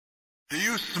Do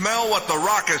you smell what the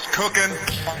Rock is cooking?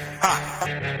 Ha!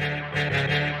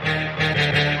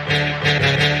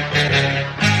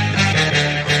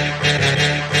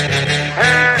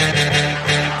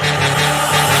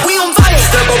 We on fire!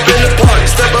 Step up in the party,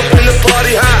 step up in the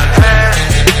party, high.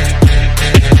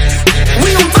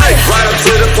 We on fire! Right up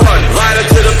to the party, right up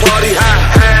to the party,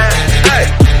 high. Hey.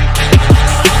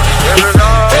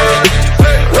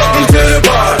 Welcome to the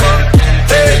party.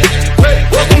 Hey.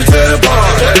 Welcome to the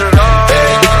party.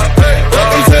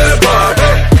 Welcome to the party.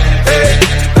 Hey.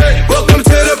 Welcome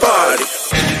to the party.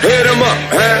 Hit 'em up,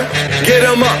 huh? Get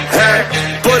 'em up, huh?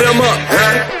 Put 'em up,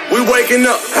 huh? We waking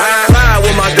up, high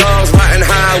with my dogs, riding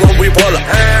high when we pull up.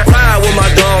 Ride with my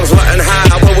dogs, riding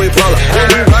high when we pull up. When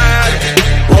we ride,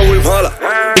 when we pull up.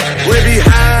 We be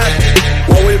high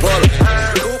when we pull up.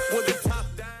 Scoop with the top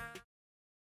down.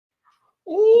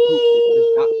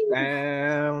 Ooh.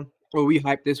 Down. Oh, we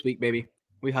hyped this week, baby.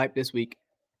 We hyped this week.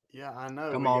 Yeah, I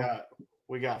know. Come on.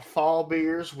 We got fall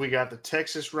beers. We got the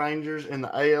Texas Rangers in the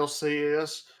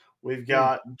ALCS. We've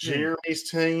got Jeremy's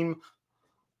team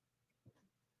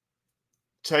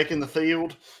taking the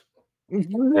field.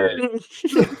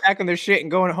 Packing their shit and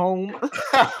going home.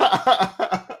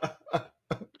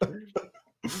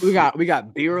 We got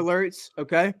beer alerts.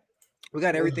 Okay, we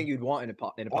got everything you'd want in a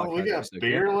podcast. Oh, we got episode,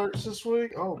 beer okay? alerts this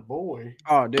week. Oh boy.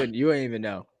 Oh, dude, you ain't even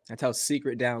know. That's how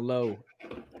secret down low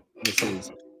this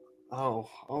is. Oh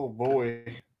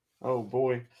boy. Oh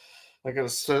boy. I got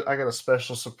a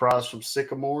special surprise from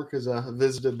Sycamore because I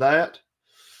visited that.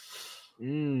 I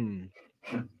see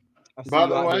By you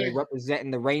the out way- here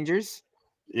representing the Rangers.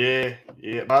 Yeah.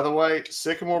 By the way,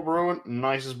 Sycamore Brewing,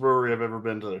 nicest brewery I've ever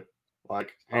been to.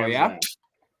 Like, Oh, hands yeah? down.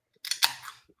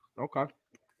 Okay,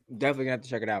 definitely gonna have to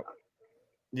check it out.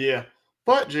 Yeah.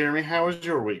 But Jeremy, how has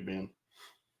your week been?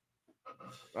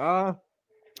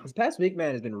 This past week,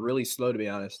 man, has been really slow, to be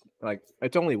honest. Like,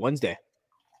 it's only Wednesday.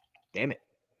 Damn it.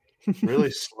 Really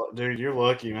slow, dude. You're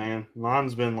lucky, man.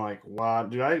 Mine's been like, wow,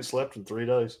 dude. I ain't slept in 3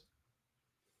 days.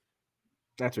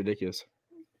 That's ridiculous.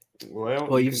 Well,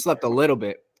 Well, you you've can- slept a little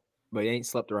bit, but you ain't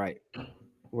slept right.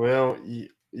 Well, you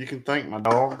can thank my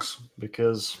dogs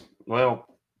because, well,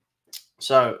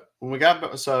 so when we went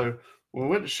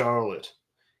to Charlotte,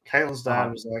 Caitlin's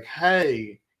dad was like,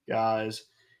 "Hey guys,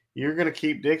 you're gonna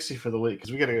keep Dixie for the week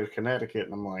because we got to go to Connecticut,"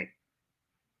 and I'm like,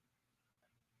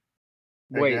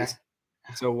 Wait, "Okay."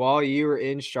 so while you were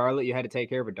in Charlotte, you had to take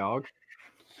care of a dog?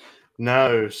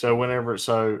 No, so we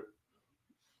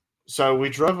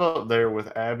drove up there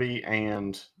with Abby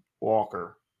and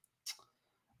Walker,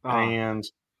 and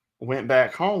went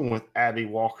back home with Abby,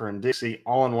 Walker, and Dixie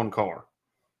all in one car.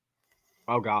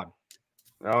 Oh, God.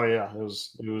 Oh yeah, it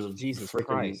was Jesus freaking,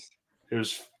 Christ. It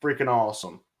was freaking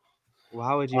awesome. Well,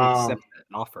 how would you accept that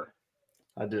offer?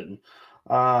 I didn't,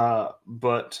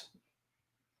 but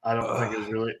I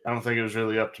don't think it was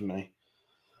really up to me.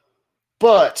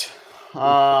 But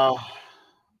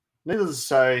needless to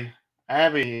say,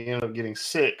 Abby ended up getting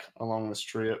sick along this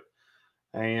trip,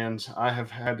 and I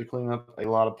have had to clean up a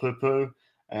lot of poo-poo,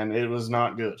 and it was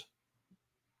not good.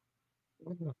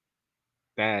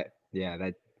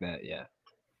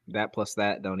 That plus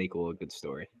that don't equal a good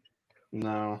story.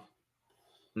 No,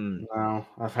 Mm. no,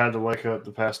 I've had to wake up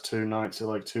the past 2 nights at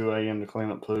like 2 a.m. to clean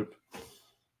up poop.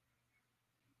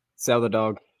 Sell the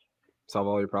dog. Solve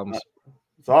all your problems.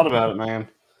 Thought about it, man.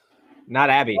 Not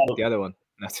Abby, the other one.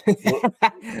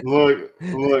 Look!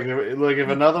 If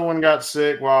another one got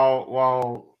sick while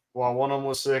one of them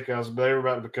was sick, they were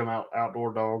about to become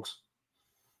outdoor dogs.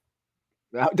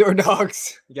 Outdoor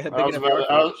dogs. You got I was big enough about-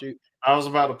 yard for it, shoot. I was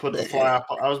about to put the flap.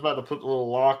 I was about to put the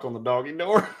little lock on the doggy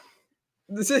door.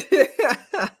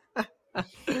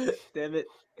 Damn it.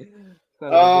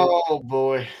 Oh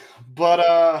boy!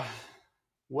 But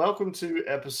welcome to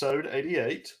episode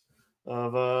 88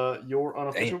 of your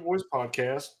Unofficial Voice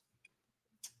podcast.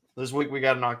 This week we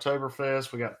got an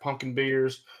Oktoberfest. We got pumpkin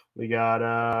beers. We got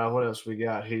what else we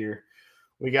got here?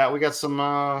 We got some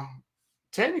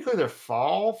technically they're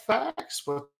fall facts,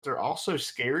 but they're also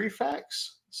scary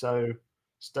facts. So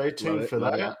stay tuned for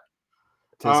that.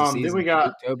 Then we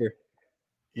got October.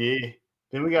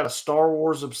 Then we got a Star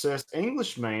Wars obsessed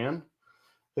Englishman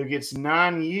who gets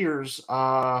 9 years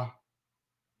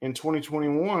in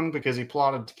 2021 because he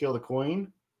plotted to kill the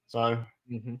Queen. So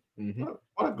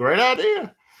what a great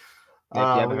idea! If you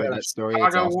haven't heard that story,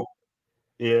 it's awesome.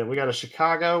 Yeah, we got a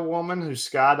Chicago woman who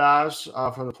skydives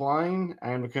from the plane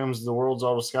and becomes the world's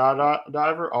oldest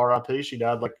skydiver. R.I.P. She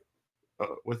died like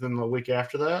within the week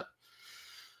after that.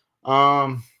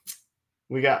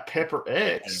 We got Pepper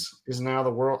X is now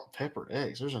the world. Pepper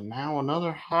X. There's now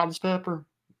another hottest pepper.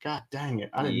 God dang it!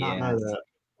 I did not know that.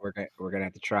 We're gonna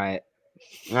have to try it.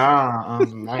 Man. Oh,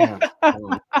 man.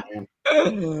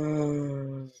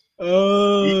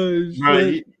 Oh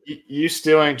Bro, shit! you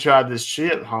still ain't tried this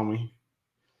shit, homie.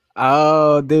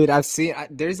 Oh, dude, I've seen.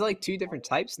 There's like 2 different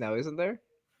types now, isn't there?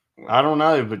 I don't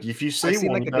know, but if you I've see seen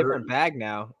one, like you a better. different bag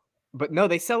now. But no,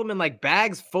 they sell them in like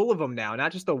bags full of them now,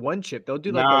 not just the one chip. They'll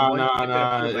do like a one chip in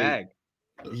a full bag.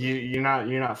 You're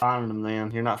not finding them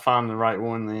then. You're not finding the right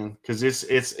one then, because it's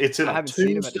in I a haven't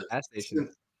seen them at the tombstone. gas station.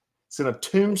 It's in a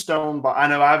tombstone. I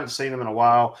know I haven't seen them in a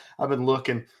while. I've been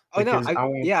looking Oh no, because I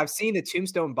want. I've seen the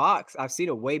tombstone box. I've seen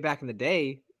it way back in the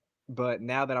day, but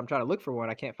now that I'm trying to look for one,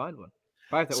 I can't find one.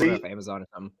 Probably have to order off Amazon or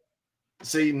something.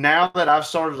 See, now that I've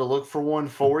started to look for one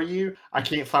for you, I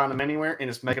can't find them anywhere, and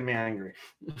it's making me angry.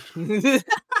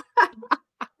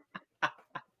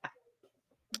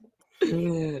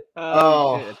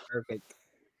 Oh, shit, that's perfect.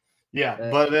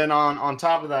 Yeah, but then on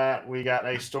top of that, we got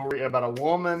a story about a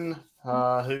woman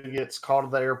who gets caught at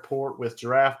the airport with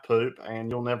giraffe poop, and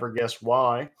you'll never guess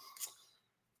why.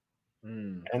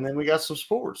 And then we got some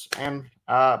sports. And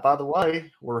by the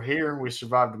way, we're here. We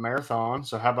survived a marathon.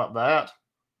 So how about that?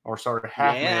 Or sorry,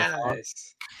 half marathon.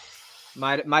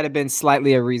 Might have been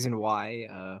slightly a reason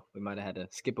why we might have had to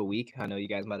skip a week. I know you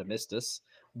guys might have missed us,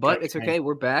 but it's okay.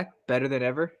 We're back, better than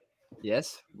ever.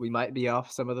 Yes, we might be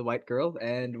off some of the white girl,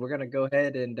 and we're gonna go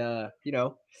ahead and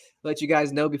let you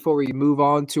guys know before we move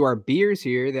on to our beers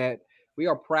here that we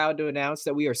are proud to announce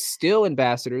that we are still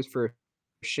ambassadors for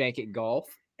Shank It Golf.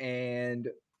 And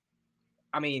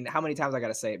I mean, how many times I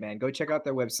gotta say it, man? Go check out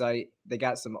their website. They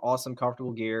got some awesome,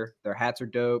 comfortable gear. Their hats are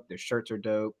dope. Their shirts are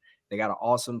dope. They got an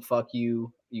awesome "fuck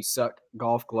you, you suck"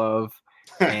 golf glove,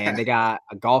 and they got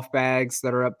golf bags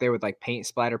that are up there with like paint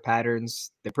splatter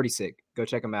patterns. They're pretty sick. Go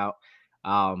check them out.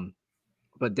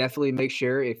 But definitely make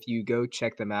sure if you go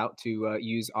check them out to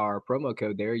use our promo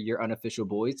code there, your unofficial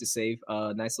boys, to save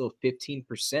a nice little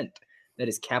 15%. That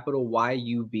is capital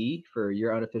YUB for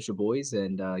your unofficial boys,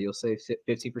 and you'll save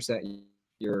 15%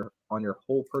 on your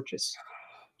whole purchase.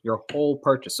 Your whole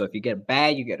purchase. So if you get a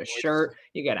bag, you get a shirt,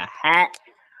 you get a hat,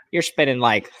 you're spending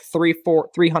like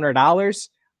 $300,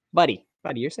 buddy.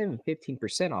 You're saving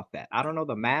 15% off that. I don't know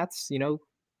the maths,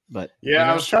 but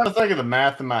I was trying to think of the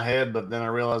math in my head, but then I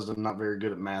realized I'm not very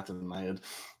good at math in my head.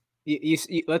 You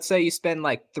let's say you spend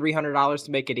like $300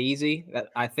 to make it easy.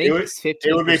 I think it's 15%.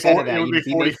 It would be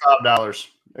 $45.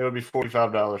 It would be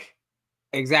 $45.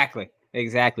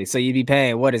 Exactly. So you'd be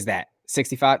paying, what is that?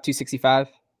 $265.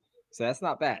 So that's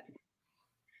not bad.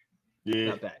 Yeah,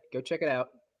 not bad. Go check it out.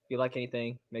 If you like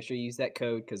anything, make sure you use that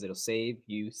code because it'll save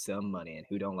you some money. And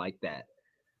who don't like that?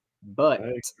 But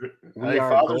we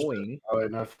are going. Oh wait,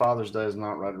 no, Father's Day is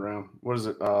not right around. What is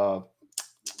it?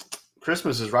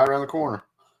 Christmas is right around the corner.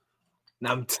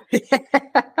 Father's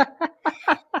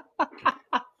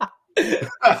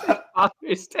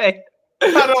Day.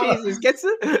 Jesus, get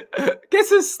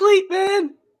some sleep,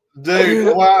 man.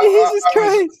 Dude, Jesus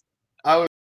Christ.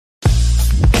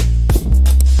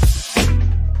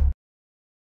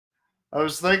 I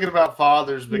was thinking about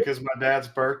fathers because my dad's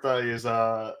birthday is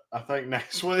I think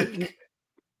next week.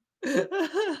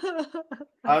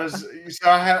 I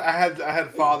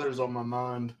had fathers on my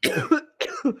mind.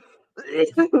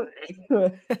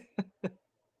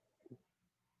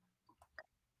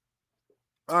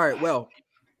 All right, well,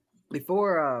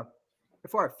 before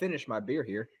I finish my beer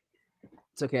here,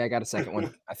 it's okay. I got a second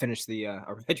one. I finished I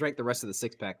drank the rest of the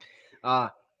 6-pack.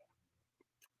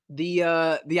 The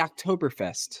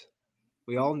Oktoberfest.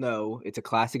 We all know it's a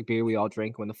classic beer we all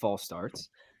drink when the fall starts.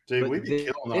 Dude, we be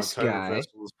killing the Oktoberfest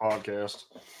on this podcast.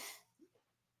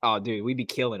 Oh, dude, we be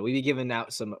killing. We be giving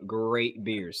out some great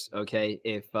beers. Okay,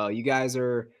 if you guys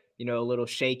are a little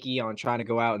shaky on trying to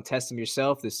go out and test them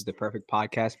yourself, this is the perfect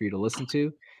podcast for you to listen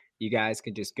to. You guys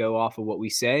can just go off of what we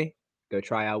say, go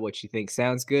try out what you think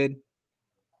sounds good,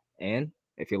 and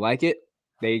if you like it,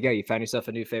 there you go. You found yourself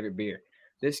a new favorite beer.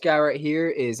 This guy right here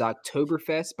is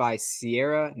Oktoberfest by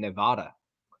Sierra Nevada.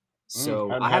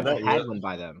 So I haven't had one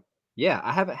by them. Yeah,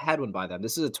 I haven't had one by them.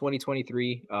 This is a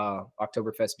 2023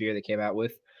 Oktoberfest beer they came out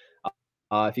with.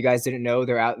 If you guys didn't know,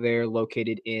 they're out there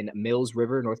located in Mills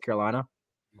River, North Carolina.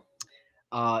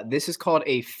 This is called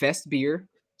a fest beer.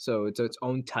 So it's its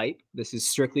own type. This is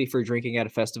strictly for drinking at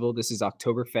a festival. This is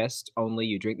Oktoberfest only.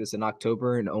 You drink this in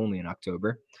October and only in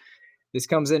October. This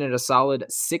comes in at a solid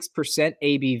 6%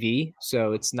 ABV.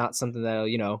 So it's not something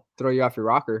that'll, throw you off your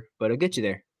rocker, but it'll get you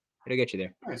there.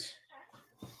 Nice.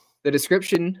 The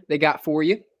description they got for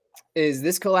you is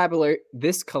this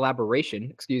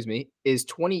collaboration, is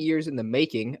 20 years in the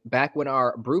making, back when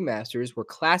our brewmasters were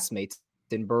classmates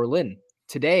in Berlin.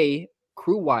 Today,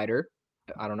 Crew Wider,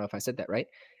 I don't know if I said that right,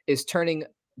 is turning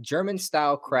German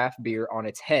style craft beer on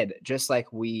its head, just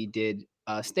like we did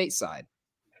stateside.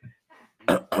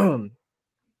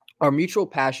 Our mutual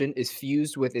passion is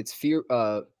fused with its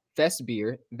fest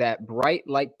beer, that bright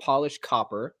like polished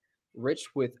copper, rich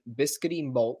with biscuity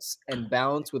malts and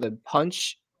balanced with a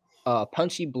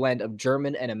punchy blend of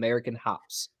German and American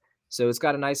hops. So it's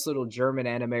got a nice little German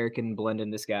and American blend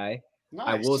in this guy. Nice.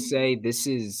 I will say this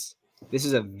is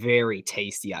a very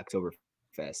tasty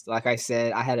Oktoberfest. Like I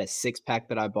said, I had a 6-pack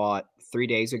that I bought 3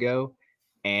 days ago,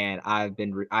 and I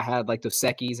had like Dos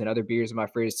Equis and other beers in my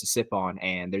fridge to sip on,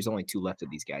 and there's only 2 left of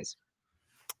these guys.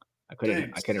 I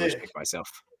couldn't restrict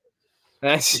myself.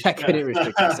 I couldn't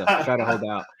restrict myself. I try to hold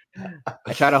out.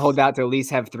 I try to hold out to at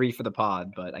least have 3 for the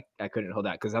pod, but I couldn't hold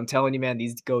out because I'm telling you, man,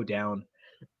 these go down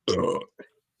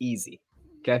easy.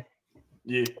 Okay.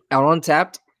 Yeah. Out on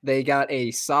Untappd, they got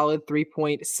a solid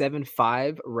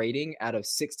 3.75 rating out of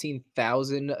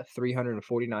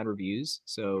 16,349 reviews.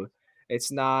 So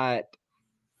it's not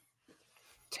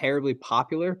terribly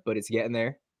popular, but it's getting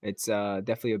there. It's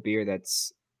definitely a beer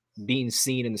that's being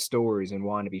seen in the stores and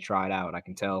wanting to be tried out. I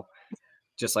can tell,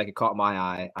 just like it caught my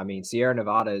eye. I mean, Sierra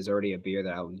Nevada is already a beer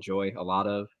that I would enjoy a lot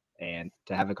of, and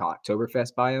to have a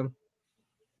Oktoberfest by them.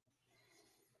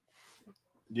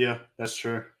 Yeah, that's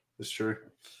true. That's true.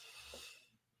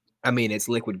 I mean, it's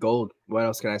liquid gold. What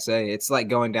else can I say? It's like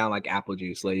going down like apple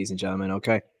juice, ladies and gentlemen.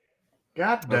 Okay.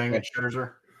 God dang it,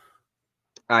 Scherzer.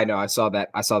 I know. I saw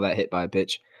that hit by a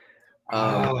pitch.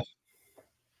 All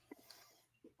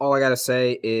I gotta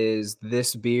say is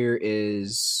this beer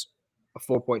is a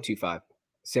 4.25.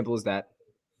 Simple as that.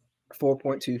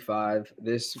 4.25.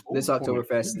 This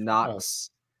Oktoberfest knocks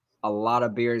a lot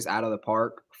of beers out of the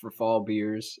park for fall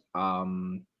beers.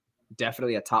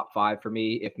 Definitely a top 5 for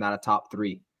me, if not a top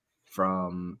 3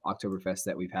 from Oktoberfest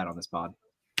that we've had on this pod.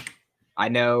 I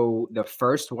know the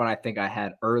first one I think I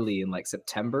had early in like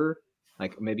September,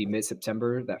 like maybe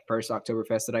mid-September, that first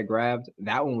Oktoberfest that I grabbed,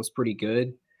 that one was pretty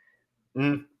good.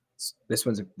 This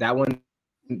one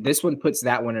puts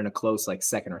that one in a close like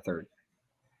second or third.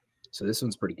 So this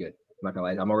one's pretty good. I'm not gonna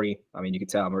lie. You can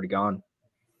tell I'm already gone.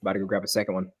 About to go grab a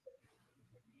second one.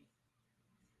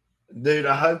 Dude,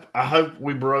 I hope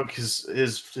we broke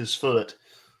his foot.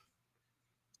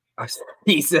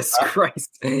 Jesus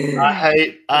Christ. I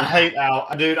hate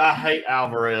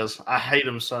Alvarez. I hate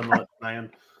him so much, man.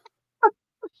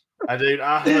 I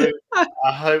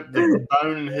hope the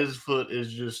bone in his foot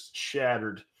is just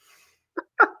shattered.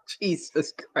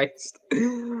 Jesus Christ.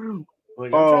 Look,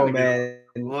 man.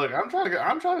 I'm trying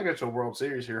to get to a World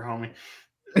Series here, homie.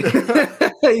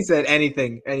 He said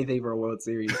anything for a World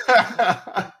Series.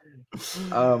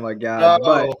 Oh my God.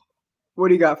 But what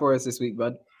do you got for us this week,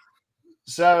 bud?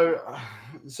 So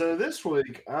this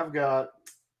week I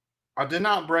did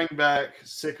not bring back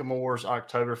Sycamore's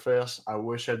Oktoberfest. I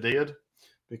wish I did,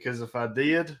 because if I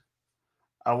did,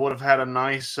 I would have had a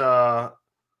nice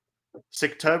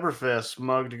Syctoberfest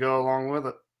mug to go along with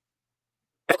it.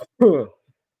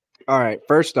 All right.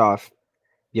 First off,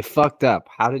 you fucked up.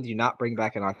 How did you not bring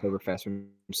back an Oktoberfest from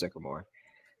Sycamore?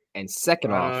 And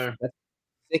second off, that's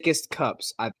the sickest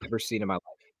cups I've ever seen in my life.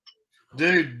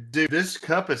 Dude, this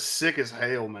cup is sick as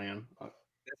hell, man.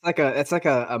 It's like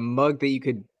a mug that you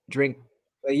could drink.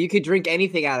 You could drink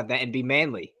anything out of that and be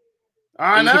manly.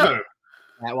 I know.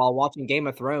 That while watching Game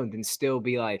of Thrones and still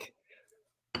be like,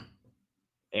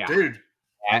 yeah, dude,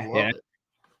 I love it.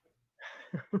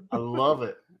 I love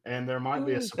it, and there might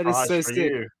be a surprise so for sick.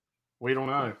 you. We don't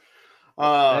know.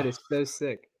 That is so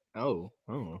sick. Oh,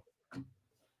 $20.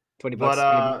 But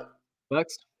 $20? What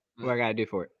I gotta do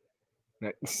for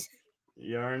it?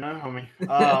 You already know, homie.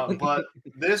 But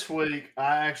this week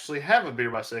I actually have a beer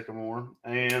by Sycamore,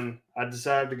 and I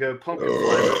decided to go pumpkin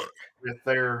flavor with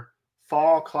their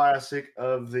fall classic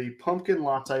of the Pumpkin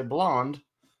Latte Blonde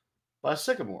by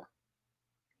Sycamore.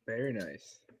 Very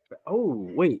nice. Oh,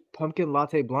 wait, Pumpkin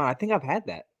Latte Blonde. I think I've had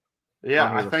that.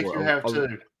 Yeah, I think you have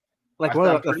too. Like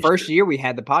the first year we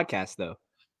had the podcast, though.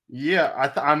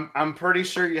 Yeah, I'm pretty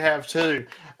sure you have too.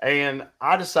 And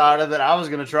I decided that I was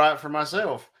going to try it for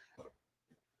myself.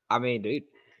 I mean, dude,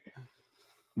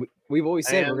 we've always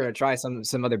said we're going to try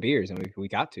some other beers, and we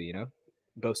got to,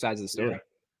 both sides of the story.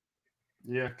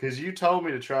 Yeah, because you told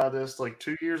me to try this like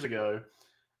 2 years ago,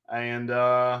 and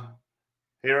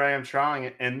here I am trying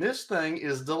it, and this thing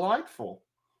is delightful.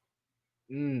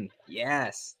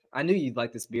 Yes. I knew you'd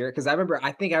like this beer because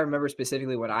I think I remember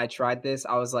specifically when I tried this,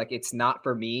 I was like, it's not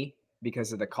for me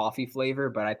because of the coffee flavor,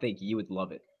 but I think you would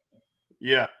love it.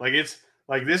 Yeah,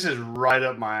 this is right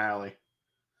up my alley.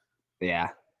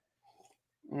 Yeah.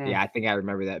 Yeah, I think I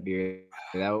remember that beer.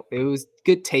 It was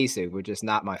good tasting, but just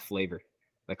not my flavor.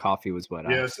 The coffee was what.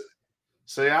 Yes.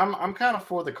 See, I'm kind of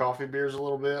for the coffee beers a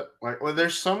little bit. Like, well,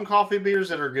 there's some coffee beers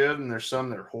that are good, and there's some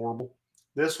that are horrible.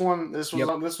 This one's Yep.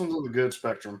 on the good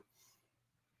spectrum.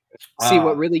 See,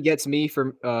 what really gets me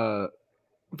for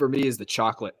me is the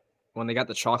chocolate. When they got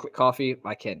the chocolate coffee,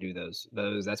 I can't do those.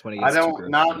 That's when it gets too gross.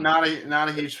 Not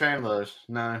a huge fan of those.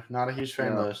 No, not a huge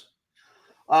fan of those.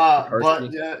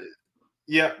 But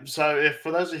yeah. So if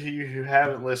for those of you who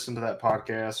haven't listened to that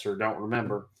podcast or don't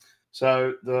remember,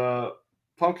 so the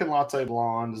Pumpkin Latte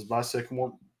Blonde is by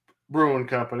Sycamore Brewing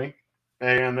Company,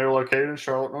 and they're located in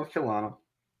Charlotte, North Carolina.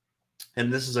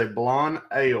 And this is a blonde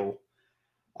ale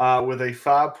with a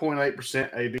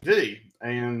 5.8% ABV.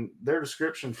 And their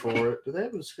description for it, do they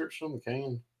have a description on the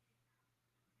can?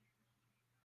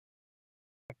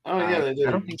 Oh, yeah, they do.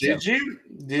 I don't think so.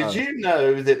 Did you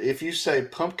know that if you say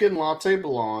Pumpkin Latte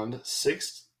Blonde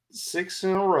six in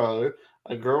a row,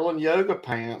 a girl in yoga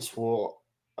pants will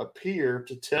appear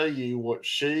to tell you what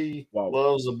she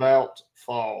loves about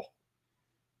fall.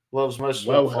 Loves most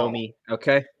about fall. Homie.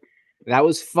 Okay. That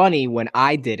was funny when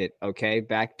I did it, okay?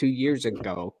 Back 2 years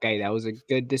ago. Okay, that was a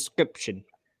good description.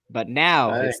 But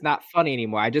now it's not funny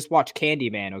anymore. I just watched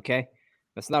Candyman, okay?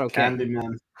 That's not okay.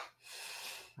 Candyman.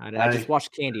 I just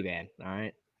watched Candyman, all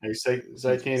right? Hey, say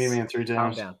Candyman 3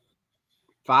 times. Calm down.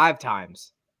 5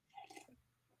 times.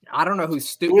 I don't know who's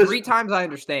stupid. 3 times I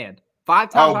understand.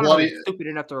 5 times I don't know who's stupid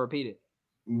enough to repeat it.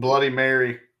 Bloody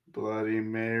Mary. Bloody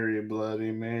Mary,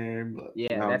 Bloody Mary.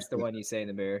 Yeah, that's the one you say in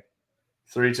the mirror.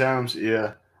 3 times?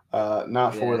 Yeah.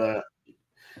 Not for that.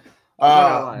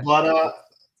 But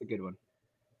it's a good one.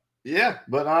 Yeah,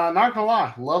 but not gonna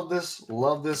lie, love this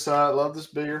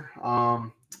beer.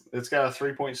 It's got a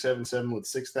 3.77 with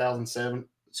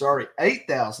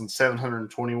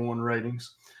 8,721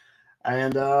 ratings.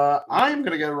 And I am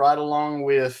gonna go right along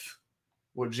with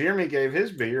what Jeremy gave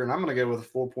his beer, and I'm gonna go with a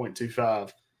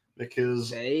 4.25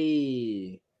 because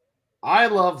I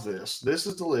love this. This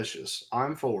is delicious.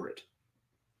 I'm for it.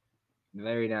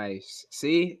 Very nice.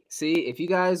 See, if you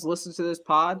guys listen to this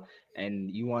pod and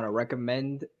you want to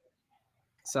recommend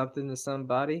something to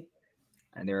somebody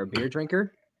and they're a beer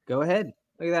drinker, go ahead.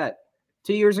 Look at that.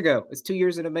 2 years ago. It's 2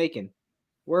 years in the making.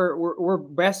 We're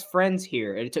best friends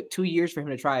here. And it took 2 years for him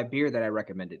to try a beer that I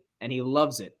recommended. And he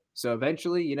loves it. So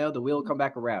eventually, the wheel will come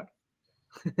back around.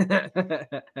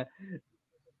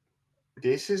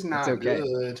 This is not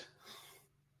good.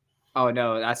 Oh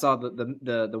no, I saw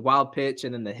the wild pitch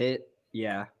and then the hit.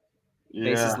 Yeah.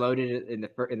 Bases loaded in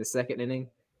the second inning.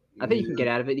 I think you can get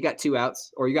out of it. You got 2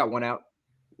 outs, or you got 1 out.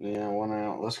 Yeah, 1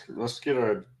 out. Let's get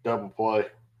a double play.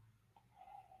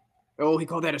 Oh, he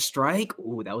called that a strike?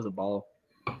 Ooh, that was a ball.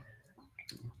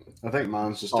 I think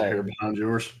mine's just a hair behind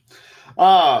yours.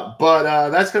 But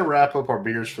that's going to wrap up our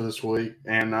beers for this week,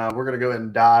 and we're going to go ahead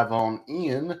and dive on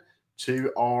in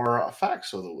to our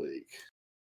facts of the week.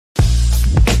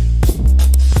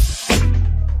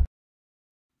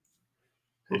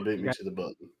 He beat me to the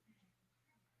button.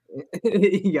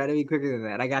 You gotta be quicker than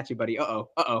that. I got you, buddy.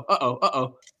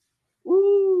 Uh-oh.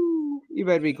 Woo! You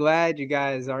better be glad you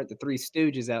guys aren't the 3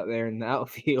 Stooges out there in the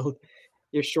outfield.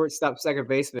 Your shortstop, second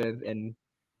baseman, and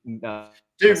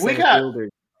dude, we got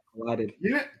collided.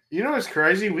 You know what's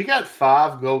crazy? We got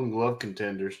 5 Golden Glove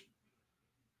contenders.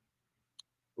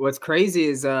 What's crazy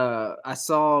is I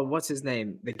saw what's his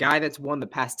name? The guy that's won the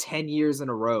past 10 years in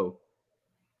a row.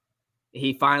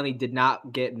 He finally did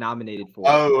not get nominated for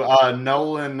it.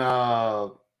 Nolan.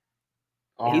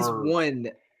 He's won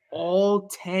all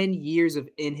 10 years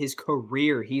in his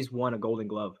career. He's won a Golden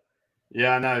Glove.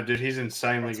 Yeah, I know, dude. He's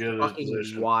insanely good at his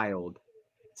position. Wild.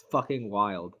 It's fucking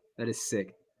wild. That is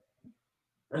sick.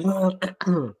 Oh,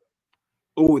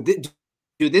 dude,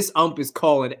 this ump is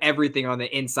calling everything on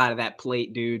the inside of that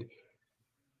plate, dude.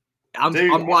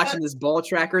 I'm watching this ball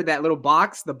tracker, that little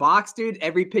box. The box, dude,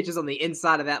 every pitch is on the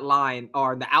inside of that line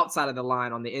or the outside of the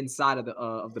line on the inside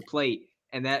of the plate,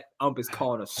 and that ump is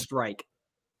calling a strike.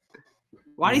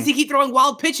 Why does he keep throwing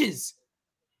wild pitches?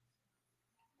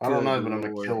 I don't know, but I'm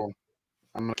going to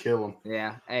kill him.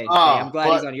 Yeah. Hey, I'm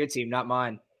glad he's on your team, not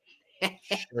mine.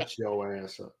 Shut your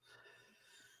ass up.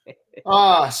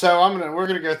 So I'm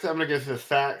gonna go through the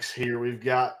facts here we've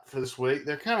got for this week.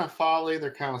 They're kind of folly,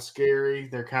 they're kind of scary,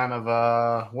 they're kind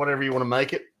of whatever you want to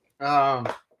make it.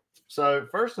 So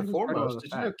first and foremost,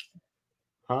 did you know?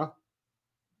 Huh?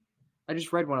 I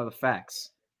just read one of the facts.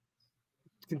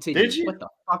 Continue. Did you? What the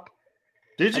fuck?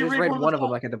 Did you? I just read one of them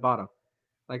like at the bottom.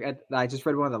 Like I just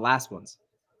read one of the last ones.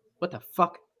 What the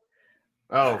fuck?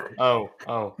 Oh.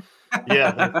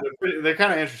 Yeah, they're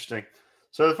kind of interesting.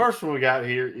 So the first one we got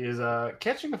here is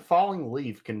catching a falling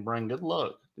leaf can bring good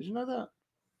luck. Did you know that?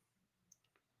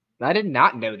 I did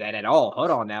not know that at all.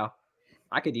 Hold on now.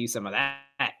 I could use some of that.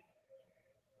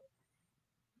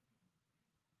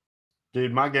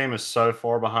 Dude, my game is so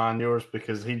far behind yours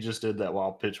because he just did that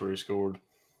wild pitch where he scored.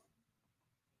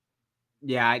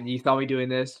 Yeah, you saw me doing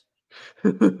this.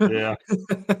 Yeah.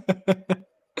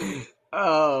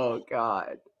 Oh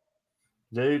God.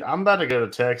 Dude, I'm about to go to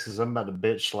Texas. I'm about to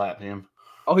bitch slap him.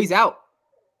 Oh, he's out.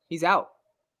 He's out.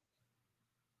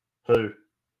 Who?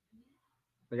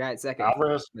 The guy at second.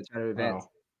 Alvarez? That's trying to advance.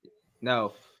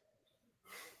 No.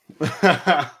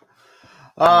 But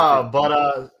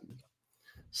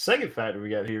second factor we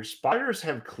got here: spiders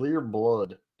have clear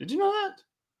blood. Did you know that?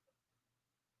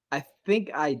 I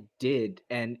think I did.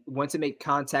 And once it makes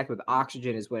contact with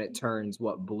oxygen is when it turns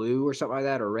blue or something like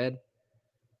that, or red.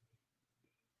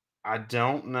 I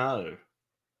don't know.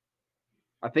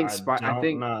 I think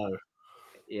know.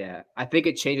 Yeah, I think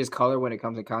it changes color when it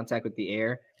comes in contact with the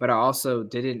air. But I also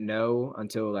didn't know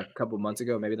until like a couple months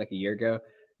ago, maybe like a year ago,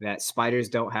 that spiders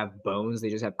don't have bones; they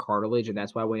just have cartilage, and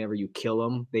that's why whenever you kill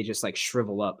them, they just like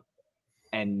shrivel up,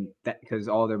 and that because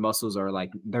all their muscles are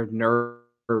like their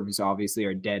nerves obviously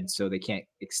are dead, so they can't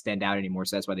extend out anymore.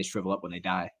 So that's why they shrivel up when they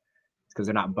die, because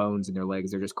they're not bones in their legs;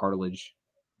 they're just cartilage,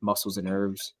 muscles, and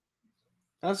nerves.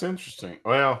 That's interesting.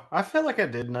 Well, I feel like I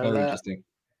did know Very that. interesting.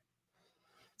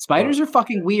 Spiders are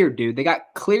fucking weird, dude. They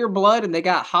got clear blood and they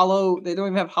got hollow. They don't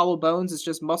even have hollow bones. It's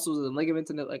just muscles and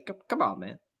ligaments. And like, come on,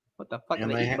 man. What the fuck?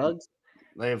 And They eat bugs?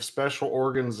 They have special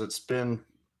organs that spin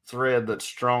thread that's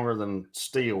stronger than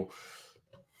steel.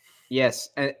 Yes,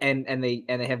 and they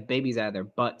have babies out of their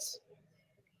butts.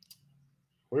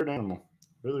 Weird animal.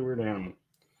 Really weird animal.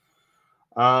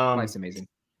 Life's amazing.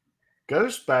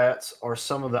 Ghost bats are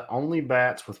some of the only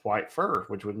bats with white fur,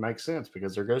 which would make sense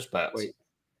because they're ghost bats.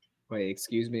 Wait,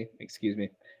 excuse me.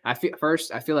 I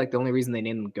feel like the only reason they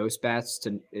named them ghost bats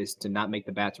is to not make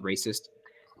the bats racist.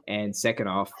 And second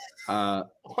off,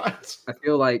 what? I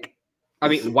feel like,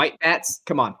 white bats.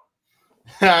 Come on.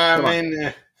 We got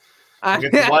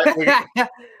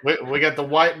the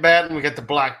white bat and we got the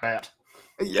black bat.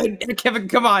 Kevin,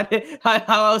 come on.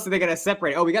 How else are they going to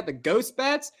separate? Oh, we got the ghost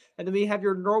bats, and then we have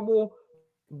your normal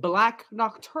black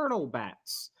nocturnal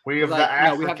bats. We have the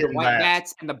African we have the white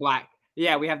bats and the black.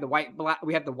 Yeah, we have the white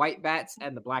bats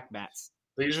and the black bats.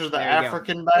 These are the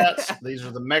African bats. These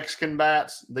are the Mexican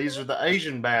bats. These are the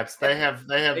Asian bats. They have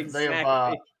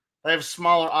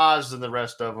smaller eyes than the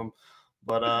rest of them.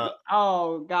 But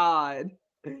oh God.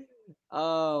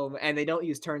 And they don't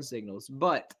use turn signals,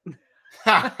 but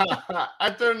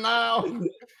I turn now.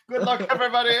 Good luck,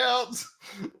 everybody else.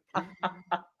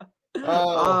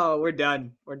 We're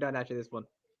done. We're done after this one.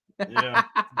 Yeah.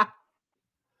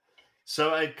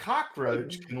 So a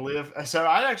cockroach can live. So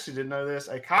I actually didn't know this.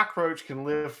 A cockroach can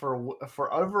live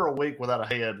for over a week without a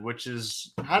head, which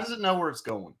is, how does it know where it's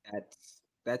going?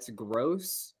 That's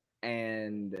gross,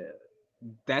 and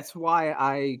that's why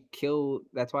I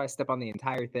step on the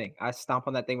entire thing. I stomp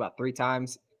on that thing about 3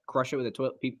 times, crush it with a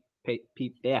toilet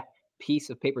piece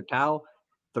of paper towel,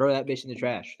 throw that bitch in the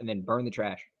trash, and then burn the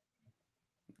trash.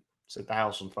 Set the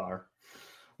house on fire.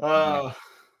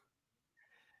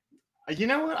 You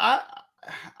know what?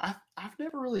 I've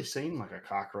never really seen like a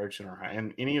cockroach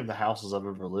in any of the houses I've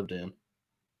ever lived in.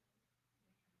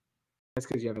 That's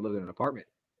because you haven't lived in an apartment.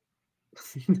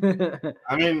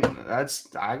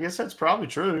 I guess that's probably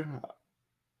true.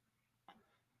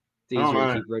 It's easier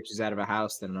to keep roaches out of a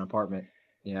house than an apartment.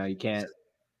 You can't.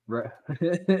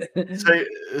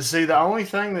 See, the only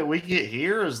thing that we get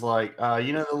here is like,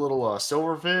 the little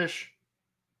silverfish.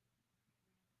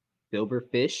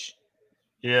 Silverfish?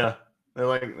 Yeah, they're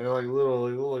like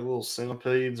little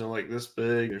centipedes. They're like this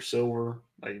big. They're silver.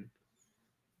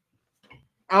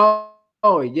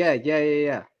 Oh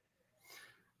yeah.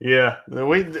 Yeah,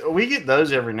 we get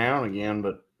those every now and again,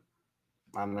 but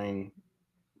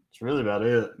it's really about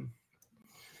it.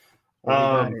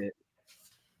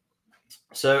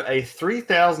 So a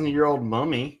 3,000-year-old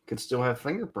mummy could still have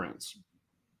fingerprints.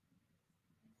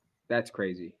 That's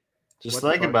crazy. Just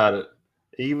think about it.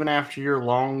 Even after you're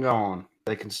long gone,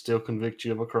 they can still convict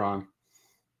you of a crime.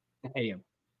 Damn.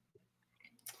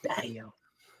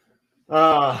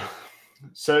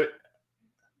 So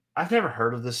I've never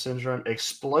heard of this syndrome.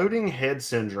 Exploding head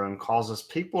syndrome causes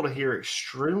people to hear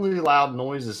extremely loud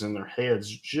noises in their heads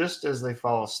just as they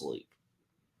fall asleep.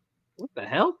 What the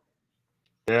hell?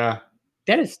 Yeah.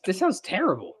 This sounds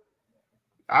terrible.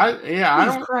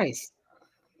 Jesus Christ.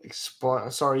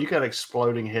 Sorry, you got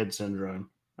exploding head syndrome.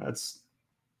 That's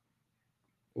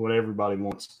what everybody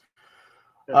wants.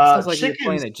 Sounds like you're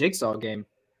playing a jigsaw game.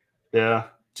 Yeah.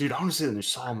 Dude, I want to see the new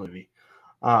Saw movie.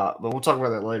 But we'll talk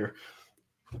about that later.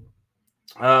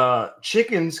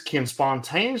 Chickens can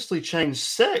spontaneously change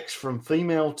sex from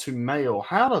female to male.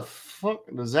 How the fuck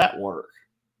does that work?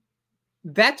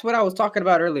 That's what I was talking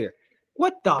about earlier.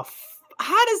 What the?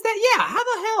 How does that? Yeah, how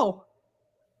the hell?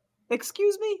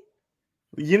 Excuse me.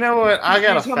 You know what? I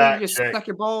got to You fact just check. stuck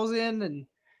your balls in, and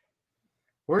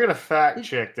We're gonna fact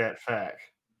check that fact.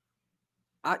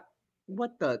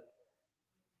 what the?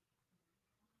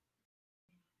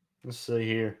 Let's see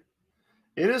here.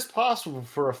 It is possible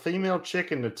for a female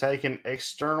chicken to take in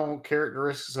external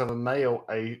characteristics of a male,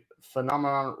 a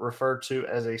phenomenon referred to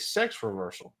as a sex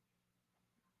reversal.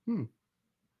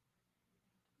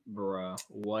 Bruh,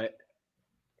 what?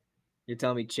 You're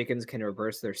telling me chickens can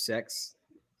reverse their sex?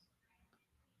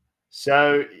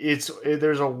 So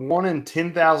there's a 1 in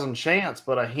 10,000 chance,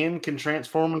 but a hen can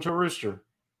transform into a rooster.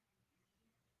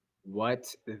 What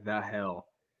the hell?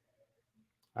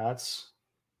 That's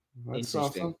Interesting.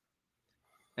 something.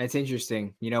 That's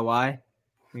interesting. You know why?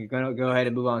 You're gonna go ahead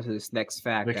and move on to this next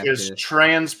fact. Because after this.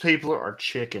 trans people are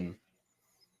chicken.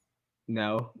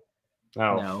 No.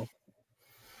 Oh.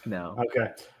 No.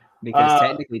 Okay. Because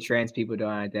technically trans people don't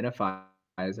identify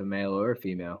as a male or a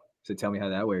female. So tell me how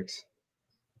that works.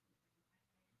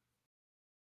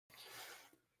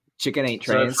 Chicken ain't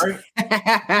trans.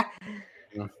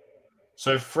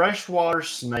 So freshwater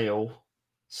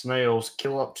snails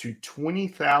kill up to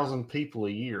 20,000 people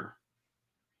a year.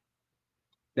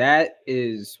 That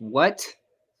is what?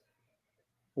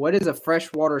 What is a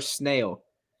freshwater snail?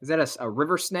 Is that a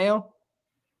river snail?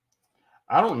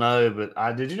 I don't know, but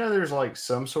did you know there's like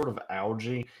some sort of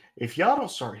algae? If y'all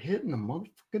don't start hitting the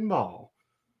motherfucking ball.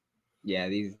 Yeah,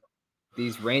 these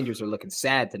Rangers are looking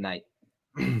sad tonight.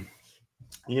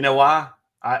 You know why?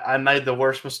 I made the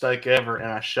worst mistake ever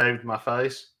and I shaved my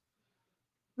face.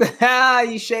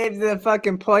 You shaved the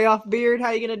fucking playoff beard? How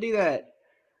are you going to do that?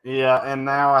 Yeah, and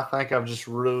now I think I've just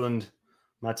ruined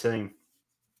my team.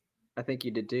 I think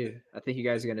you did too. I think you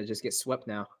guys are going to just get swept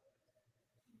now.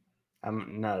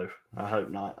 No, I hope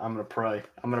not. I'm going to pray.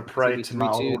 I'm going to pray to my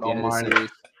old Almighty.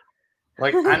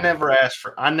 Like I never asked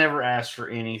for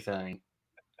anything.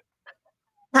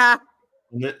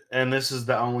 And this is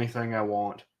the only thing I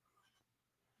want.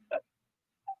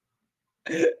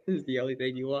 This is the only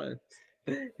thing you want.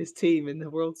 His team in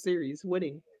the World Series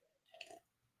winning.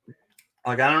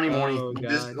 Like I don't even want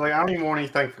anything. I don't even want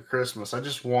anything for Christmas. I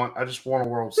just want a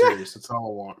World Series. That's all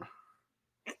I want.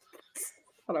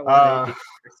 I don't want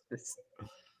anything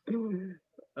for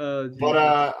Christmas. But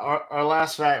our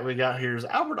last fact we got here is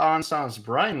Albert Einstein's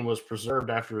brain was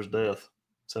preserved after his death.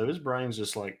 So his brain's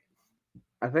just like.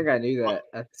 I think I knew that.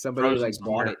 Somebody like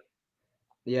bought it.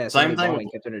 Yeah, same thing.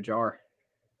 Kept it in a jar.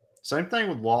 Same thing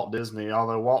with Walt Disney.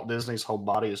 Although Walt Disney's whole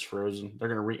body is frozen, they're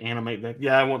going to reanimate that.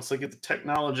 Yeah, once they get the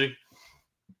technology.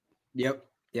 Yep.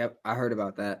 I heard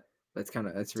about that.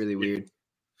 That's really weird.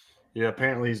 Yeah,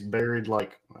 apparently he's buried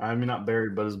not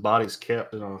buried, but his body's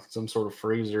kept in some sort of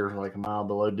freezer like a mile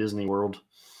below Disney World.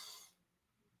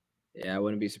 Yeah, I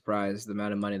wouldn't be surprised the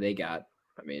amount of money they got.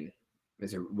 I mean,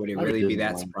 would it really be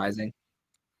that surprising?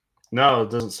 No,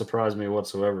 it doesn't surprise me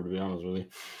whatsoever, to be honest with you.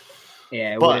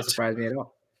 Yeah, it wouldn't surprise me at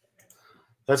all.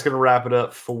 That's going to wrap it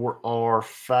up for our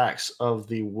facts of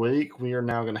the week. We are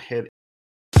now going to head.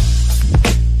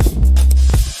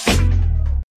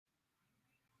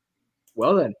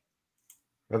 Well then.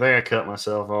 I think I cut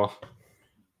myself off.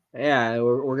 Yeah,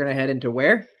 we're going to head into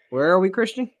where? Where are we,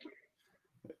 Christian?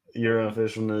 Your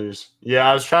unofficial news. Yeah,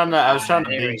 I was trying to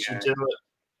beat you to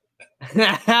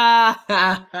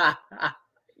it.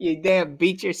 You damn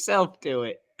beat yourself to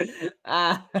it.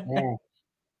 I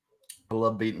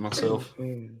love beating myself.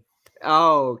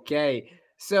 Okay.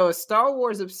 So a Star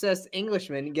Wars obsessed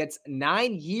Englishman gets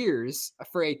 9 years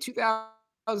for a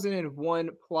 2001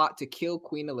 plot to kill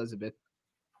Queen Elizabeth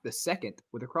II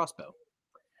with a crossbow.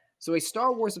 So a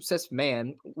Star Wars obsessed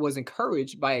man was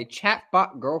encouraged by a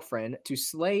chatbot girlfriend to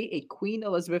slay a Queen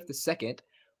Elizabeth II,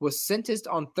 was sentenced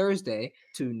on Thursday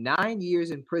to 9 years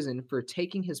in prison for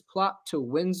taking his plot to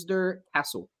Windsor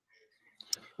Castle,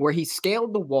 where he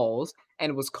scaled the walls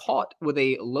and was caught with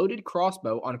a loaded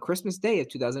crossbow on Christmas Day of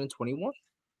 2021.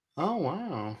 Oh,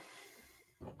 wow.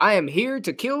 I am here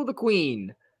to kill the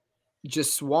Queen,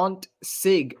 Jaswant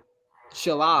Singh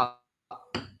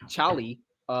Chali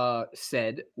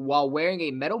said, while wearing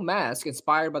a metal mask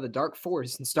inspired by the Dark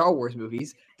Force in Star Wars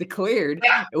movies, declared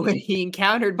when he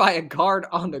encountered by a guard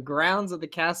on the grounds of the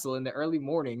castle in the early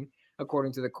morning,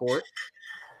 according to the court.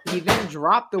 He then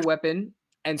dropped the weapon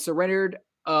and surrendered.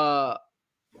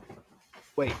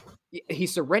 He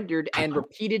surrendered and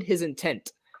repeated his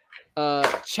intent.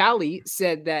 Chali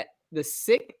said that the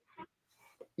Sikh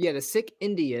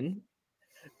Indian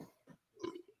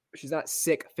she's not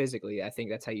sick physically. I think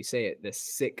that's how you say it. The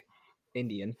sick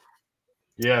Indian.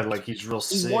 Yeah, like he's real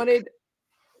He sick.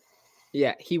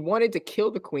 he wanted to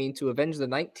kill the queen to avenge the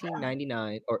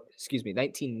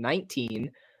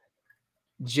 1919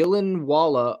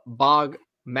 Jallianwala Bagh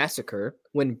massacre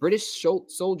when British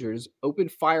soldiers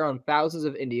opened fire on thousands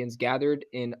of Indians gathered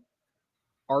in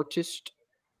Artist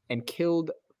and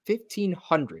killed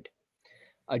 1,500.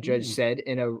 A judge said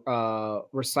in a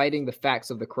reciting the facts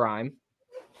of the crime.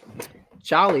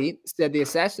 Chali said the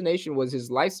assassination was his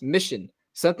life's mission,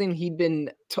 something he'd been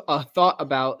thought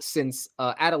about since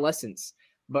adolescence,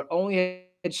 but only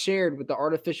had shared with the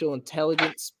artificial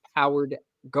intelligence-powered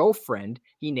girlfriend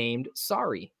he named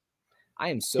Sari. I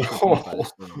am so confused by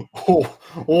this story.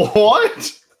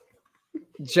 What?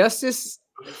 Justice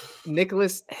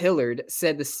Nicholas Hillard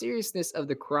said the seriousness of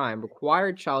the crime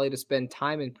required Chali to spend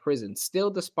time in prison.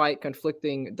 Still, despite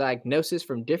conflicting diagnoses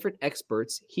from different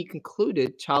experts, he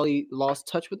concluded Chali lost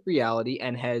touch with reality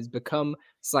and has become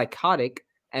psychotic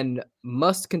and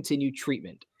must continue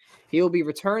treatment. He will be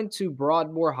returned to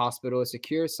Broadmoor Hospital, a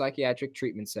secure psychiatric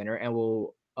treatment center, and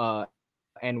will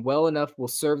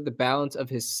serve the balance of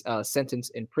his sentence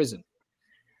in prison.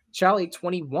 Chali,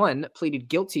 21, pleaded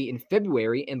guilty in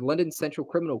February in London Central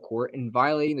Criminal Court in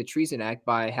violating the Treason Act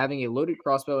by having a loaded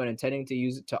crossbow and intending to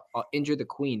use it to injure the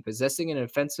Queen, possessing an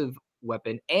offensive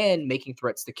weapon, and making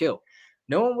threats to kill.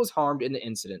 No one was harmed in the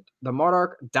incident. The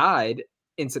monarch died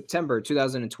in September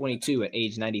 2022 at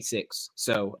age 96.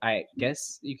 So I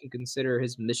guess you can consider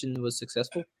his mission was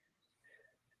successful.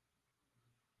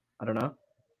 I don't know.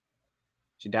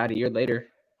 She died a year later.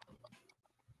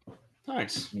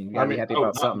 Nice. You gotta be happy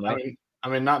about something, right? I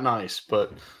mean, not nice,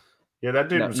 but yeah, that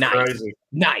dude was crazy.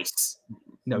 Nice.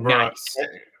 Nice.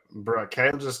 Bro,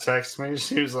 Kayla just texted me.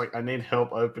 She was like, I need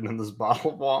help opening this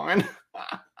bottle of wine.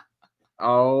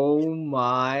 Oh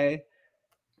my.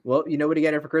 Well, you know what to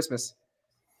get her for Christmas.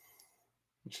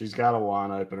 She's got a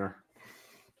wine opener.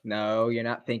 No, you're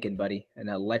not thinking, buddy. An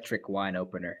electric wine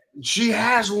opener. She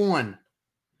has one.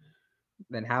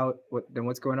 Then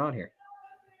what's going on here?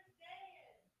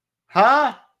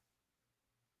 Huh?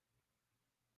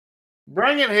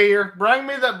 Bring it here. Bring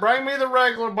me the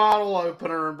regular bottle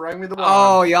opener and bring me the wine.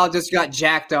 Oh, y'all just got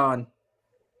jacked on.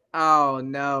 Oh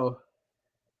no.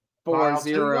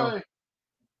 4-0.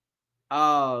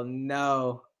 Oh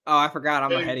no. Oh, I forgot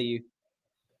I'm ahead of you.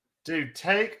 Dude,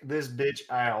 take this bitch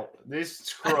out. This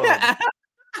scrub.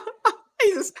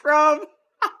 He's a scrub.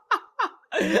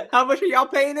 How much are y'all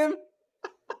paying him?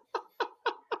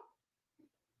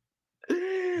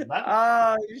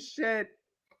 Oh shit.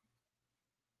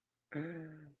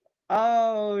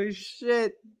 Oh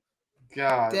shit.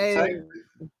 God,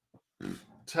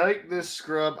 take this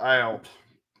scrub out.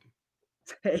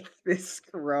 Take this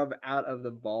scrub out of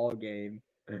the ball game.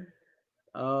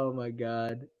 Oh my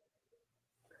god.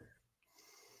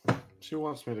 She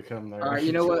wants me to come there. All right,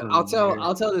 you know what?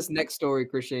 I'll tell this next story,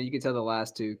 Christian. You can tell the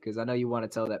last two because I know you want to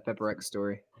tell that Pepper X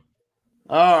story.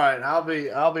 All right,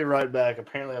 I'll be right back.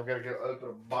 Apparently, I've got to go open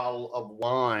a bottle of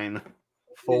wine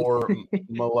for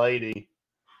Milady.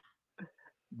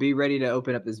 Be ready to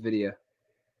open up this video.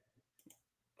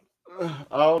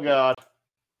 Oh God,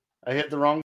 I hit the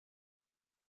wrong.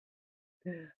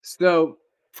 So,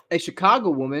 a Chicago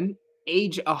woman,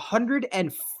 age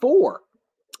 104,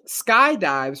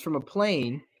 skydives from a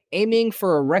plane, aiming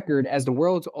for a record as the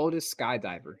world's oldest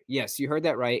skydiver. Yes, you heard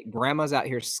that right. Grandma's out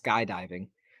here skydiving.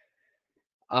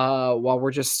 While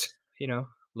we're just,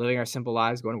 living our simple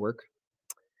lives, going to work.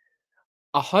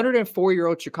 A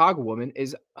 104-year-old Chicago woman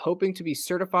is hoping to be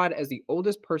certified as the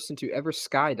oldest person to ever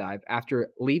skydive after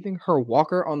leaving her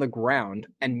walker on the ground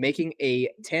and making a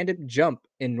tandem jump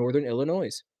in northern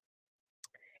Illinois.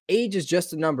 Age is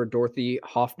just a number, Dorothy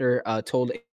Hoffner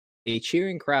told a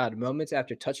cheering crowd moments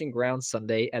after touching ground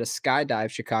Sunday at a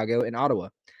skydive Chicago and Ottawa.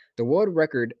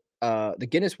 The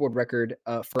Guinness World Record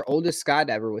for oldest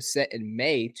skydiver was set in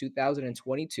May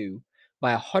 2022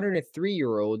 by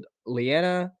 103-year-old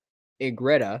Lena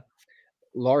Egreta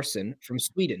Larsson from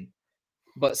Sweden.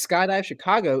 But Skydive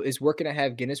Chicago is working to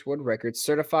have Guinness World Records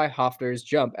certify Hoffner's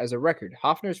jump as a record.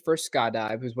 Hoffner's first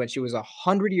skydive was when she was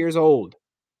 100 years old.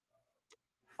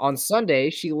 On Sunday,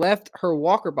 she left her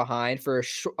walker behind for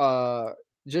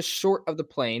just short of the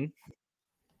plane.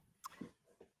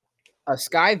 A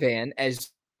sky van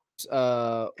was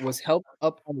helped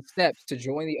up on the steps to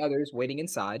join the others waiting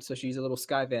inside. So she's a little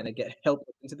sky van to get help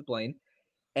into the plane.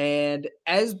 And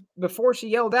before she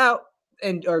yelled out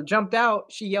or jumped out,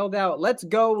 she yelled out, let's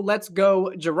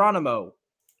go, Geronimo.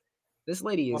 This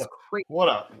lady is crazy. What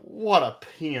a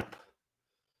pimp.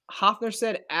 Hoffner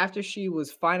said after she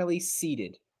was finally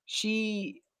seated,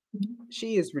 she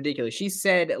She is ridiculous. She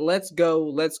said, let's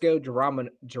go,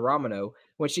 Geronimo,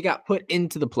 when she got put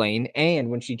into the plane and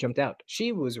when she jumped out.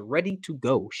 She was ready to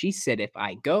go. She said, if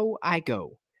I go, I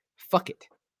go. Fuck it.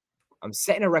 I'm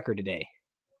setting a record today.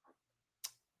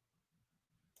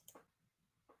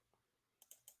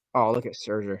 Oh, look at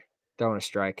Scherzer throwing a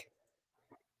strike.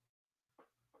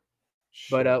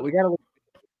 But we got to.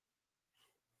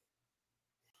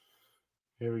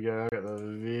 Here we go. I got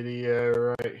the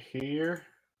video right here.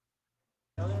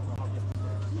 Look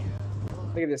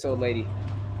at this old lady.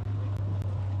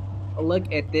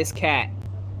 Look at this cat.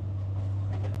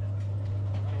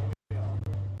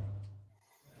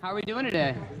 How are we doing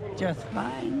today? Just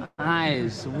fine.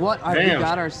 Nice. What have we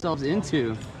got ourselves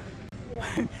into?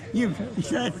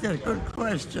 That's a good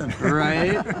question.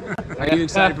 Right? Are you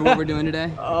excited for what we're doing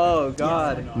today? Oh,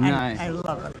 God. Nice. I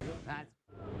love it.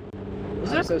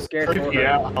 I'm so scared for her.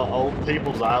 Yeah, old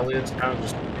people's eyelids kind of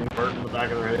just invert in the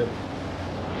back of their head.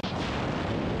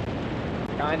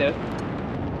 Kind of.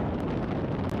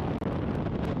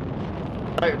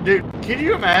 Like, dude, can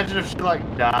you imagine if she like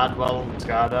died while on the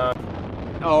skydive?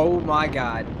 Oh my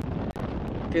God.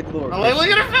 Good Lord. Oh, like, look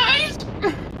at her face!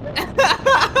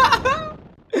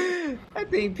 That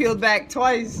thing peeled back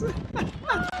twice. Look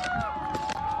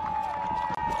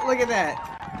at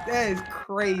that. That is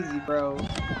crazy, bro.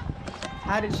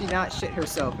 How did she not shit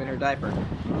herself in her diaper?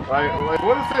 Like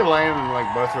what if they landed and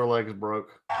like both her legs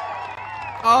broke?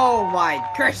 Oh my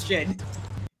Christian.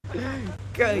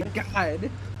 Good God.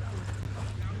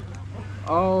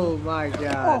 Oh my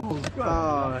God.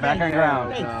 Oh, Back on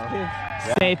ground. no.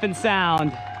 Safe and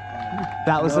sound.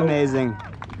 That was amazing.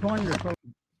 Wonderful.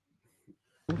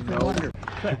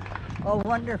 Wonderful. Oh,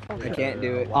 wonderful. I can't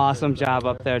do it. Awesome job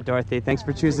up there, Dorothy. Thanks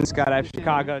for choosing Skydive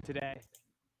Chicago today.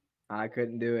 I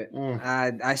couldn't do it.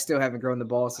 I still haven't grown the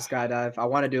balls to skydive. I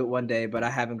want to do it one day, but I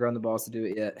haven't grown the balls to do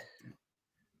it yet.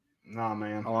 Nah,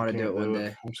 man. I wanna can't do it one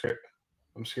day. I'm scared.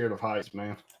 I'm scared of heights,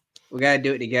 man. We gotta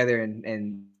do it together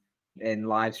and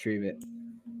live stream it.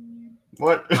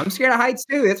 What? I'm scared of heights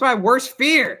too. That's my worst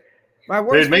fear. My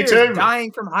worst me fear too. is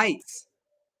dying from heights.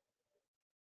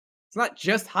 It's not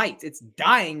just heights, it's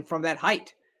dying from that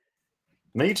height.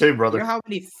 Me too, You brother. know how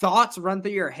many thoughts run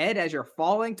through your head as you're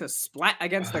falling to splat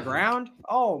against the ground?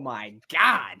 Oh my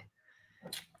God.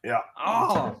 Yeah.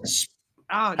 Oh,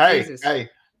 Hey, Jesus. hey,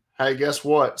 guess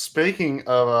what? Speaking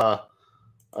of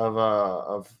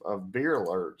beer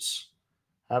alerts,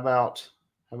 how about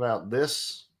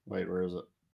this? Wait, where is it?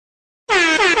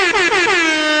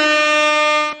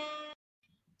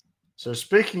 So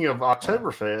speaking of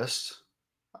Oktoberfest,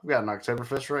 I've got an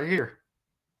Oktoberfest right here.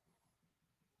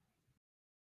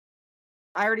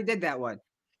 I already did that one.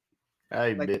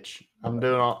 Hey, Like- bitch! I'm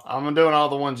doing all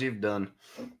the ones you've done.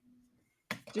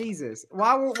 Jesus.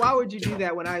 Why would you do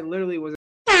that when I literally was?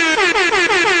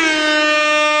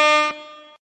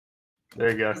 There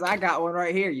you go. Because I got one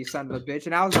right here, you son of a bitch,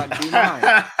 and I was about to do mine.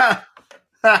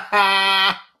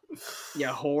 You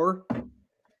whore.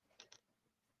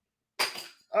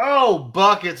 Oh,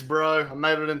 buckets, bro! I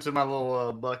made it into my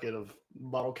little bucket of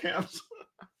bottle caps.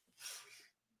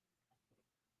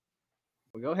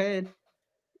 Well, go ahead.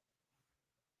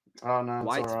 Oh no, it's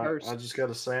White's all right. first. I just got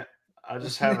a I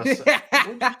just have a. What'd you say,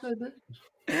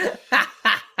 bitch?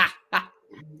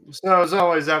 So as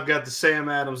always, I've got the Sam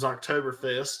Adams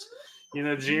Oktoberfest. You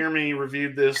know, Jeremy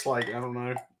reviewed this like I don't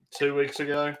know 2 weeks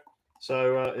ago.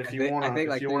 So if you want I think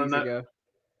like 2 weeks ago.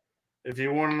 if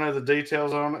you want to know the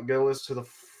details on it, go listen to the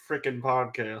freaking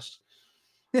podcast.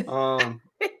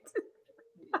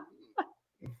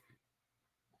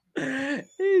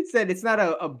 He said it's not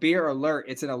a beer alert;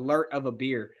 it's an alert of a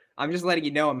beer. I'm just letting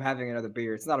you know I'm having another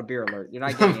beer. It's not a beer alert. You're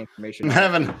not getting information.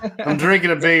 I'm drinking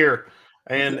a beer,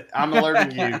 and I'm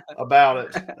alerting you about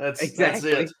it. That's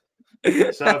it.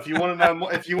 So if you want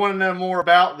to know more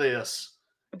about this,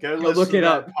 go listen look to it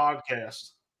that up.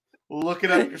 podcast. Look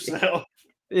it up yourself.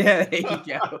 Yeah, there you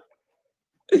go.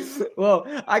 Well,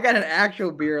 I got an actual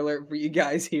beer alert for you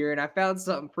guys here, and I found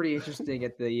something pretty interesting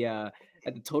at the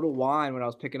Total Wine when I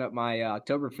was picking up my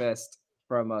Oktoberfest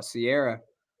from Sierra.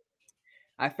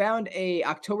 I found a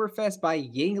Oktoberfest by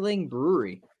Yingling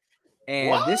Brewery,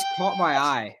 and this caught my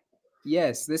eye.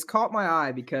 Yes, this caught my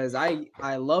eye because I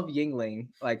love Yingling,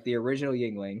 like the original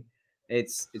Yingling.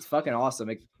 It's fucking awesome.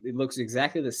 It looks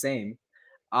exactly the same.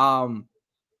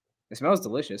 It smells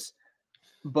delicious.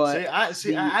 But I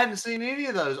haven't seen any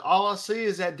of those. All I see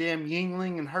is that damn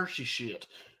Yingling and Hershey shit.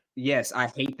 Yes, I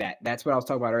hate that. That's what I was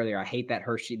talking about earlier. I hate that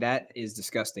Hershey. That is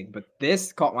disgusting. But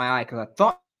this caught my eye because I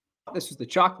thought this was the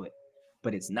chocolate,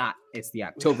 but it's not. It's the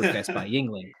Oktoberfest by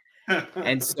Yingling.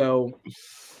 And so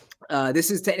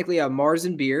this is technically a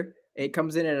Marzen beer. It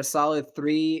comes in at a solid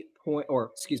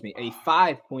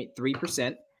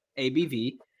 5.3%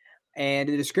 ABV. And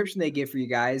the description they give for you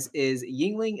guys is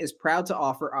Yuengling is proud to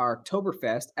offer our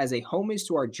Oktoberfest as a homage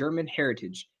to our German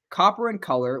heritage. Copper in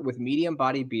color with medium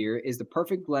body beer is the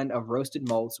perfect blend of roasted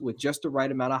malts with just the right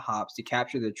amount of hops to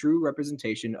capture the true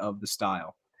representation of the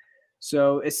style.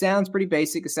 So it sounds pretty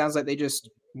basic. It sounds like they just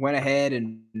went ahead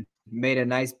and made a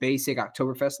nice basic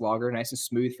Oktoberfest lager, nice and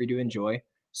smooth for you to enjoy.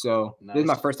 So Nice. This is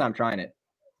my first time trying it.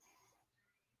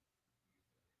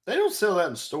 They don't sell that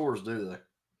in stores, do they?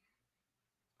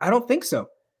 I don't think so.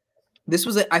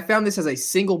 I found this as a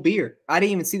single beer. I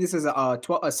didn't even see this as a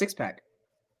 6-pack.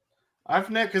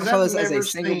 I've never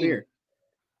beer.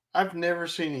 I've never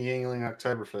seen a Yuengling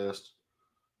Oktoberfest.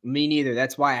 Me neither.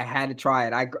 That's why I had to try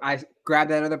it. I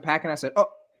grabbed that other pack and I said, "Oh,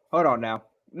 hold on now,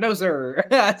 no sir."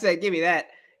 I said, "Give me that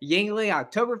Yuengling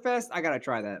Oktoberfest. I gotta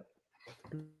try that."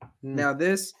 Now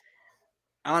this,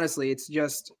 honestly, it's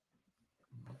just.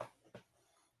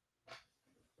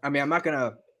 I mean, I'm not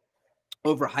gonna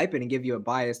overhype it and give you a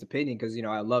biased opinion because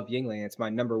I love Yuengling. It's my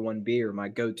number one beer, my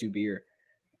go-to beer.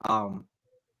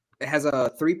 It has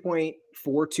a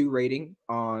 3.42 rating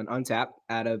on Untappd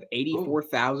out of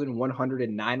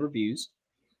 84,109 reviews.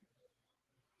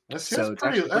 That's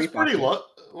pretty low.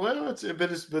 Well,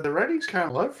 but the rating's kind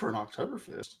of low for an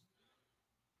Oktoberfest.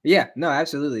 Yeah, no,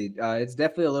 absolutely. It's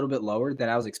definitely a little bit lower than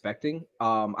I was expecting.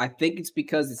 I think it's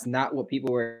because it's not what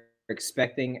people were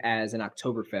expecting as an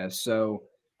Oktoberfest. So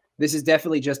this is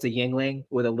definitely just a Yuengling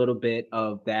with a little bit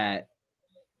of that,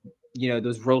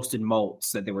 those roasted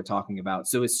malts that they were talking about.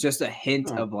 So it's just a hint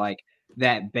of like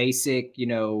that basic,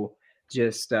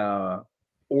 just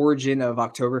origin of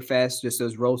Oktoberfest, just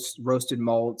those roasted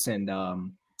malts and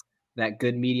that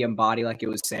good medium body, like it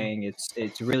was saying.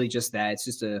 It's really just that. It's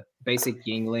just a basic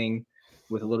Yuengling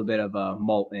with a little bit of a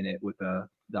malt in it with the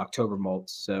October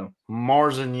malts. So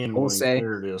Marzen Yuengling. We'll say,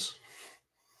 there it is.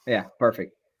 Yeah,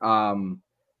 perfect. I'm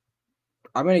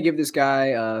gonna give this guy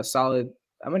a solid.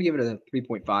 I'm gonna give it a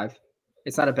 3.5.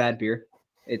 It's not a bad beer.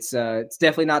 It's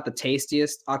definitely not the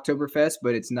tastiest Oktoberfest,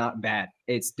 but it's not bad.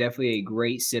 It's definitely a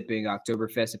great sipping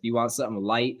Oktoberfest. If you want something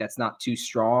light that's not too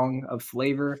strong of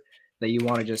flavor that you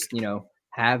want to just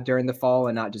have during the fall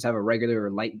and not just have a regular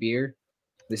or light beer,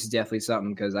 this is definitely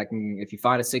something because if you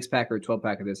find a 6-pack or a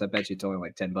 12-pack of this, I bet you it's only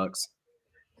like $10.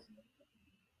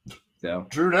 So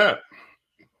True that.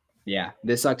 Yeah,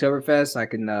 this Oktoberfest, I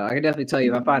can definitely tell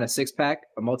you if I find a 6-pack,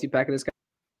 a multi-pack of this guy,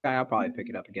 I'll probably pick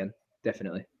it up again.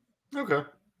 Definitely. Okay.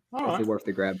 All definitely worth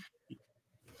the grab.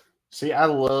 See, I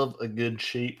love a good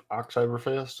cheap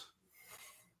Oktoberfest.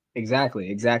 Exactly.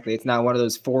 It's not one of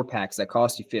those 4-packs that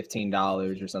cost you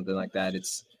 $15 or something like that.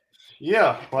 It's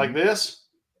like this.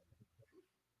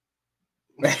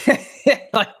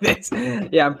 like this.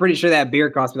 Yeah, I'm pretty sure that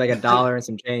beer cost me like $1 and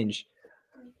some change.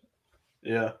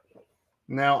 Yeah.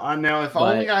 Now if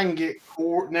only I can get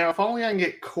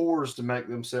Coors to make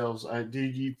themselves.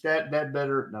 Dude, that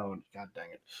better. No, god dang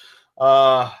it.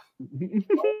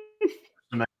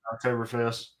 To make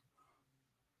Oktoberfest.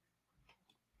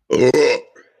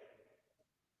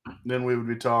 Then we would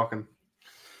be talking.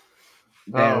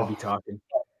 We'll be talking.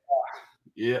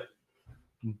 Yeah.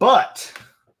 But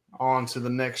on to the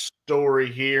next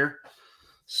story here.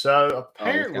 So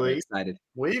apparently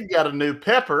we've got a new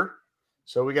pepper.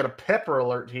 So we got a pepper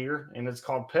alert here, and it's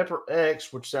called Pepper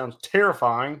X, which sounds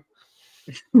terrifying.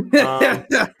 It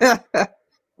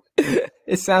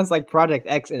sounds like Project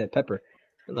X in a pepper.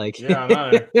 Yeah, I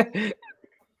know.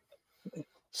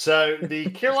 So the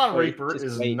Carolina Reaper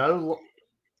is no.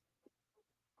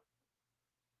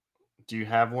 Do you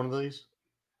have one of these?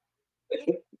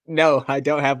 No, I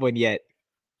don't have one yet.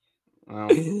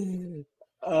 Oh,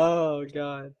 oh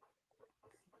God.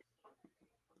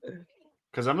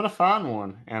 Because I'm going to find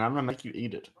one, and I'm going to make you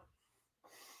eat it.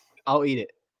 I'll eat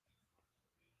it.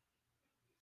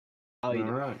 I'll eat it.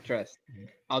 Right. Trust.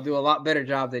 I'll do a lot better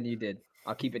job than you did.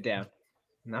 I'll keep it down.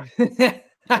 No.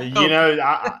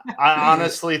 I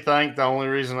honestly think the only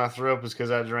reason I threw up is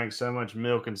because I drank so much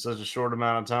milk in such a short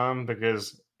amount of time,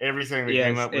 because everything that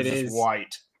came up was just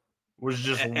white. Was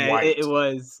just white. It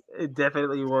was. It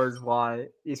definitely was white.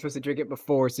 You're supposed to drink it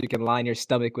before so you can line your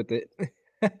stomach with it.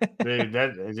 Dude,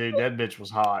 that bitch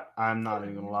was hot. I'm not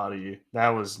even gonna lie to you. That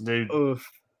was, dude. Oof.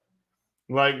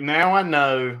 Like, now I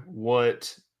know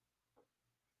what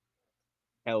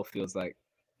hell feels like.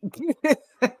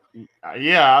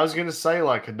 Yeah, I was gonna say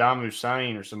like Saddam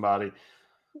Hussein or somebody.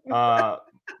 But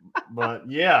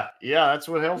yeah, that's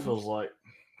what hell feels like.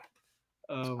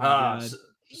 Oh my God.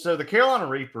 So the Carolina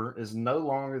Reaper is no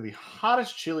longer the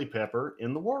hottest chili pepper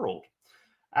in the world.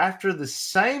 after the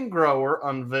same grower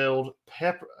unveiled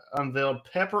Pepper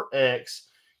X.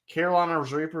 Carolina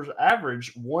Reaper's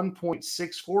average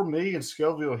 1.64 million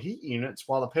Scoville heat units,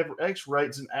 while the Pepper X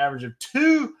rates an average of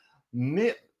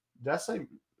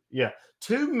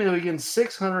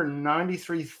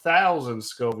 2,693,000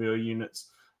 Scoville units.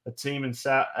 A team at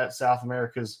South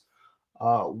America's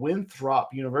Winthrop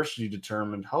University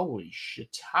determined. Holy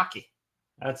shiitake.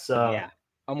 That's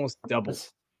almost double.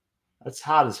 That's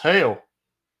hot as hell.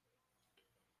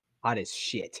 Hot as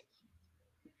shit.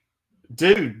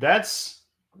 Dude, that's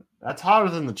hotter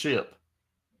than the chip.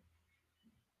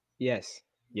 Yes,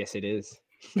 it is.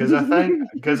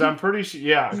 Because I'm pretty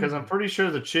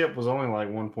sure the chip was only like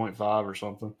 1.5 or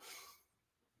something.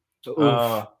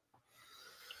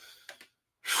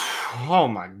 Oh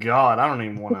my god, I don't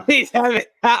even want to. He's having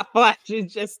hot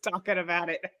flashes just talking about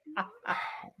it. I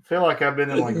feel like I've been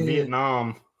in like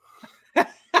Vietnam.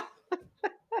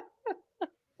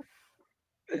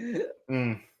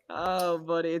 Oh,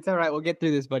 buddy, it's all right. We'll get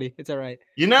through this, buddy. It's all right.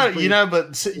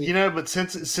 But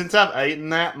since I've eaten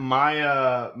that, my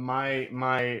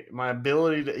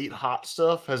ability to eat hot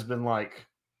stuff has been like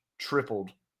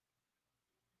tripled.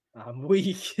 I'm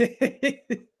weak. Said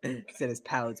his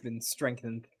palate's been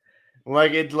strengthened.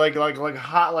 Like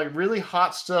hot, like really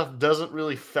hot stuff doesn't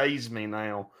really faze me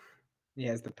now. He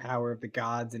has the power of the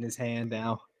gods in his hand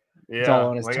now. Yeah, it's all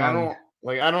on his tongue.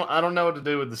 I don't know what to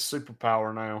do with the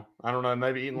superpower now. I don't know,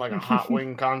 maybe eating like a hot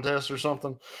wing contest or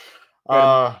something.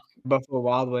 Buffalo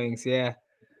Wild Wings, yeah.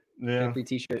 Free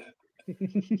t-shirt.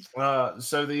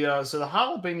 So the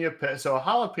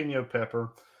jalapeno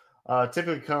pepper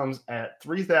typically comes at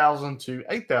 3,000 to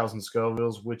 8,000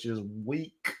 Scovilles, which is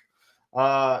weak.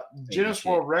 Guinness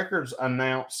World Records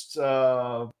announced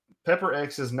Pepper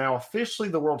X is now officially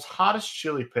the world's hottest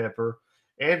chili pepper.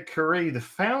 Ed Curry, the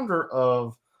founder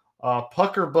of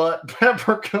Pucker Butt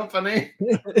Pepper Company,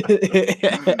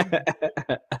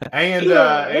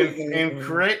 and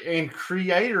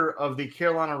creator of the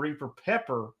Carolina Reaper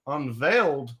Pepper,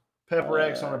 unveiled Pepper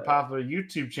X on a popular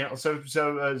YouTube channel. So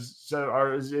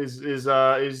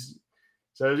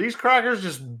are these crackers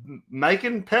just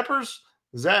making peppers?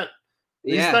 Is that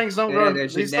these things don't grow? They're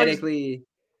genetically.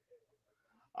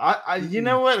 You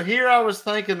know what? Here I was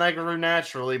thinking they grew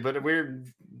naturally, but we're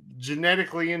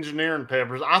genetically engineering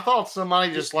peppers. I thought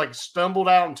somebody just like stumbled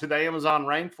out into the Amazon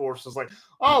rainforest. It's like,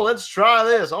 oh, let's try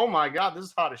this. Oh my god, this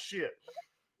is hot as shit.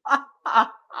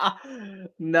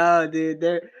 No, dude,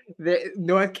 they're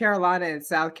North Carolina and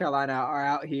South Carolina are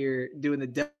out here doing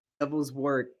the devil's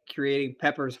work, creating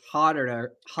peppers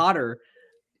hotter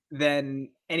than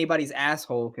anybody's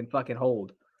asshole can fucking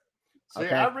hold. See,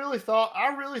 okay. I really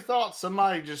thought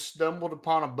somebody just stumbled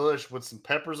upon a bush with some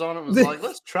peppers on it and was like,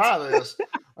 let's try this.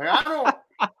 Like,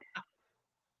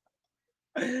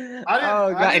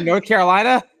 in North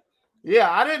Carolina? Yeah,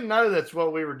 I didn't know that's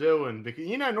what we were doing because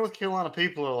North Carolina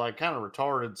people are like kind of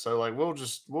retarded, so like we'll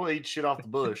eat shit off the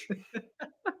bush.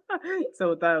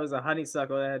 So I thought it was a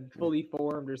honeysuckle that had fully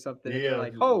formed or something. Yeah,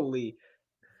 like holy.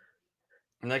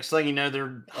 Next thing you know,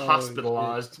 they're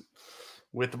hospitalized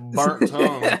with a burnt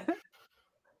tongue.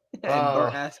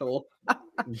 Burnt asshole.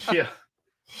 yeah,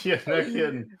 no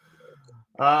kidding.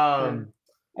 So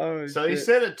he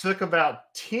said it took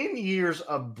about 10 years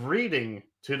of breeding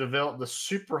to develop the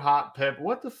super hot pepper.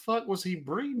 What the fuck was he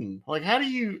breeding? Like, how do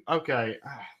you? Okay,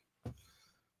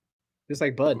 just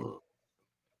like Bud.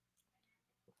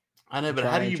 I know, but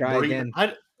how do you breed?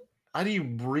 How do you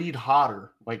breed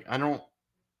hotter? Like, I don't.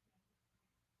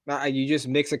 You just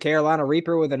mix a Carolina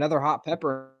Reaper with another hot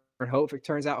pepper and hope it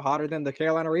turns out hotter than the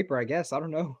Carolina Reaper, I guess. I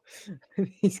don't know.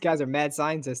 These guys are mad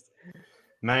scientists.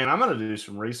 Man, I'm gonna do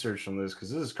some research on this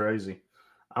because this is crazy.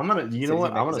 I'm gonna, you know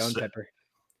what? I'm gonna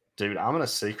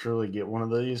secretly get one of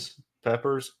these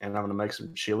peppers and I'm gonna make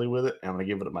some chili with it and I'm gonna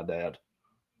give it to my dad.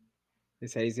 He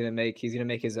said he's gonna make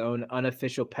his own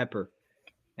unofficial pepper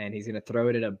and he's gonna throw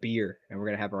it in a beer and we're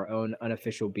gonna have our own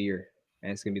unofficial beer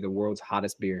and it's gonna be the world's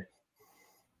hottest beer.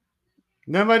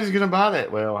 Nobody's gonna buy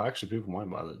that. Well, actually, people might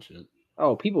buy that shit.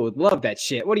 Oh, people would love that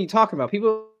shit. What are you talking about?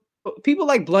 People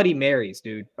like Bloody Marys,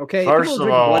 dude. Okay, first people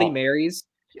of all, Bloody Marys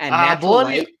and a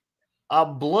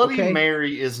Bloody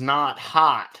Mary is not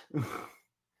hot.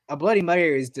 A Bloody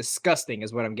Mary is disgusting,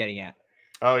 is what I'm getting at.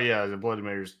 Oh yeah, the Bloody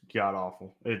Mary is god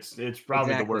awful. It's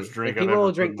probably the worst drink I've ever people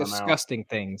will drink disgusting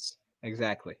things.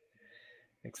 Exactly.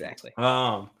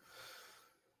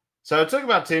 So it took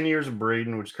about 10 years of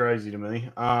breeding, which is crazy to me.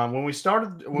 When we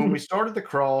started the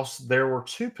cross, there were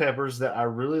two peppers that I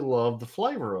really loved the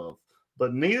flavor of,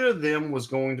 but neither of them was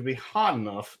going to be hot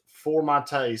enough for my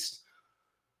taste.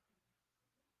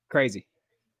 Crazy.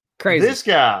 Crazy. This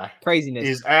guy Craziness.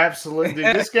 is absolutely.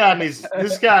 This guy needs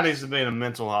to be in a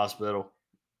mental hospital.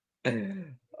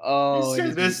 Oh, He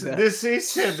said this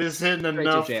isn't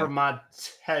enough for my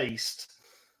taste.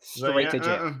 Straight to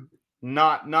jail.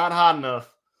 Not hot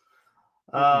enough.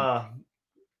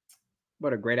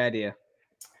 What a great idea.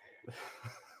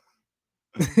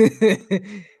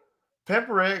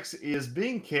 Pepper X is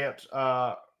being kept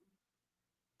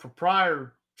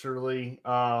proprietarily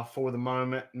for the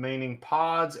moment, meaning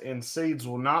pods and seeds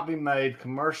will not be made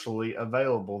commercially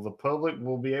available. The public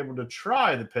will be able to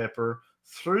try the pepper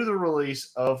through the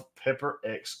release of Pepper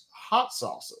X hot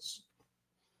sauces.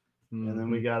 And then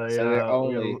we got a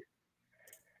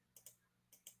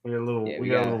we got a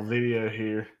little video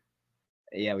here.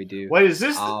 Yeah, we do. Wait, is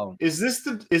this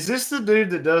the dude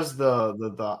that does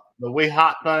the We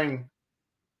Hot thing?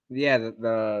 Yeah,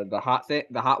 the hot thing,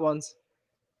 the hot ones.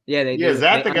 Yeah, they is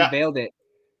that the guy? Unveiled it.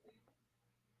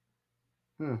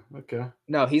 Okay.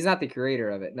 No, he's not the creator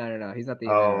of it. No, he's not the.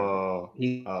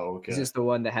 Okay. He's just the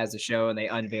one that has the show, and they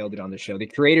unveiled it on the show. The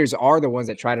creators are the ones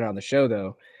that tried it on the show,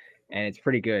 though, and it's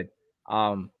pretty good.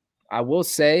 I will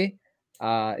say,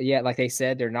 like they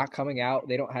said, they're not coming out.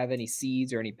 They don't have any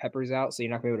seeds or any peppers out, so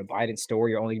you're not gonna be able to buy it in store.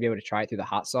 You're only gonna be able to try it through the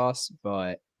hot sauce,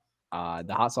 but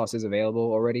the hot sauce is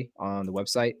available already on the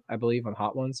website, I believe, on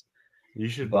Hot Ones. You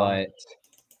should buy it.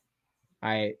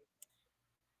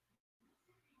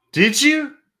 Did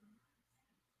you?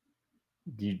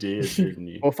 You did, didn't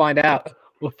you? We'll find out.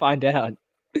 Might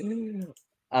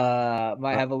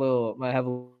have a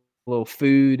little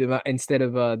food instead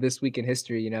of This Week in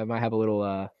History. Might have a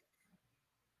little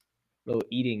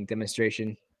eating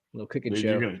demonstration, a little cooking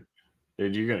show.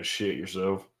 You're gonna shit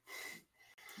yourself.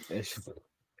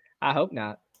 I hope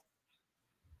not.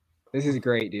 This is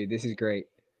great, dude. This is great.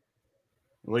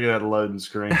 Look at that loading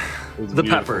screen. The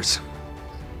peppers.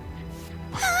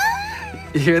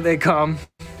 Here they come.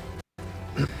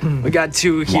 We got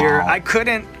two here. Wow. I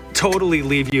couldn't totally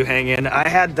leave you hanging. I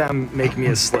had them make me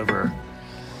a sliver.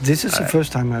 This is the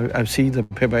first time I've seen the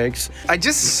Pepper X. I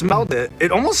just smelled it.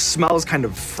 It almost smells kind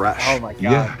of fresh. Oh my god!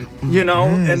 Yeah.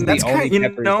 And that's kind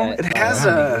of, it has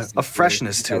a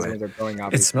freshness to it.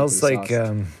 It smells like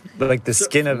the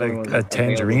skin of a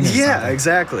tangerine. Yeah,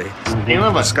 exactly.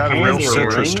 It's got a real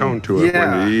citrus tone to it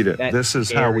when you eat it. This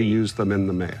is how we use them in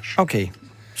the mash. Okay.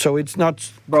 So it's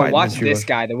not. Bro, watch this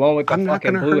guy, the one with the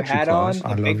fucking blue hat on,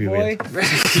 the big boy. He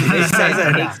says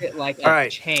he takes it like a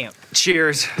champ.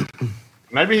 Cheers.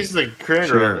 Maybe he's the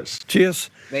creator. Cheers.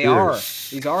 They are.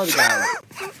 These are the guys.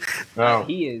 Oh.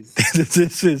 He is.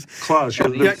 This is. Klaus, you're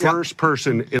the first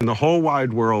person in the whole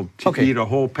wide world to eat a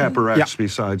whole Pepper X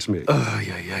besides me.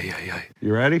 Yeah.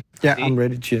 You ready? Yeah, I'm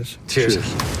ready. Cheers. Cheers.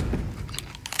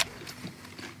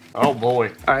 Oh,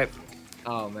 boy. All right.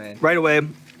 Oh, man. Right away.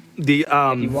 The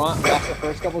if you want, watch the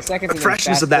first couple seconds, and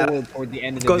freshness of that toward the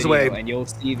end of the goes video, away, and you'll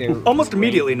see their almost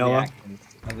immediately, Noah.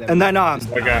 And then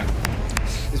okay,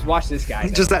 just watch this guy.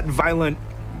 Just that violent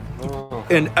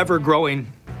and ever-growing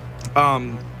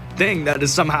thing that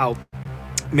is somehow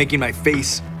making my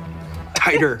face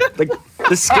tighter. Like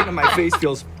the skin of my face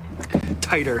feels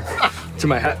tighter to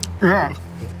my head. Yeah.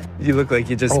 You look like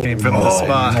you just came from the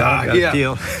spa. God, yeah.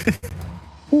 Feel.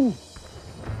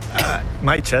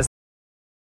 My chest.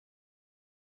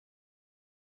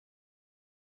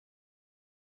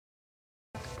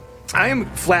 I am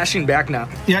flashing back now.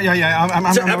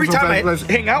 Yeah. So every time I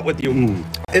hang out with you,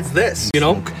 it's this,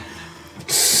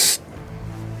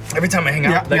 Every time I hang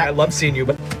out, I love seeing you,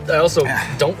 but I also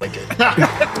don't like it.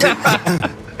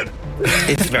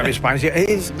 It's very spicy. It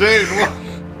is. Dude,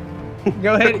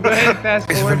 Go ahead and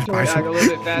fast forward to it a little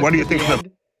bit faster. What do you think of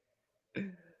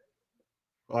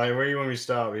all right, where do you want me to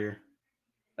stop here?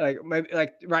 Like maybe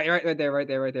right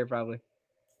there, probably.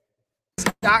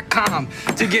 .com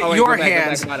to get your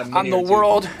hands on the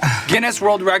world Guinness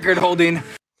World Record holding.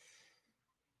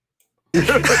 and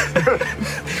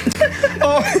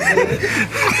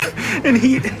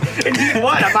he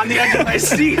what? I'm on the edge of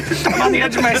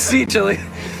my seat. Chili.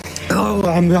 Oh,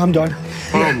 I'm done.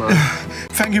 Oh my.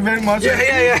 Thank you very much.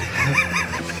 Yeah.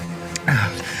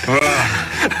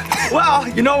 Well,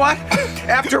 you know what?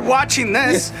 After watching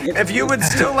this, if you would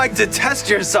still like to test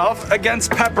yourself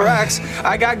against Pepper X,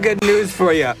 I got good news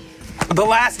for you. The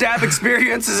Last Dab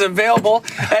experience is available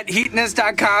at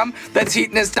Heatness.com. That's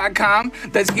Heatness.com.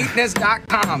 That's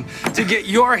Heatness.com to get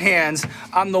your hands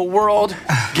on the world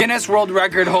Guinness World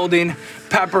Record holding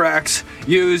Pepper X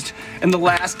used in the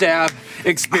Last Dab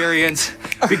experience.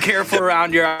 Be careful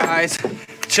around your eyes.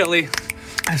 Chili,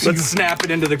 let's snap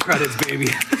it into the credits, baby.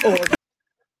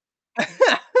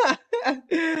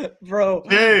 bro.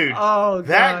 Dude, Oh,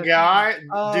 that God. guy, dude,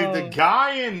 Oh. the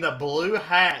guy in the blue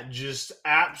hat just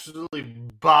absolutely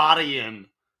bodying.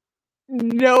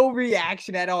 No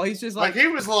reaction at all. He's just Like, like,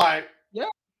 he was like, yeah,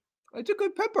 it's a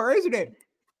good pepper, isn't it?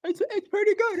 It's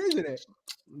pretty good, isn't it?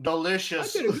 I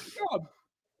delicious. did a good job.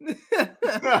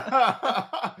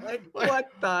 Like, what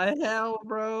the hell,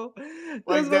 bro? Like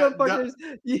Those that- motherfuckers,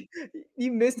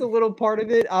 you missed a little part of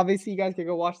it. Obviously, you guys can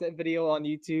go watch that video on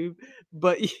YouTube,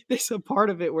 but there's a part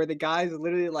of it where the guy's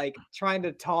literally like trying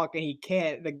to talk and he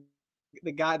can't.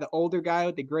 The guy, the older guy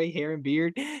with the gray hair and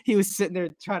beard, he was sitting there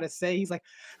trying to say, he's like,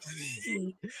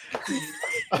 and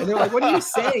they're like, "What are you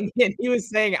saying?" And he was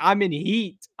saying, "I'm in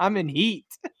heat. I'm in heat."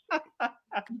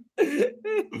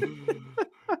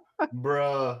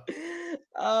 Bruh.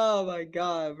 Oh my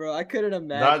god, bro! I couldn't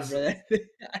imagine, bro.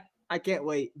 I can't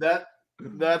wait.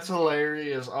 That's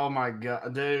hilarious. Oh my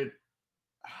god, dude.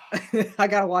 I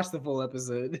gotta watch the full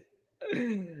episode.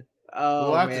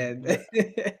 Oh We'll man.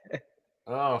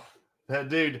 Oh, that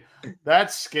dude,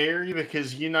 that's scary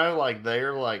because like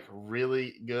they're like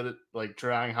really good at like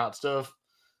trying hot stuff.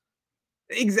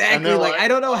 Exactly. Like, I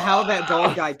don't know how that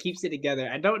bald guy keeps it together.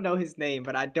 I don't know his name,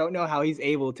 but I don't know how he's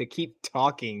able to keep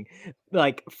talking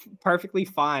like perfectly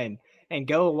fine and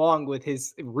go along with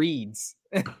his reads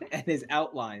and his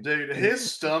outline. Dude, his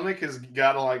stomach has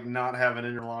got to like not have an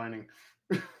inner lining.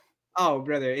 Oh,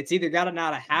 brother, it's either got to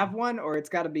not have one or it's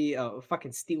got to be a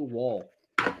fucking steel wall.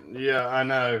 Yeah, I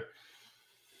know.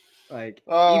 Like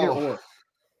either or.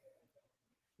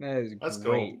 That's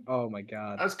great. cool. Oh my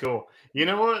god. That's cool. You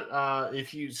know what?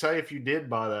 If you did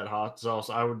buy that hot sauce,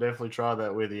 I would definitely try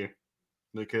that with you.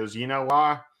 Because you know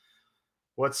why?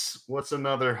 What's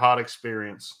another hot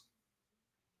experience?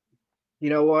 You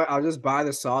know what? I'll just buy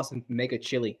the sauce and make a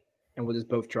chili, and we'll just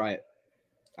both try it.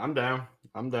 I'm down.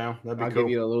 That'd be I'll cool. give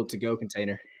you a little to-go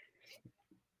container.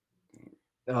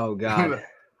 Oh god.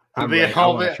 I'm gonna be at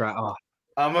home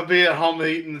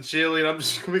eating the chili, and I'm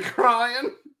just gonna be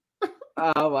crying.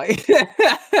 Oh my.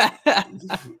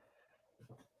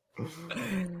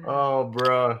 Oh,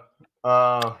 bro.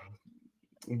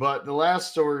 But the last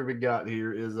story we got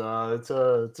here is it's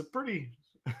a pretty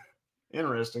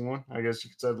interesting one, I guess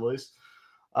you could say the least.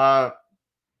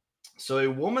 So a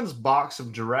woman's box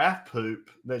of giraffe poop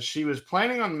that she was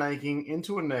planning on making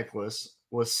into a necklace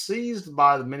was seized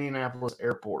by the Minneapolis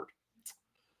airport.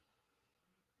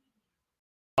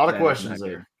 A lot of questions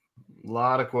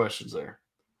there.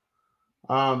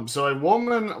 So a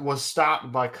woman was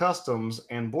stopped by Customs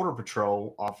and Border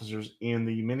Patrol officers in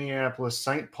the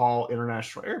Minneapolis-St. Paul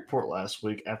International Airport last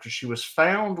week after she was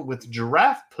found with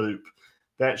giraffe poop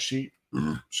that she,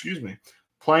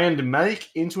 planned to make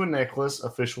into a necklace,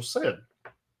 officials said.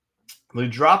 The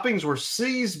droppings were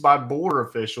seized by border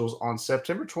officials on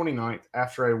September 29th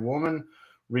after a woman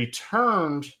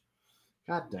returned.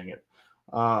 God dang it.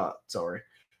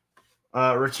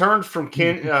 Returned from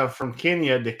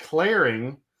Kenya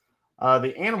declaring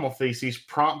the animal feces,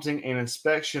 prompting an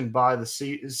inspection by the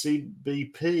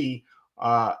CBP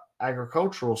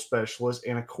agricultural specialist,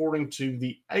 and according to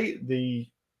the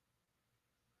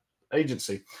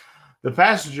agency, the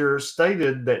passenger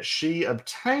stated that she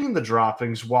obtained the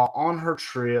droppings while on her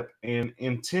trip and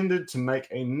intended to make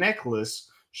a necklace.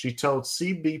 She told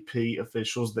CBP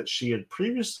officials that she had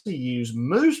previously used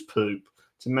moose poop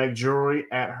to make jewelry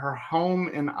at her home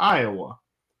in Iowa.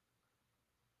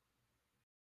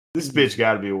 This bitch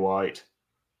got to be white.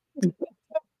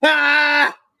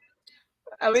 At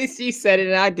least you said it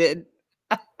and I did.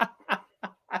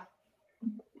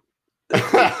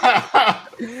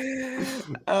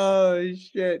 Oh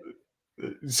shit.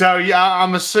 So yeah,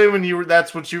 I'm assuming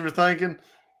that's what you were thinking.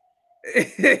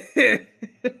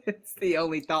 It's the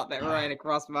only thought that ran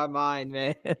across my mind,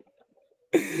 man.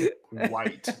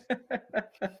 White.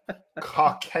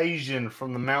 Caucasian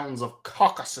from the mountains of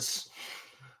Caucasus.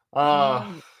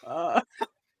 Man.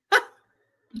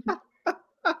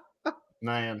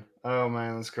 Oh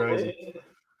man, that's crazy.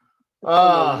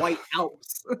 White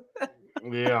Alps.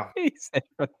 Yeah. He said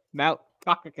from Mount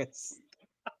Caucasus.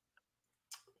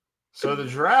 So the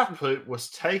giraffe poop was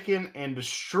taken and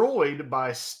destroyed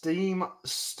by steam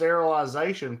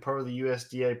sterilization per the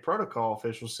USDA protocol,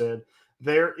 officials said.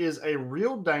 There is a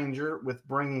real danger with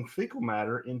bringing fecal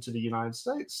matter into the United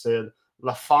States, said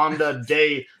LaFonda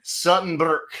de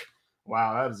Suttonbrook.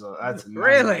 Wow, that's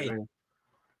really amazing.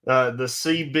 The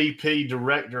CBP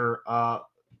director,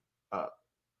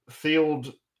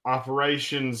 Field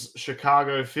Operations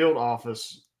Chicago Field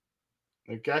Office.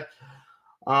 Okay.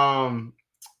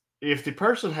 If the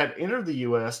person had entered the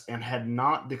U.S. and had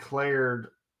not declared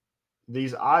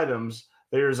these items,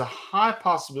 there is a high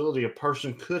possibility a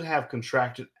person could have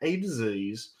contracted a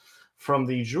disease from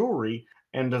the jewelry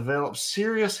and develop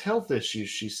serious health issues,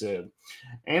 she said.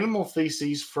 Animal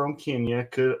feces from Kenya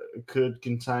could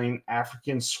contain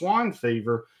African swine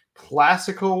fever,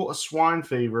 classical swine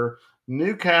fever,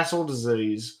 Newcastle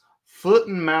disease, foot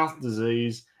and mouth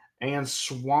disease, and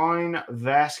swine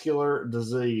vascular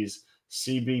disease,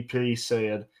 CBP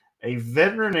said. A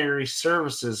veterinary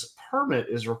services permit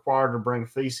is required to bring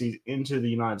feces into the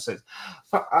United States.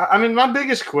 I mean, my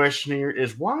biggest question here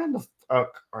is why in the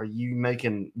fuck are you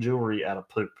making jewelry out of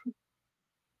poop?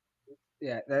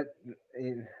 Yeah,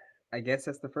 I guess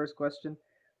that's the first question.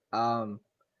 Yeah,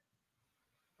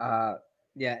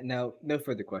 no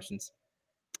further questions.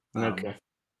 Okay.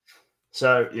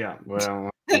 So yeah,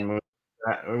 well,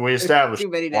 we established too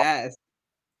many to ask.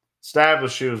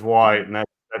 Established she was white, and that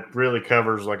really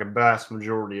covers like a vast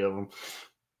majority of them.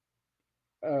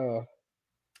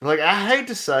 Like, I hate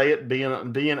to say it,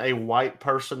 being a white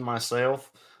person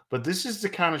myself, but this is the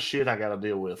kind of shit I got to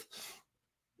deal with.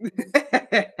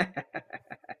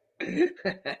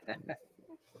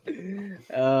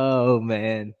 Oh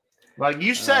man! Like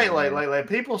you say, like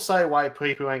people say white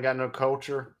people ain't got no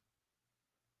culture.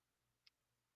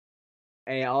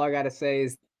 Hey, all I gotta say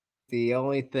is the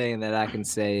only thing that I can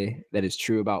say that is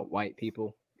true about white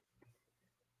people.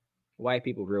 White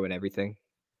people ruin everything.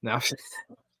 No.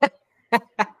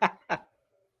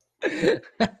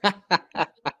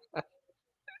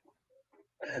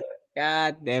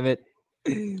 God damn it.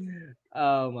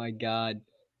 Oh my god.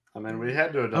 I mean, we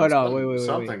had to have done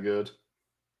something good.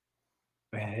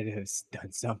 We had to have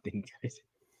done something good.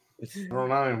 I don't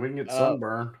know. We can get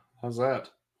sunburn. How's that?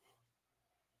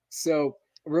 So,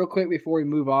 real quick before we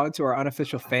move on to our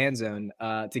unofficial fan zone,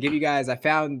 to give you guys, I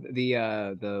found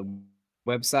the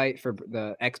website for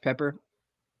the X Pepper.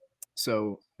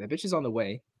 So that bitch is on the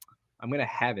way. I'm gonna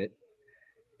have it.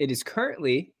 It is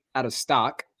currently out of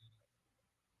stock.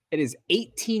 It is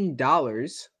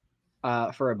 $18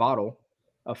 for a bottle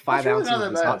of 5 ounces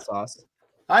of this hot sauce.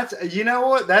 You know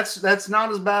what? That's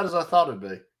not as bad as I thought it'd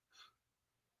be.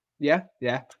 Yeah.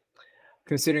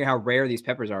 Considering how rare these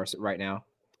peppers are right now.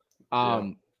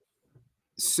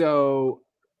 So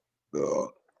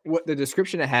what the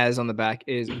description it has on the back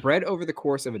is bred over the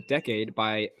course of a decade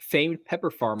by famed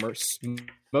pepper farmer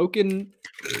Smokin'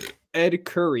 Ed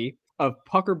Curry of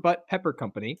Pucker Butt Pepper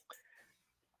Company.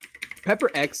 Pepper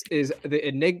X is the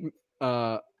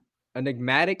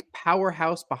enigmatic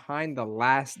powerhouse behind The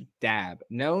Last Dab,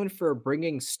 known for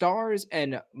bringing stars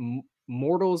and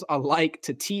mortals alike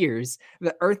to tears.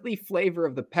 The earthly flavor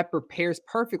of the pepper pairs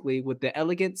perfectly with the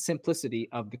elegant simplicity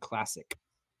of the classic.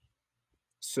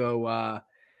 So,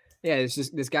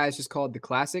 this guy's just called the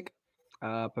Classic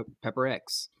Pepper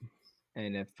X.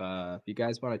 And if you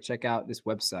guys want to check out this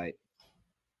website,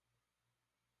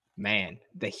 man,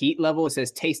 the heat level, it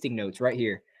says tasting notes right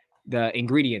here. The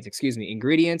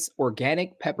ingredients,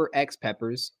 organic Pepper X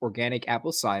peppers, organic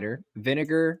apple cider,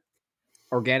 vinegar,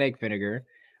 organic vinegar,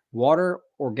 water,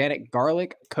 organic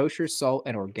garlic, kosher salt,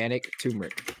 and organic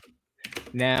turmeric.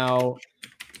 Now,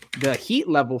 the heat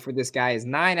level for this guy is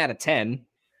 9 out of 10.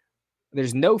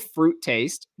 There's no fruit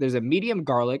taste. There's a medium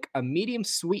garlic, a medium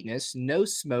sweetness, no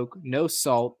smoke, no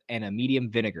salt, and a medium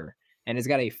vinegar. And it's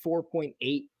got a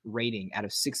 4.8 rating out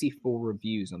of 64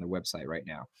 reviews on their website right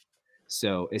now.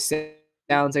 So it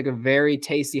sounds like a very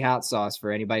tasty hot sauce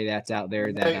for anybody that's out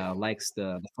there that likes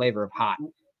the flavor of hot.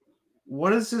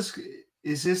 What is this?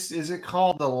 Is it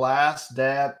called the Last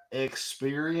Dab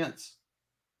Experience?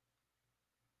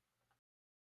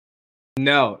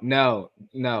 No.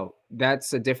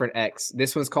 That's a different X.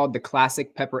 This one's called the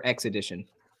Classic Pepper X Edition.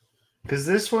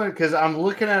 Because I'm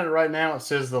looking at it right now, it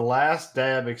says the Last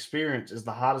Dab Experience is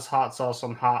the hottest hot sauce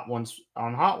on Hot Ones.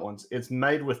 It's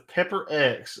made with Pepper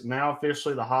X, now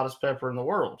officially the hottest pepper in the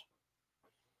world.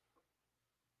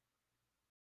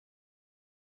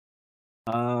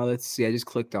 Let's see. I just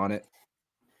clicked on it.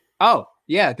 Oh,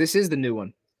 yeah, this is the new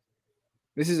one.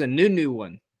 This is a new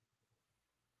one.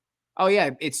 Oh, yeah,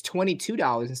 it's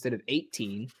 $22 instead of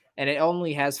 $18, and it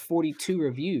only has 42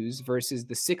 reviews versus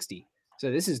the 60.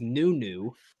 So this is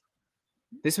new.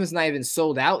 This one's not even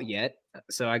sold out yet,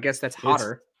 so I guess that's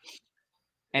hotter.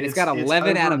 It's got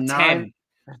 11 out of 10.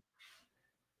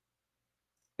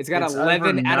 It's got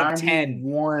 11 out of 10.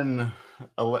 Wait.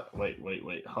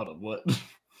 Hold on. What?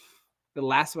 The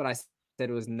last one I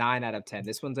said was 9 out of 10.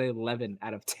 This one's 11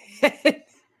 out of 10.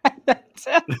 Oh,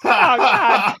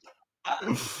 God.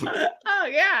 Oh,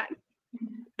 God.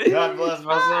 God bless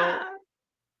my soul.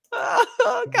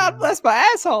 Oh, God bless my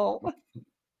asshole.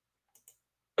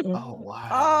 Oh, wow.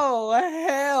 Oh,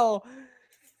 hell.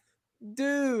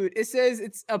 Dude, it says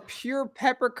it's a pure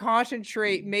pepper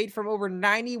concentrate made from over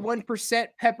 91%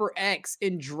 Pepper X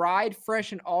in dried,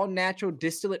 fresh, and all natural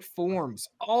distillate forms.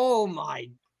 Oh my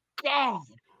God.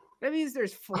 That means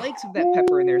there's flakes of that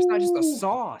pepper in there. It's not just a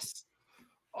sauce.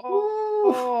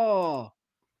 Oh.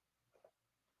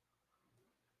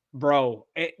 Bro,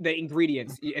 the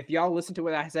ingredients. If y'all listen to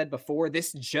what I said before,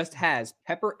 this just has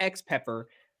Pepper X pepper,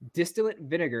 distilled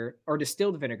vinegar,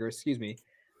 excuse me,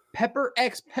 Pepper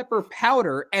X pepper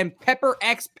powder, and Pepper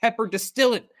X pepper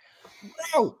distillate.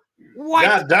 Bro, what?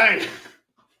 God dang.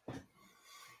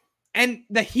 And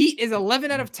the heat is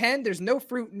 11 out of 10. There's no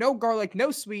fruit, no garlic,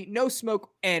 no sweet, no smoke,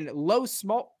 and low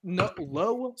salt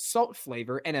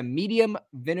flavor, and a medium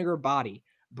vinegar body.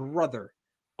 Brother,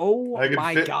 oh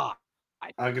my God.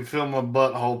 I can feel my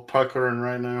butthole puckering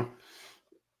right now.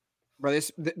 Bro,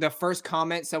 the first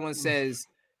comment, someone says,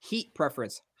 heat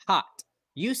preference, hot.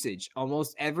 Usage,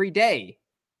 almost every day.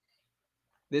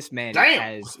 This man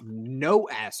has no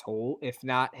asshole, if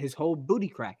not his whole booty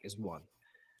crack is one.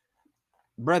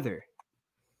 Brother.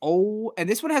 Oh, and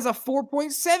this one has a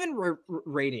 4.7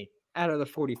 rating out of the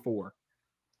 44.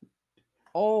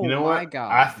 Oh, you know my what?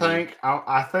 God. I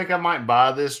think I might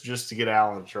buy this just to get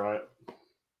Alan's, right?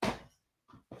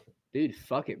 Dude,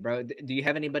 fuck it, bro. Do you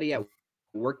have anybody at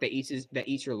work that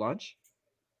eats your lunch?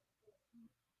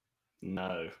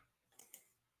 No.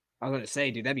 I was going to say,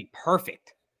 dude, that'd be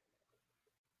perfect.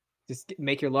 Just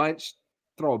make your lunch,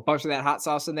 throw a bunch of that hot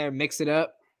sauce in there, mix it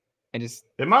up, and just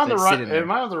Am I on the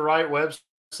right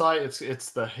website?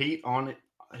 It's the Heat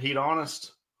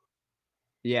Honest.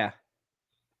 Yeah.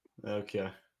 Okay.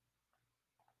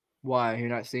 Why? You're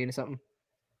not seeing something?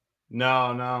 No,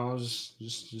 I was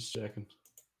just checking.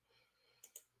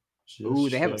 Ooh,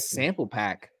 they have a sample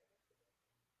pack.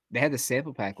 They had the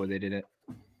sample pack where they did it.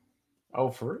 Oh,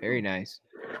 for very nice.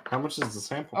 How much is the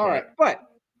sample All pack? right,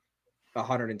 but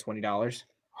 $120.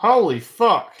 Holy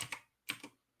fuck!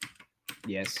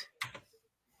 Yes,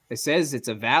 it says it's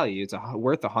a value. It's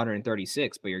worth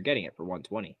 136, but you're getting it for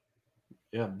 120.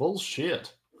 Yeah,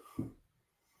 bullshit.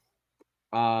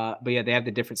 But yeah, they have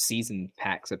the different season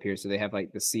packs up here. So they have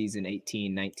like the season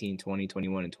 18, 19, 20,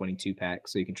 21, and 22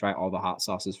 packs. So you can try all the hot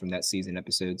sauces from that season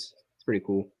episodes. It's pretty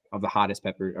cool. Of the hottest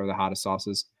pepper or the hottest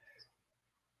sauces.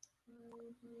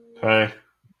 Hey.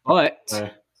 But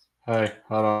hey,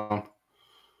 hold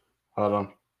on.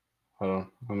 Let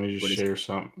me just share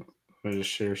something.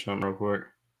 Real quick.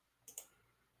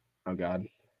 Oh God.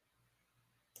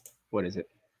 What is it?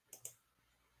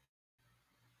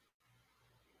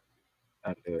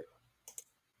 Don't do it.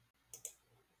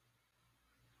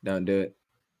 Don't do it.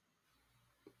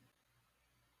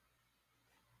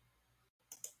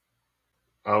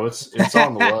 Oh, it's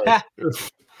on the way.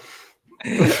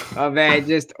 Oh man, I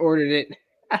just ordered it.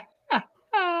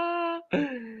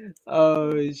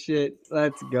 Oh shit.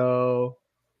 Let's go.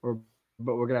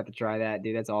 But we're gonna have to try that,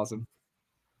 dude. That's awesome.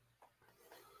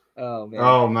 Oh man.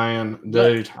 Oh man,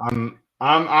 dude. I'm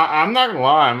not gonna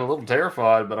lie, I'm a little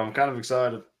terrified, but I'm kind of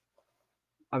excited.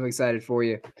 I'm excited for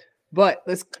you. But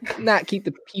let's not keep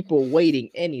the people waiting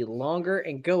any longer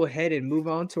and go ahead and move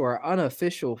on to our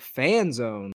unofficial fan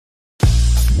zone.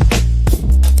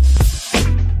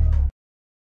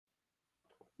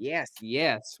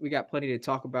 Yes. We got plenty to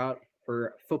talk about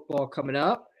for football coming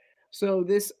up. So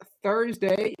this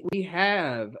Thursday, we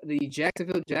have the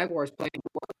Jacksonville Jaguars playing.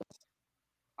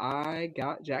 I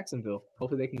got Jacksonville.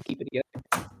 Hopefully they can keep it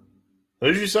together.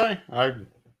 Who did you say? I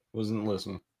wasn't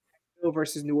listening.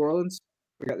 Versus New Orleans.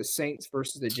 We got the Saints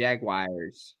versus the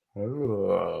Jaguars.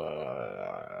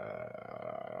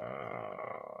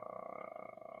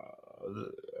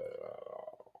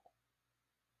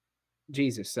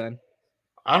 Jesus, son.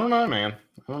 I don't know, man.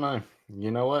 I don't know. You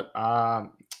know what? I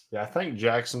think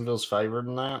Jacksonville's favored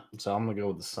in that, so I'm gonna go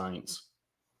with the Saints.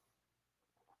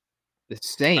 The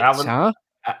Saints, huh?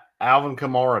 Alvin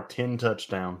Kamara, 10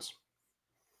 touchdowns.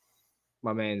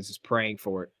 My man is just praying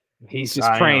for it. He's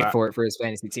just praying for it for his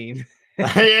fantasy team.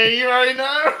 Yeah, you already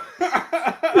know.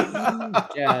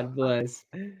 God bless.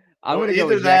 I'm gonna go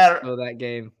with Jacksonville that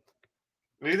game.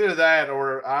 Either that,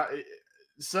 or I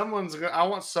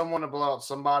want someone to blow out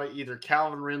somebody. Either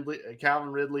Calvin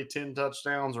Ridley 10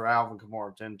 touchdowns, or Alvin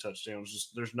Kamara 10 touchdowns.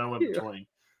 Just there's no in between.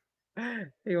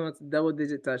 He wants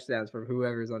double-digit touchdowns from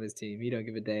whoever's on his team. He don't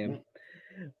give a damn.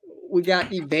 We got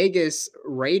the Vegas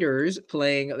Raiders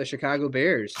playing the Chicago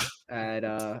Bears at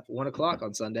 1:00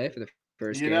 on Sunday for the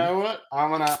first game. You know what?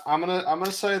 I'm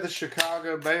gonna say the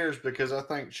Chicago Bears because I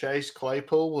think Chase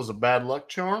Claypool was a bad luck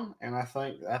charm, and I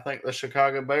think the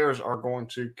Chicago Bears are going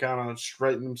to kind of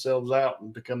straighten themselves out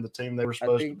and become the team they were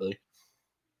supposed to be.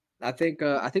 I think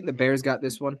the Bears got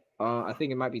this one. I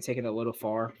think it might be taken a little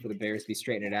far for the Bears to be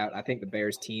straightening it out. I think the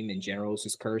Bears team in general is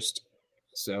just cursed.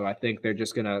 So I think they're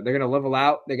gonna level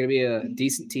out. They're gonna be a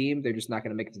decent team. They're just not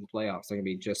gonna make it to the playoffs. They're gonna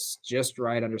be just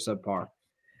right under subpar.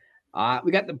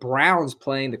 We got the Browns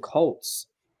playing the Colts.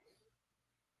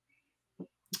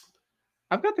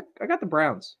 I got the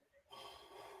Browns.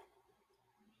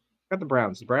 Got the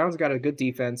Browns. The Browns got a good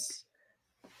defense.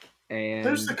 And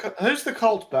who's the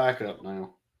Colts backup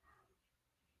now?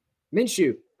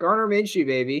 Minshew. Gardner Minshew,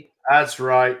 baby. That's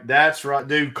right.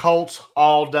 Dude, Colts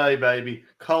all day, baby.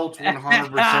 Colts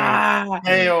 100%.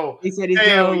 Hell, he said he's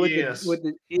going with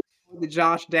the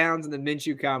Josh Downs and the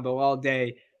Minshew combo all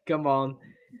day. Come on.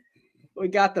 We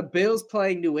got the Bills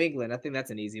playing New England. I think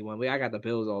that's an easy one. I got the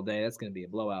Bills all day. That's going to be a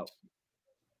blowout.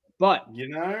 But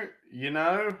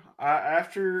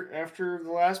after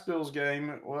the last Bills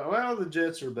game, well, the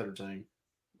Jets are a better team.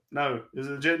 No,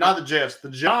 not the Jets, the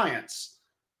Giants.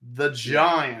 The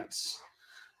Giants.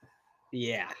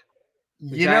 Yeah.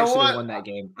 The you Giants know what? Should have won that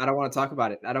game. I don't want to talk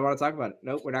about it.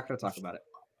 Nope, we're not going to talk about it.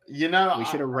 We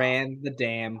should have ran the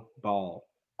damn ball.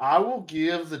 I will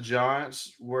give the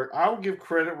Giants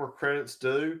credit where credit's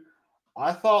due.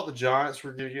 I thought the Giants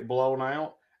were going to get blown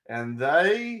out, and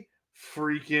they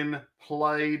freaking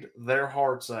played their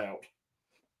hearts out.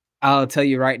 I'll tell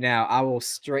you right now, I will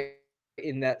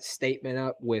straighten that statement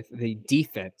up with the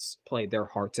defense played their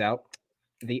hearts out.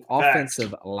 The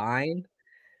offensive line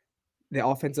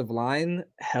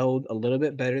held a little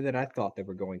bit better than I thought they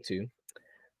were going to.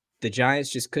 The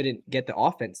Giants just couldn't get the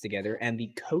offense together, and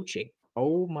the coaching.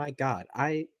 Oh my God.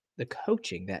 The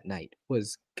coaching that night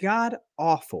was god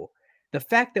awful. The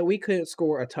fact that we couldn't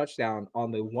score a touchdown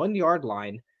on the 1 yard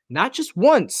line, not just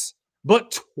once,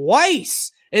 but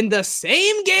twice in the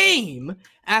same game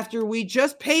after we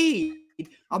just paid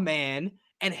a man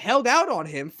and held out on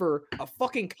him for a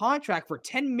fucking contract for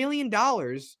 $10 million.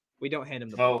 We don't hand him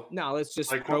the ball. No, let's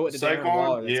just throw it to Darren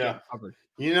Waller. Yeah.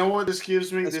 You know what this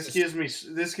gives me? This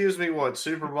gives me what?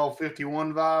 Super Bowl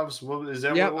 51 vibes? What is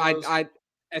that? Yeah, what it was?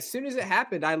 As soon as it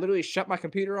happened, I literally shut my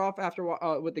computer off after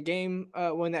with the game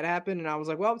when that happened, and I was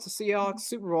like, "Well, it's a Seahawks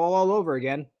Super Bowl all over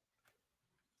again."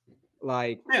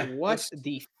 Like, what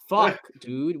the fuck,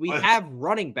 dude? We have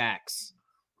running backs.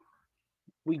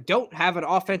 We don't have an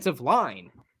offensive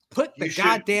line. Put the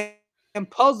goddamn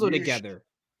puzzle together.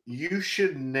 You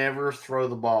should never throw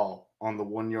the ball on the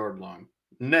 1 yard line.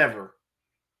 Never.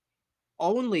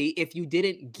 Only if you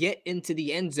didn't get into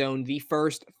the end zone the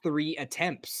first 3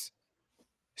 attempts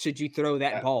should you throw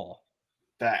that ball.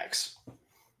 Facts.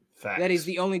 That is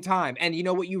the only time. And you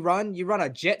know what you run? You run a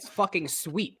Jets fucking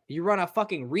sweep. You run a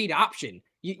fucking read option.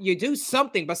 You do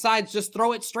something besides just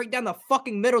throw it straight down the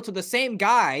fucking middle to the same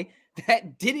guy that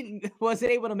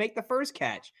wasn't able to make the first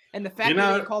catch. And the fact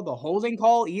that they called the holding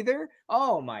call either.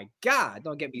 Oh my God.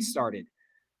 Don't get me started.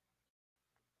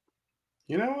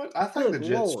 You know what? I think the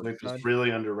jet sweep is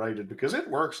really underrated because it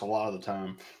works a lot of the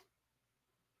time.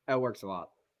 It works a lot.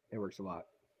 I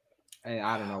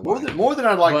don't know why. More than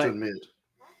I'd like to admit.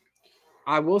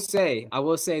 I will say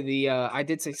I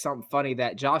did say something funny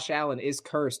that Josh Allen is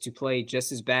cursed to play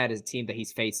just as bad as the team that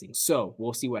he's facing. So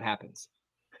we'll see what happens.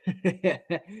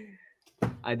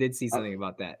 I did see something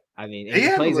about that. I mean, he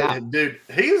plays out. Dude,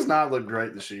 he has not looked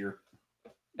great this year.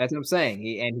 That's what I'm saying.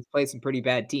 He's played some pretty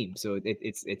bad teams, so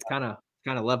it's kind of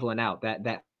leveling out.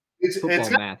 That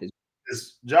football math is.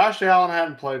 Josh Allen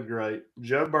hadn't played great.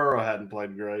 Joe Burrow hadn't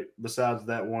played great. Besides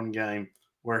that one game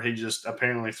where he just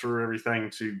apparently threw everything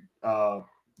to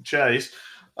Chase.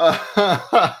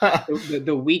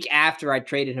 The week after I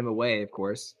traded him away, of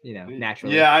course,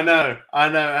 naturally. Yeah, I know.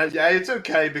 It's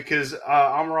okay because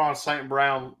Amon St.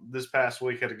 Brown this past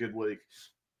week had a good week.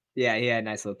 Yeah, he had a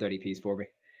nice little 30-piece for me.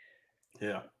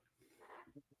 Yeah.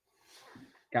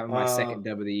 Got my second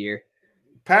dub of the year.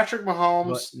 Patrick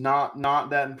Mahomes, not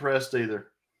that impressed either.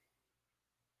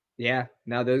 Yeah.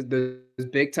 Now those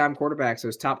big time quarterbacks,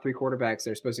 those top 3 quarterbacks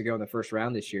that are supposed to go in the first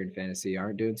round this year in fantasy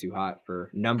aren't doing too hot for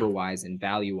number wise and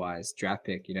value wise draft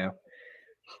pick,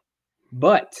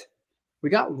 But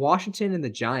we got Washington and the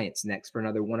Giants next for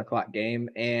another 1:00 game.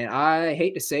 And I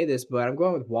hate to say this, but I'm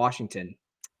going with Washington.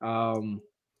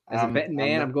 As a betting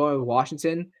man, I'm going with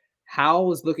Washington.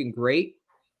 Howell is looking great.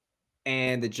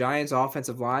 And the Giants'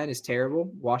 offensive line is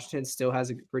terrible. Washington still has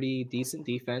a pretty decent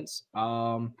defense.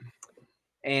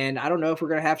 And I don't know if we're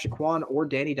going to have Shaquan or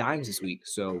Danny Dimes this week.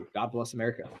 So God bless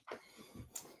America.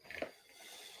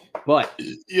 But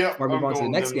before we move on to the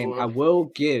next game, I will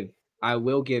give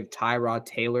Tyrod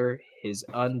Taylor his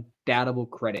undoubtable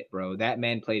credit, bro. That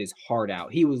man played his heart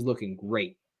out. He was looking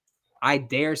great. I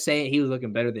dare say he was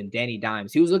looking better than Danny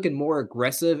Dimes. He was looking more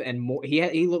aggressive and more.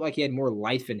 He looked like he had more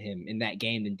life in him in that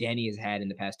game than Danny has had in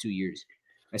the past 2 years.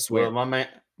 I swear. Well,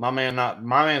 my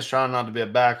man's trying not to be a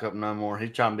backup no more.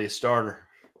 He's trying to be a starter.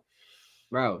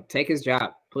 Bro, take his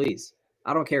job, please.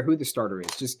 I don't care who the starter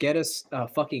is. Just get us a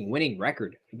fucking winning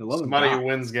record. For the love Somebody of God. who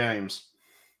wins games.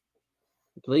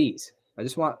 Please. I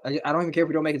don't even care if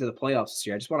we don't make it to the playoffs this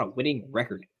year. I just want a winning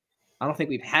record. I don't think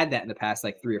we've had that in the past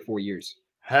like 3 or 4 years.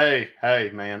 Hey,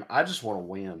 man, I just want to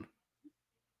win.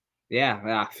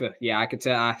 Yeah, I could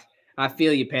tell. I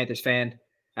feel you, Panthers fan.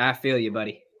 I feel you,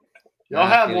 buddy. Y'all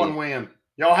have one win.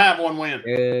 Y'all have one win.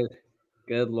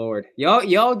 Good Lord.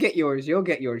 Y'all get yours. You'll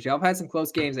get yours. Y'all have had some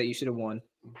close games that you should have won.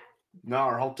 No,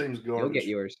 our whole team's garbage. You'll get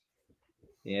yours.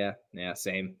 Yeah,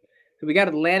 same. So we got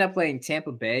Atlanta playing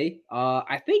Tampa Bay.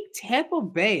 I think Tampa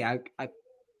Bay,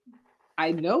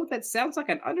 I know that sounds like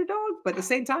an underdog, but at the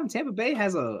same time, Tampa Bay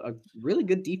has a really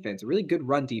good defense, a really good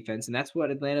run defense, and that's what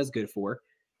Atlanta's good for.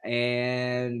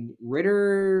 And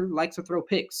Ritter likes to throw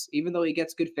picks. Even though he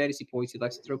gets good fantasy points, he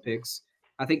likes to throw picks.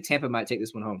 I think Tampa might take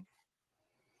this one home.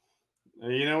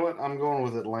 You know what? I'm going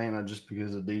with Atlanta just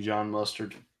because of Dijon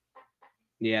Mustard.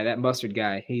 Yeah, that Mustard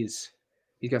guy, he's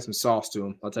got some sauce to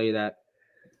him. I'll tell you that.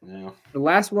 Yeah. The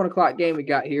last 1 o'clock game we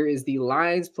got here is the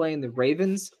Lions playing the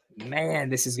Ravens. Man,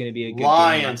 this is going to be a good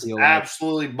Lions game.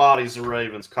 absolutely bodies the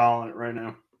Ravens. Calling it right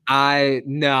now.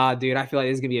 Nah, dude. I feel like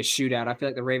this is going to be a shootout. I feel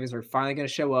like the Ravens are finally going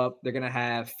to show up. They're going to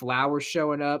have Flowers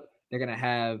showing up. They're going to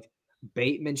have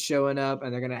Bateman showing up,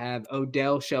 and they're going to have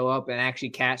Odell show up and actually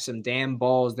catch some damn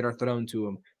balls that are thrown to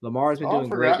him. Lamar's been doing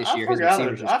great this year. His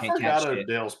receivers just can't catch shit.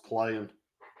 Odell's playing.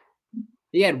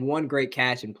 He had one great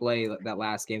catch and play that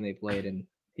last game they played, and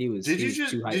he was. Did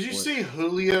you see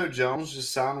Julio Jones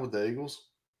just signed with the Eagles?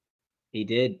 He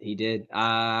did.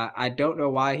 I don't know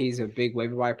why he's a big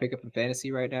waiver wire pickup in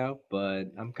fantasy right now, but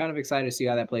I'm kind of excited to see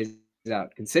how that plays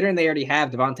out. Considering they already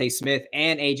have Devontae Smith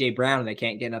and AJ Brown and they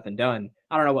can't get nothing done,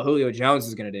 I don't know what Julio Jones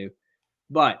is going to do.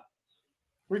 But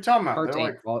what are you talking about? Hurts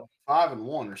They're like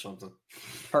 5-1 or something.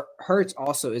 Hurts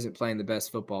also isn't playing the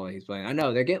best football that he's playing. I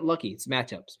know they're getting lucky. It's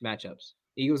matchups.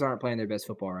 Eagles aren't playing their best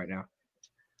football right now.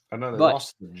 I know they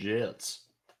lost to the Jets.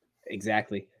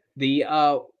 Exactly.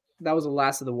 That was the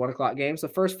last of the 1 o'clock games. The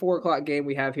first 4 o'clock game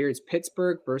we have here is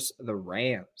Pittsburgh versus the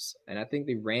Rams. And I think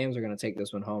the Rams are going to take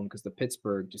this one home because the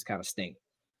Pittsburgh just kind of stink.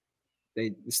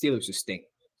 The Steelers just stink.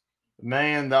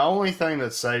 Man, the only thing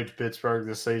that saved Pittsburgh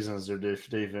this season is their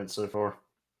defense so far.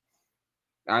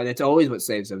 That's always what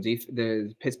saves them.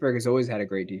 The Pittsburgh has always had a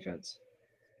great defense.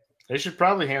 They should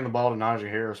probably hand the ball to Najee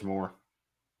Harris more.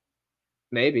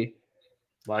 Maybe.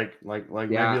 Maybe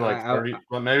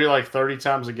 30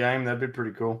 times a game. That'd be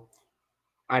pretty cool.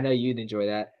 I know you'd enjoy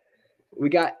that. We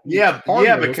got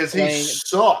because he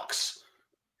sucks.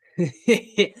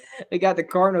 We got the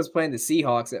Cardinals playing the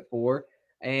Seahawks at 4,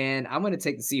 and I'm going to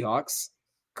take the Seahawks.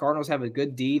 Cardinals have a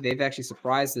good D. They've actually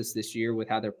surprised us this year with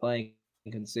how they're playing,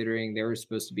 considering they were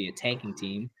supposed to be a tanking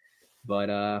team. But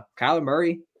Kyler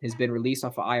Murray has been released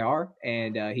off of IR,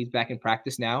 and he's back in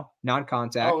practice now,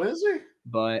 non-contact. Oh, is he?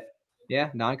 But yeah,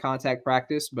 non-contact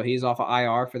practice, but he's off of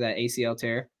IR for that ACL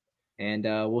tear. And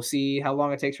we'll see how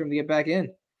long it takes for him to get back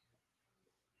in.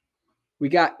 We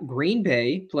got Green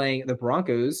Bay playing the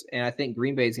Broncos, and I think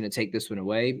Green Bay is going to take this one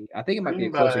away. I think it might be a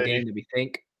closer game than we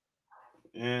think.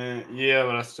 Yeah,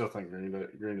 but I still think Green Bay.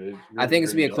 I think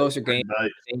it's going to be a closer game,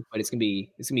 but it's going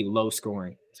to be low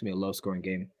scoring. It's going to be a low scoring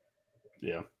game.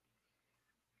 Yeah.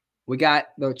 We got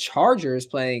the Chargers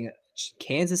playing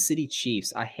Kansas City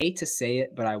Chiefs. I hate to say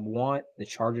it, but I want the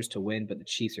Chargers to win, but the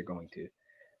Chiefs are going to.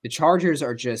 The Chargers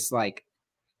are just like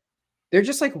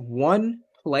one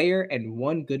player and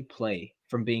one good play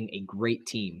from being a great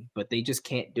team, but they just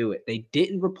can't do it. They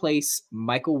didn't replace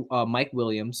Mike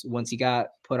Williams once he got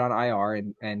put on IR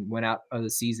and went out of the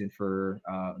season for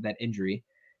that injury,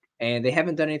 and they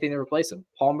haven't done anything to replace him.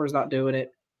 Palmer's not doing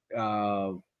it.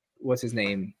 What's his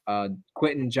name?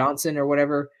 Quentin Johnson or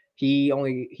whatever. He was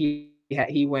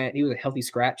a healthy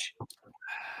scratch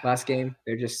last game.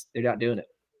 They're not doing it.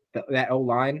 That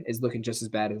O-line is looking just as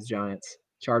bad as the Giants.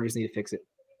 Chargers need to fix it.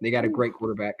 They got a great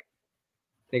quarterback.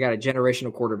 They got a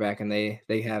generational quarterback, and they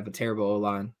have a terrible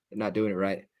O-line. They're not doing it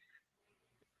right.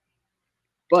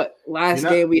 But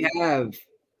game we have.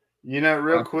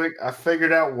 Real quick, I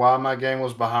figured out why my game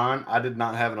was behind. I did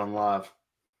not have it on live.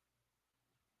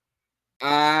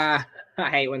 I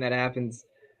hate when that happens.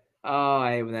 Oh,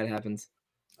 I hate when that happens.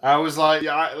 I was like,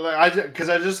 because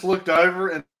I just looked over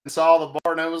and saw the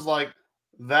bar, and it was like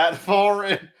that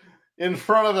far in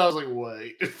front of it. I was like,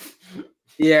 wait.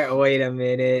 Yeah, wait a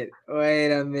minute.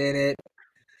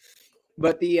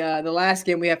 But the last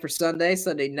game we have for Sunday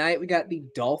night, we got the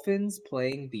Dolphins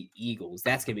playing the Eagles.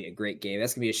 That's gonna be a great game.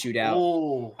 That's gonna be a shootout.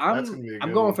 Oh,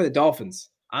 I'm going for the Dolphins.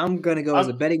 I'm gonna go as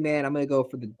a betting man. I'm gonna go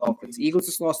for the Dolphins. Eagles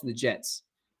just lost to the Jets.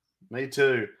 Me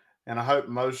too. And I hope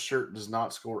Mo's shirt does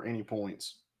not score any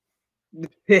points.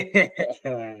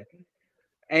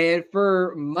 And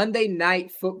for Monday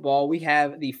Night Football, we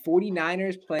have the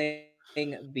 49ers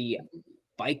playing the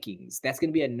Vikings. That's going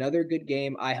to be another good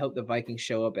game. I hope the Vikings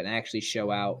show up and actually show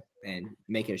out and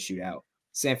make it a shootout.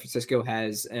 San Francisco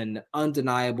has an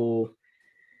undeniable,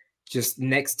 just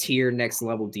next tier, next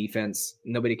level defense.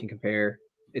 Nobody can compare.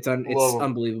 It's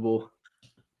unbelievable.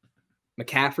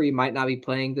 McCaffrey might not be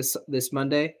playing this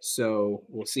Monday, so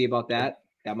we'll see about that.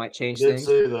 That might change things.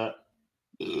 Did see that.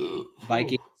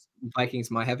 Vikings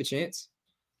might have a chance,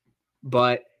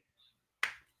 but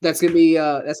that's gonna be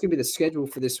the schedule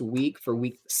for this week, for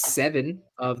week 7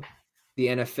 of the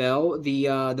NFL.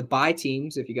 The bye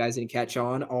teams, if you guys didn't catch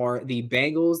on, are the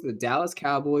Bengals, the Dallas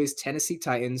Cowboys, Tennessee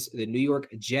Titans, the New York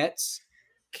Jets,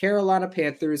 Carolina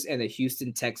Panthers, and the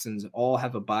Houston Texans all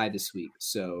have a bye this week.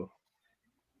 So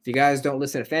if you guys don't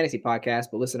listen to fantasy podcasts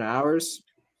but listen to ours,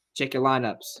 check your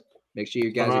lineups. Make sure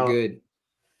you guys are good.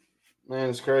 Man,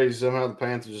 it's crazy. Somehow the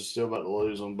Panthers are still about to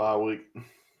lose on bye week.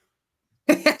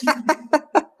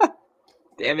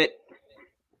 Damn it.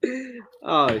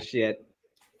 Oh, shit.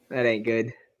 That ain't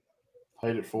good.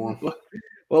 Hate it for them.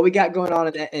 What we got going on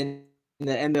in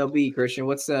the MLB, Christian?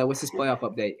 What's this playoff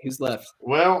update? Who's left?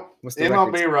 Well, What's the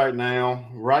MLB records?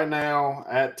 right now,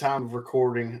 at time of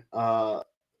recording,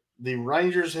 the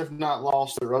Rangers have not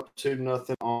lost. They're up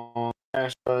 2-0 on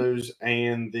Astros,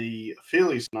 and the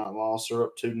Phillies not lost. They're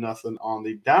up 2-0 on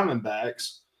the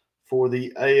Diamondbacks for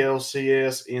the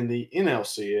ALCS and the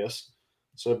NLCS.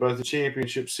 So both the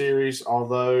championship series,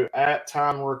 although at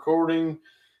time of recording,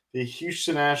 the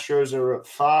Houston Astros are up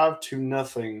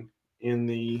 5-0 in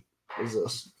the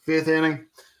 5th inning.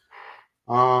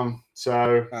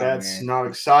 So that's not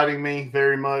exciting me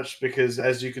very much because,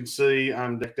 as you can see,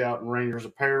 I'm decked out in Rangers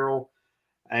apparel,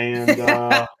 and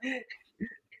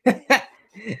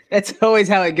that's always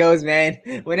how it goes, man.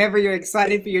 Whenever you're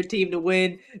excited for your team to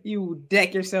win, you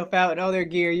deck yourself out in all their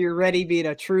gear. You're ready, being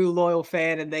a true loyal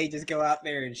fan, and they just go out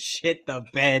there and shit the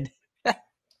bed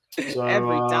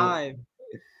every time.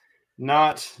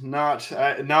 Not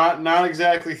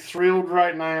exactly thrilled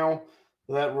right now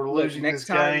that we're losing this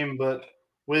game, but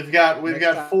we've got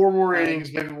 4 more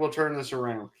innings. Maybe we'll turn this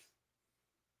around.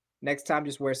 Next time,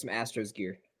 just wear some Astros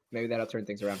gear. Maybe that'll turn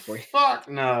things around for you. Fuck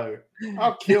no!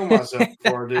 I'll kill myself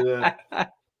before I do that.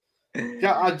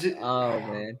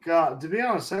 Man. God, to be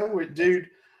honest, dude.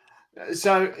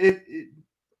 So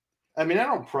I mean, I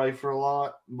don't pray for a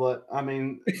lot, but I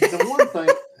mean,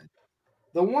 the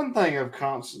one thing I've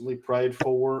constantly prayed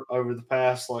for over the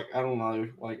past, 8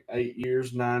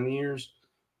 years, 9 years,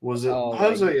 was that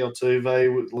Jose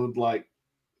Altuve would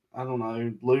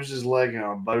lose his leg in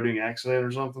a boating accident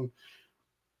or something.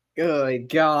 Good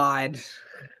God.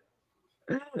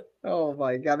 Oh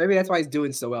my God. Maybe that's why he's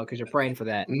doing so well, because you're praying for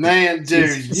that. Man,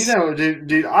 dude,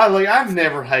 dude, I've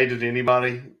never hated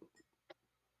anybody.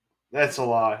 That's a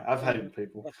lie. I've hated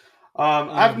people.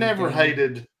 I've never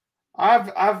hated.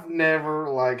 I've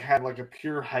never had a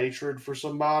pure hatred for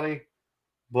somebody,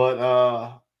 but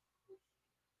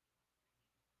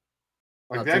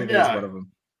that guy. One of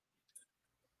them.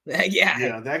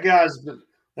 Yeah, that guy's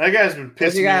been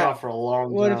pissing me off for a long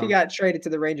time. What if he got traded to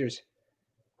the Rangers?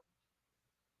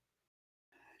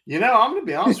 I'm going to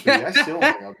be honest with you. I still don't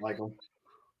think I'd like him.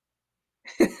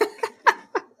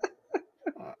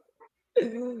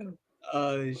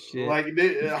 Oh shit!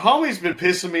 Homie's been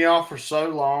pissing me off for so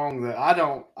long that I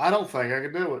don't think I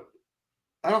could do it.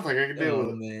 I don't think I could deal with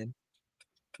it. Man,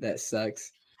 that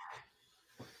sucks.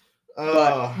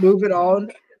 But moving on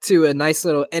to a nice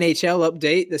little NHL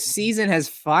update. The season has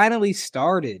finally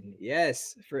started.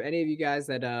 Yes, for any of you guys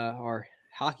that are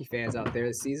hockey fans out there,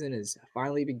 the season has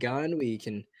finally begun. We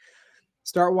can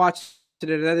start watching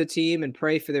another team and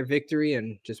pray for their victory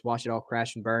and just watch it all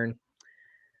crash and burn.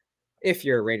 If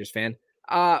you're a Rangers fan.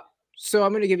 So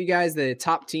I'm going to give you guys the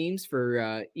top teams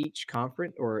for each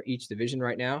conference or each division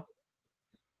right now.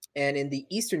 And in the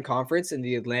Eastern Conference, in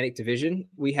the Atlantic Division,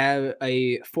 we have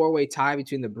a 4-way tie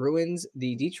between the Bruins,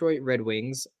 the Detroit Red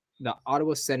Wings, the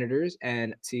Ottawa Senators,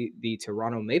 and the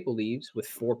Toronto Maple Leafs with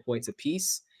 4 points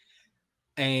apiece.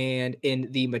 And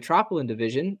in the Metropolitan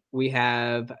Division, we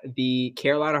have the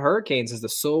Carolina Hurricanes as the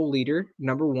sole leader,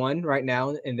 number 1 right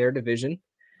now in their division.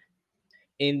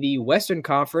 In the Western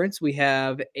Conference, we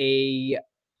have a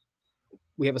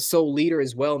sole leader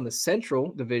as well in the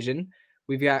Central Division.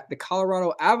 We've got the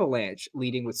Colorado Avalanche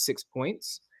leading with 6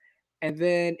 points. And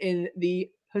then in the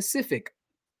Pacific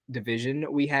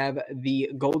Division, we have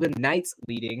the Golden Knights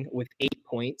leading with 8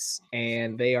 points,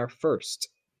 and they are first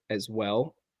as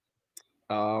well.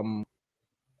 I'm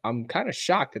kind of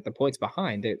shocked at the points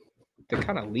behind it. They're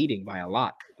kind of leading by a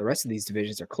lot. The rest of these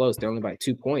divisions are close. They're only by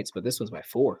 2 points, but this one's by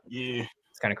 4. Yeah.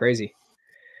 It's kind of crazy.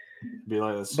 Be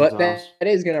like that But sometimes. that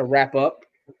is going to wrap up.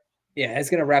 Yeah,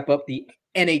 it's going to wrap up the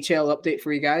NHL update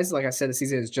for you guys. Like I said, the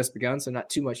season has just begun, so not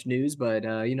too much news, but,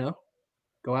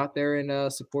 go out there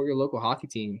and support your local hockey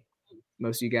team.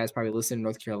 Most of you guys probably listen in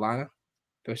North Carolina.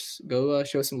 Go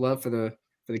show some love for the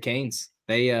Canes.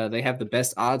 They have the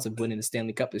best odds of winning the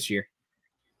Stanley Cup this year.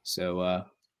 So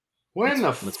when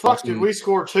the fuck did we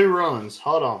score 2 runs?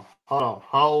 Hold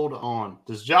on.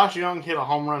 Does Josh Young hit a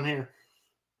home run here?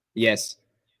 Yes.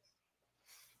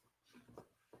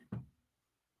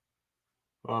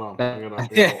 Hold on.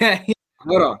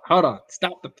 Hold on.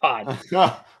 Stop the pod.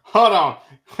 Hold on.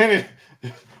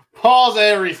 Pause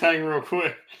everything real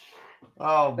quick.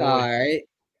 Oh boy. All right.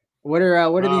 What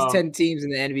are these 10 teams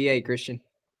in the NBA, Christian?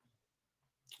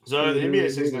 So the NBA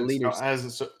season the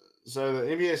hasn't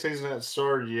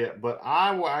started yet, but I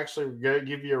will actually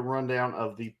give you a rundown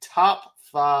of the top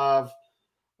 5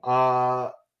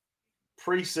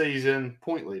 preseason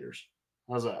point leaders.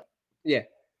 How's that? Yeah.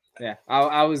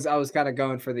 I was kind of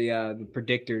going for the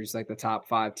predictors, like the top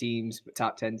 5 teams,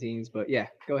 top 10 teams, but yeah,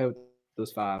 go ahead with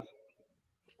those 5.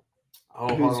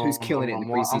 Oh, who's killing it in the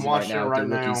preseason right now? Right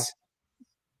now.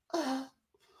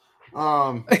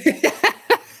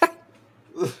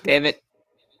 Damn it!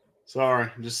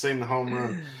 Sorry, just seen the home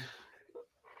run.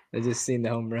 I just seen the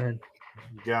home run.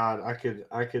 God, I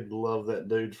could love that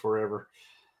dude forever.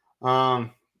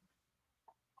 Top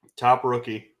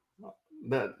rookie.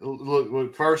 That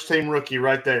look, first team rookie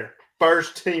right there.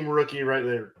 First team rookie right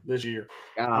there this year.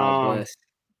 God bless.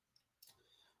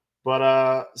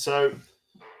 But so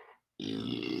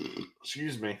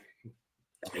excuse me.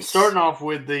 Nice. Starting off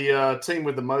with the team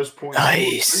with the most points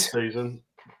this season,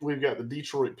 we've got the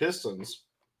Detroit Pistons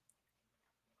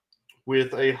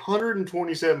with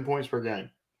 127 points per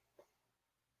game.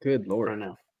 Good Lord. Right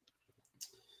now.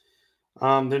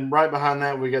 Then right behind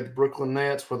that, we got the Brooklyn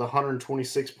Nets with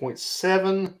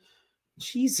 126.7.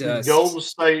 Jesus.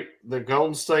 The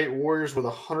Golden State Warriors with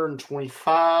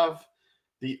 125.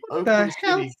 The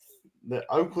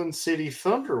Oakland City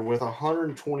Thunder with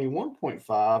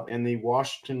 121.5, and the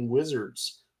Washington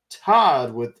Wizards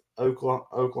tied with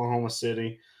Oklahoma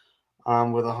City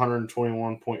with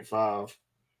 121.5.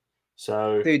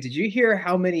 So, dude, did you hear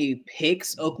how many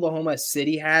picks Oklahoma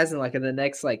City has in the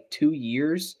next 2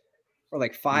 years or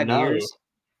 5 years?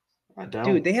 I don't.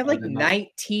 Dude, they have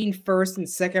 19 first and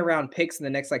second round picks in the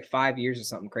next 5 years or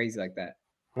something crazy like that.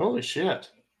 Holy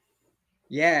shit.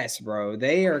 Yes, bro.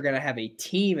 They are gonna have a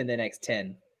team in the next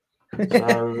 10.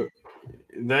 So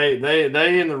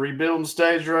they in the rebuilding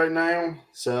stage right now.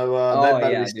 So they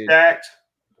better be stacked.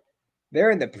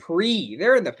 They're in the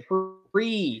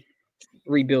pre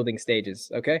rebuilding stages.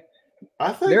 Okay,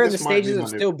 I think they're in the stages of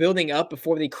still building up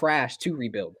before they crash to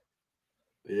rebuild.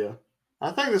 Yeah,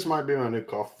 I think this might be my new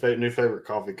favorite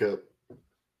coffee cup.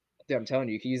 Dude, I'm telling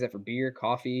you, you can use that for beer,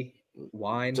 coffee,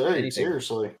 wine, Dude, anything.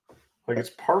 Seriously,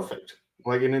 it's perfect.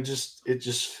 And it just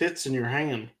fits in your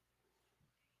hand.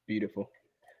 Beautiful.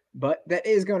 But that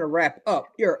is going to wrap up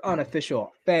your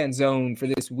unofficial fan zone for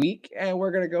this week, and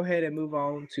we're going to go ahead and move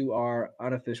on to our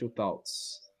unofficial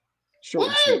thoughts. Short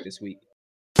and sweet this week.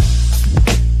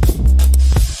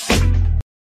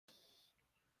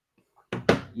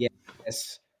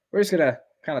 Yes, we're just gonna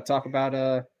kind of talk about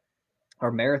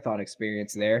our marathon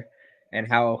experience there, and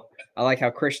how I like how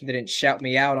Christian didn't shout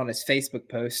me out on his Facebook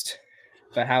post.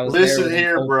 But how was listen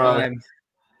here, bro? Time.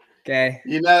 Okay,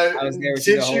 I was there with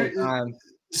you the whole time.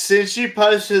 Since you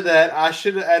posted that, I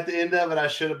should have at the end of it. I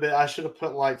should have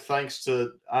put thanks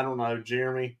to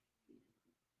Jeremy.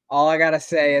 All I gotta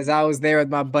say is I was there with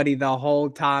my buddy the whole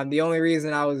time. The only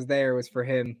reason I was there was for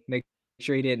him, make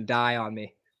sure he didn't die on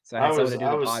me. So I had someone to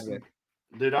do the pod with.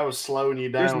 Dude, I was slowing you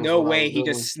down. There's no way he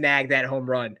just snagged that home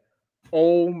run.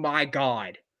 Oh my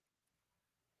God.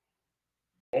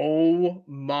 Oh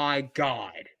my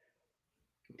God.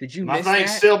 Did you miss that? My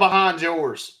thing's still behind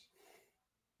yours.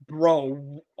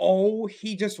 Bro,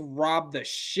 he just robbed the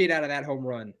shit out of that home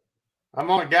run. I'm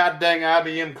on a goddamn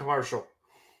IBM commercial.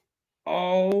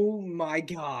 Oh my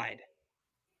God.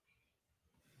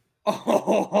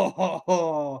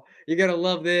 Oh, you're going to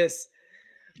love this.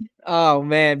 Oh,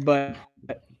 man, but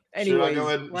anyways,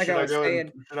 should I go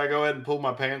ahead and pull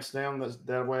my pants down?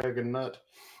 That way I can nut.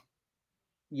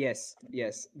 Yes.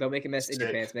 Don't make a mess in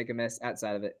your pants. Make a mess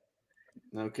outside of it.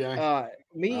 Okay.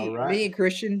 Me and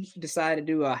Christian decided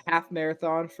to do a half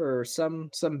marathon for some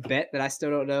bet that I still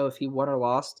don't know if he won or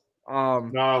lost.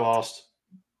 No, I lost.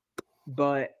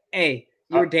 But hey,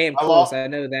 you were damn close. I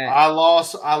know that. I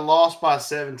lost by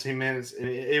 17 minutes, and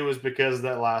it was because of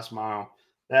that last mile.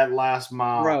 That last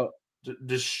mile, bro,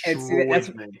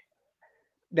 destroyed me.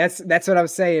 That's what I'm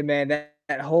saying, man.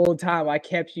 That whole time I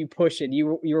kept you pushing.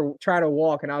 You were trying to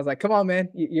walk, and I was like, "Come on, man!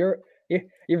 You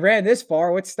ran this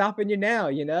far. What's stopping you now?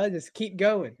 You know, just keep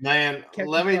going." Man,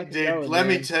 let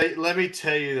me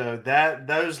tell you though, that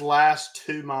those last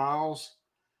 2 miles,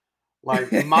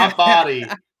 like my body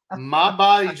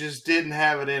just didn't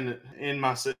have it in it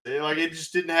like it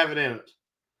just didn't have it in it.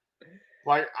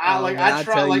 Like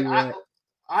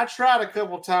I tried a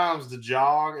couple times to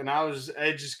jog, and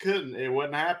it just couldn't. It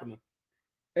wasn't happening.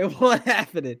 It wasn't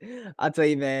happening. I'll tell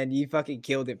you, man, you fucking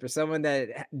killed it. For someone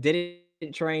that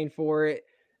didn't train for it,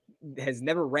 has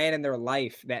never ran in their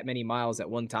life that many miles at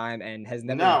one time, and has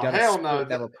never done a sport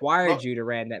that required you to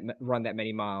run that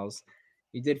many miles.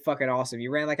 You did fucking awesome.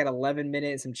 You ran like at 11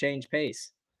 minutes and some change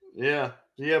pace. Yeah.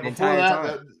 Before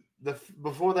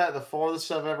that, the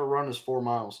farthest I've ever run is 4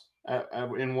 miles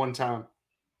in one time.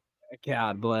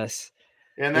 God bless.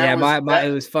 And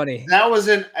it was funny. That was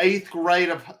in 8th grade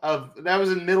that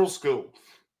was in middle school.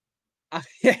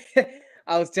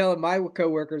 I was telling my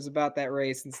coworkers about that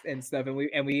race and stuff, and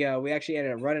we actually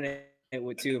ended up running it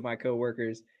with 2 of my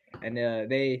coworkers, and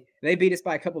they beat us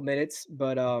by a couple minutes,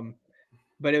 but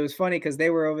it was funny because they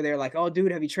were over there like, "Oh,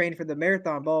 dude, have you trained for the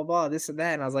marathon? Blah blah blah, this and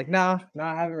that." And I was like, "No,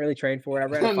 I haven't really trained for it. I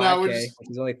ran a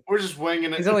 5K. We're just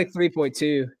winging it. It's only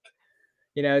 3.2.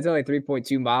 You know, it's only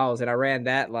 3.2 miles, and I ran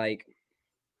that like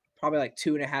probably like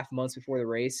 2.5 months before the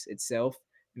race itself.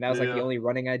 And that was like the only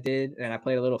running I did. And I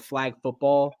played a little flag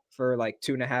football for like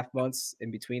 2.5 months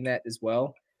in between that as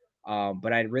well.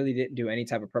 But I really didn't do any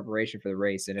type of preparation for the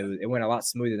race. And it went a lot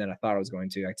smoother than I thought it was going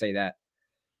to. I can tell you that.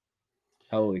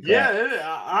 Holy crap.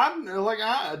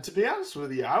 Yeah, to be honest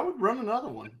with you, I would run another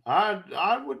one.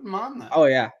 I wouldn't mind that. Oh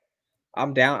yeah.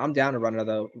 I'm down to run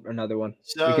another one.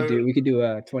 So, we could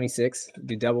do 26,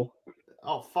 do double.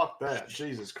 Oh, fuck that.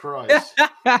 Jesus Christ.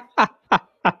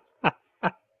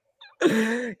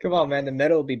 Come on, man. The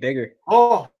medal will be bigger.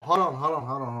 Oh, hold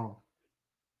on.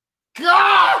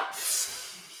 God!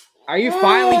 Are you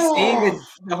finally seeing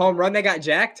the home run that got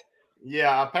jacked?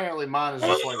 Yeah, apparently mine is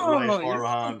just like way far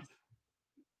behind.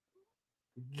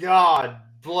 God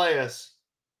bless.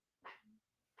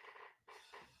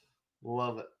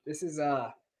 Love it. This is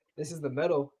the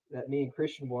medal that me and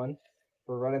Christian won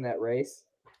for running that race.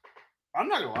 I'm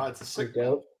not gonna lie, it's a sick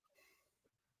dope.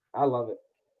 I love it.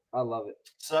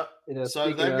 So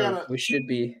they've got we should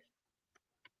be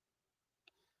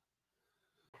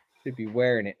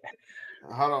wearing it.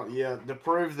 Hold on, yeah, to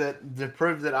prove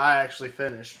that I actually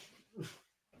finished.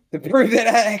 To prove that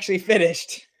I actually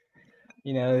finished.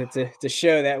 You know, to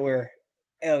show that we're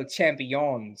El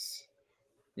Champions.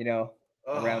 You know,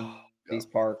 around these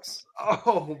parks.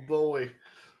 Oh boy,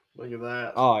 look at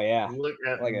that! Oh yeah, look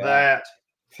at that!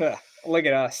 Look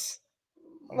at us!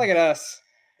 Look at us!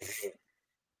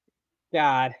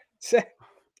 God, the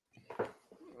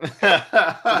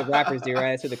rappers do,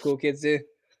 right? That's what the cool kids do.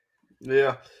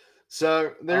 Yeah.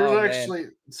 So there's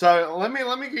So let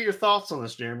me get your thoughts on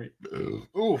this, Jeremy.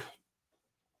 Ooh.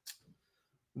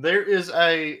 There is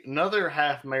another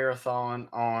half marathon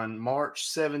on March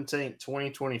 17th,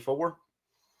 2024.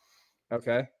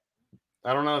 Okay.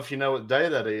 I don't know if you know what day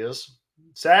that is.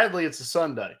 Sadly, it's a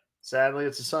Sunday.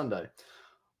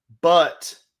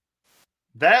 But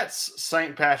that's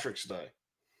St. Patrick's Day.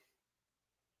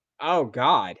 Oh,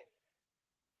 God.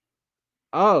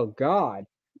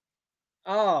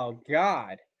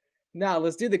 No,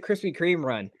 let's do the Krispy Kreme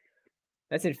run.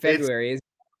 That's in February.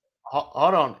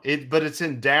 Hold on. But it's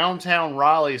in downtown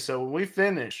Raleigh, so when we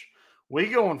finish, we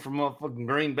going for motherfucking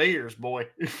green beers, boy.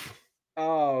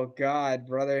 Oh, God,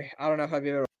 brother. I don't know if I'd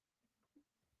be able to.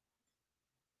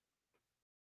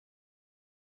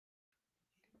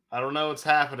 I don't know what's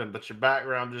happening, but your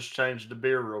background just changed to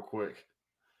beer real quick.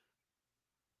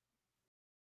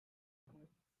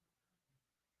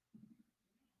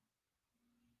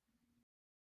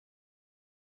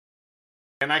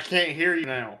 And I can't hear you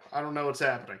now. I don't know what's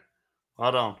happening.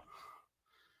 Hold on.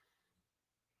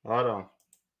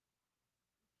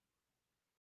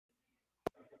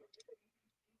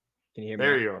 Can you hear me?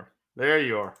 There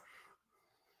you are.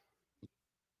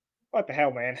 What the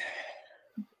hell, man?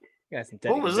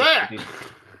 What was that?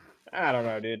 I don't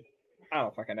know, dude. I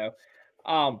don't fucking know.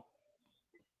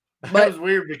 That was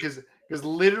weird because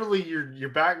literally your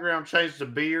background changed to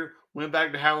beer went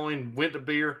back to Halloween, went to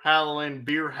beer, Halloween,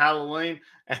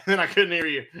 and then I couldn't hear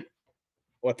you.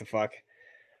 What the fuck?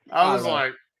 I was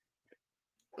like,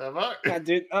 the fuck?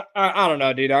 Dude, I don't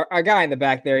know, dude. Our guy in the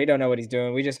back there, he don't know what he's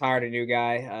doing. We just hired a new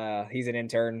guy. He's an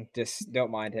intern. Just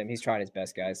don't mind him. He's trying his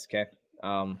best, guys. Okay.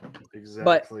 Exactly.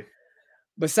 But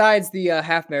besides the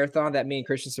half marathon that me and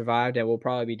Christian survived, and we'll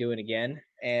probably be doing again,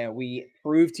 and we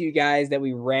proved to you guys that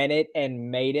we ran it and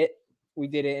made it. We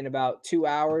did it in about 2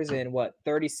 hours and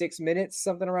 36 minutes,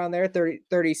 something around there.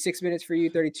 36 minutes for you,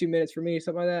 32 minutes for me,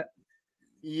 something like that.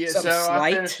 Yeah, so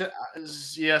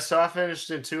I finished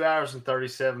in 2 hours and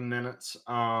 37 minutes.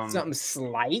 Something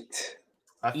slight.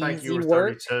 I think you were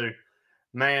 32.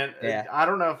 Man, yeah. I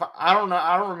don't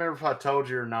remember if I told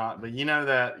you or not, but you know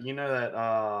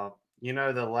the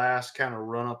last kind of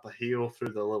run up a hill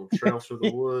through the little trail through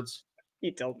the woods.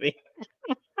 You told me.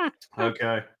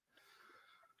 Okay.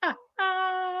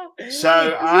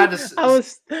 So I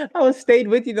was stayed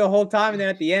with you the whole time, and then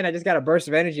at the end I just got a burst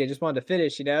of energy. I just wanted to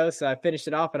finish, so I finished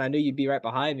it off, and I knew you'd be right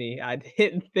behind me. I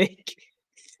didn't think.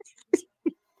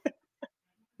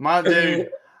 My dude,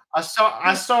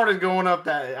 I started going up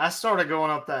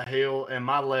that hill, and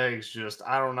my legs just,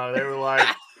 I don't know, they were like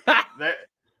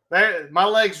my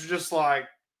legs were just like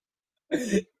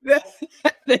they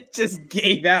just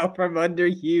gave out from under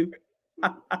you.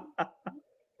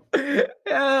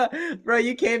 Bro,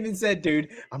 you came and said, dude,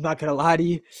 I'm not gonna lie to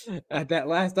you. At that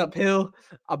last uphill,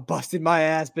 I busted my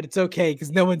ass, but it's okay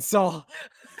because no one saw.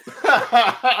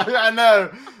 I know,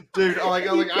 dude. I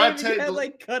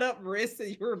had cut up wrists and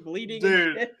you were bleeding.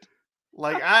 Dude,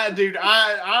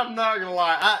 I'm not gonna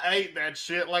lie. I ate that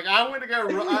shit. Like I went to go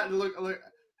run. I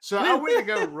went to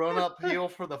go run uphill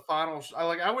for the final.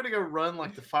 I went to go run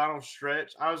like the final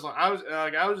stretch. I was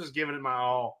just giving it my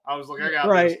all. I was like, I got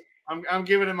this. I'm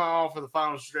giving it my all for the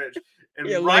final stretch. And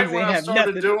right when I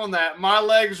started doing that, my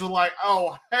legs were like,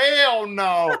 oh, hell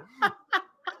no.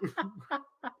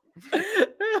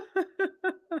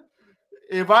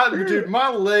 My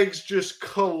legs just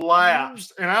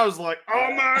collapsed. And I was like,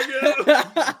 oh my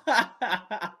God.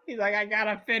 He's like, I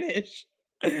gotta finish.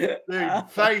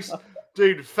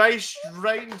 Dude, face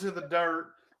straight into the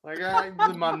dirt. Like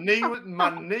my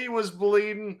knee was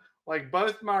bleeding. Like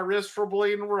both my wrists were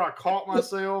bleeding where I caught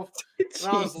myself. And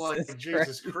I was like,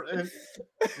 Jesus Christ.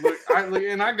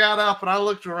 And I got up and I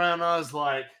looked around and I was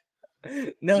like,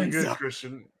 no, you're good,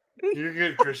 Christian. You're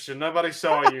good, Christian. Nobody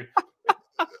saw you.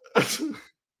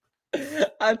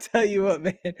 I'll tell you what,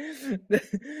 man.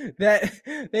 That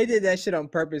they did that shit on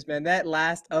purpose, man. That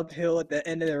last uphill at the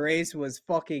end of the race was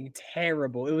fucking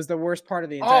terrible. It was the worst part of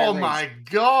the entire race. Oh my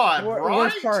God, right?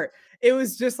 Worst part. It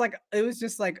was just like It was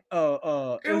like a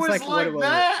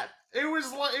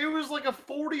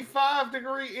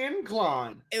 45-degree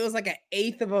incline. It was like an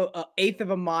eighth of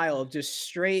a mile, just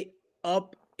straight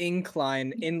up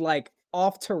incline in like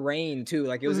off terrain too.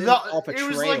 Like it was off a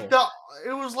trail.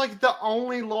 It was like the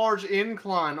only large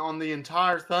incline on the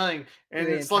entire thing, and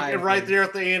it's like right there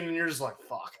at the end, and you're just like,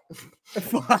 fuck.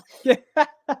 Fuck.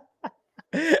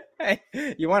 Hey,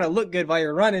 you want to look good while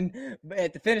you're running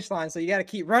at the finish line, so you got to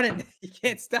keep running. You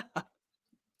can't stop.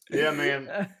 Yeah,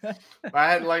 man.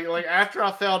 I had like after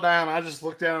I fell down, I just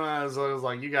looked down and I was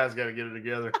like, you guys got to get it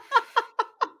together.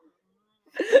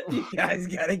 You guys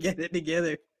got to get it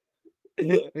together.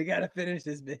 We got to finish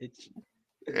this bitch.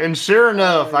 And sure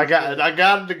enough, I got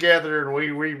it together, and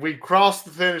we crossed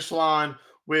the finish line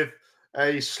with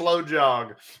a slow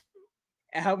jog.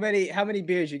 How many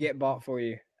beers you get bought for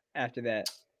you after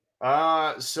that?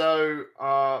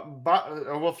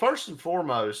 First and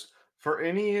foremost, for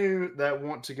any of you that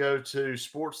want to go to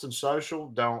Sports and Social,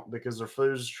 don't, because their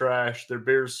food is trash, their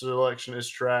beer selection is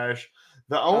trash.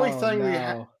 The only thing we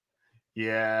have,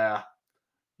 yeah.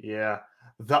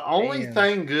 The only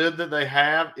thing good that they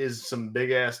have is some big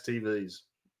ass TVs.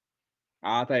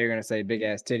 Oh, I thought you were gonna say big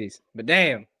ass titties, but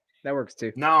damn, that works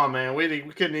too. No, man, we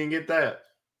couldn't even get that.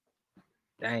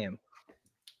 Damn.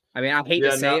 I mean, I hate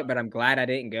to say it, but I'm glad I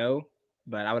didn't go.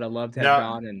 But I would have loved to have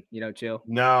gone and chill.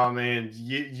 No, man,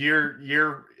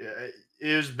 you're it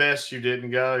is best you didn't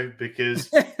go,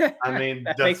 because I mean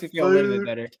that makes me feel a little bit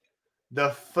better. The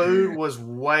food was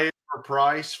way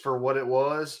overpriced for what it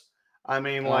was. I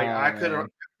mean, like I could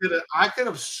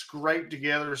have scraped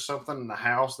together something in the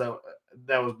house that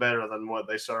was better than what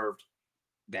they served.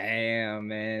 Damn,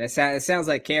 man, it sounds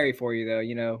like Carrie for you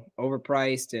though.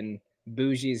 Overpriced and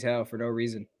bougie as hell for no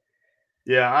reason.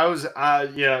 Yeah, I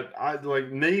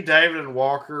like me, David, and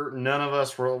Walker. None of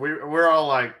us we're all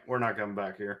like, we're not coming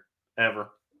back here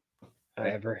ever.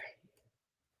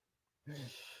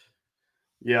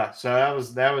 Yeah, so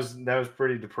that was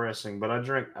pretty depressing. But I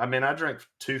drank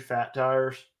 2 Fat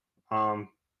Tires.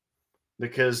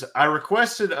 because I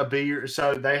requested a beer.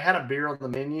 So they had a beer on the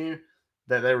menu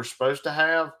that they were supposed to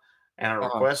have, and I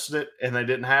requested it, and they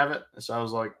didn't have it. So I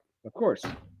was like, of course.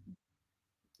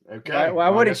 Okay. Why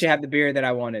wouldn't you have the beer that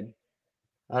I wanted?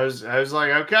 I was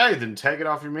like, okay, then take it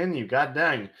off your menu. God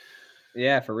dang.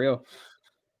 Yeah, for real.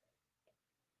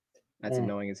 That's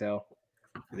annoying as hell.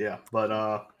 Yeah, but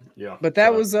yeah. But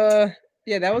that was that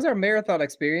was our marathon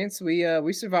experience.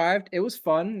 We survived. It was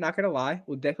fun, not gonna lie.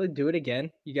 We'll definitely do it again.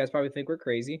 You guys probably think we're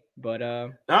crazy, but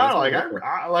no,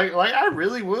 I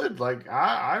really would. Like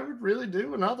I would really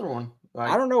do another one. Like,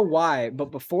 I don't know why,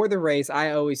 but before the race,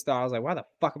 I always thought, I was like, why the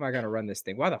fuck am I gonna run this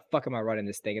thing? Why the fuck am I running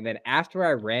this thing? And then after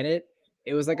I ran it,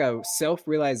 it was like a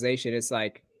self-realization. It's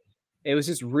like it was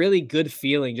just really good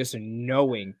feeling just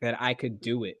knowing that I could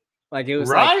do it. Like it was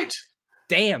right. Like,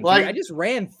 damn, like, dude, I just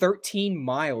ran 13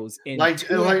 miles in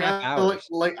 2.5 hours.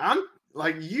 Like I'm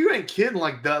like, you ain't kidding.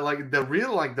 Like the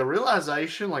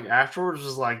realization like afterwards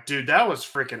was like, dude, that was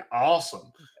freaking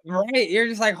awesome. Right. You're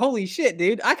just like, holy shit,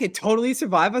 dude. I could totally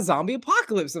survive a zombie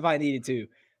apocalypse if I needed to.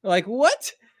 Like,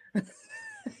 what?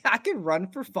 I could run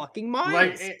for fucking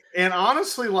miles. Like, and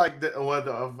honestly, like,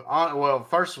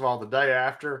 first of all, the day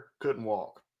after, couldn't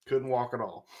walk at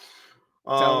all.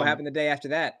 Tell me what happened the day after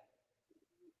that.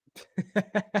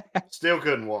 Still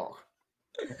couldn't walk.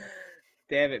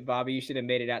 Damn it, Bobby. You should have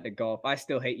made it out to golf. I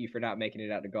still hate you for not making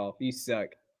it out to golf. You suck.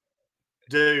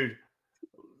 Dude,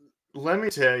 let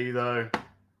me tell you, though,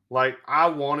 like, I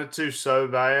wanted to so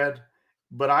bad,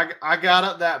 but I got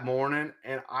up that morning,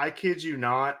 and I kid you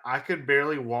not, I could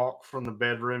barely walk from the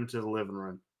bedroom to the living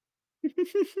room.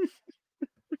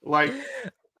 Like,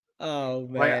 oh,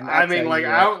 man. Like,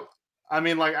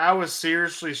 I was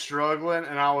seriously struggling,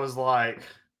 and I was like,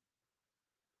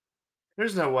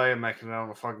 there's no way I'm making it on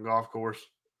a fucking golf course.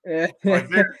 Like,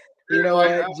 you know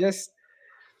like, what?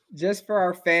 Just for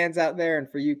our fans out there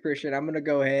and for you, Christian, I'm going to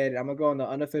go ahead. I'm going to go on the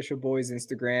Unofficial Boys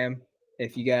Instagram.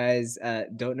 If you guys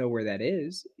don't know where that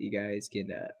is, you guys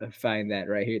can find that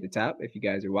right here at the top. If you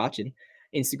guys are watching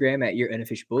Instagram at Your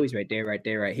Unofficial Boys, right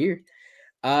here.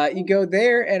 You go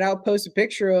there and I'll post a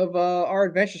picture of our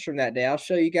adventures from that day. I'll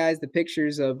show you guys the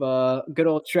pictures of good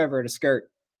old Trevor in a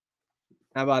skirt.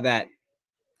 How about that?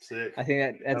 Sick. I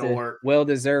think that's a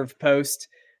well-deserved post.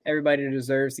 Everybody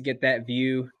deserves to get that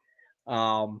view.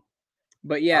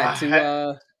 But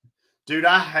yeah, dude,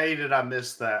 I hated I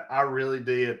missed that. I really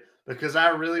did because I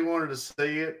really wanted to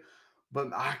see it,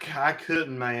 but I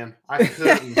couldn't, man. I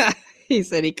couldn't. He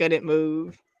said he couldn't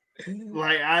move.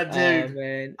 Like I did.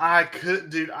 Man. I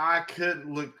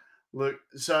couldn't look.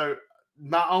 So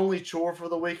my only chore for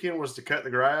the weekend was to cut the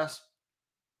grass.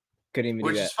 Couldn't even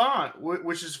do that.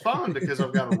 Which is fun because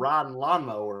I've got a riding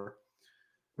lawnmower.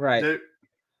 Right. Dude,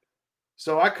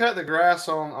 so I cut the grass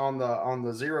on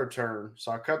the zero turn.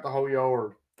 So I cut the whole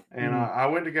yard, and I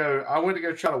went to go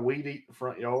try to weed eat the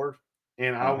front yard,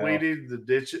 and I weeded the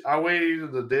ditch. I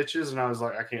weeded the ditches, and I was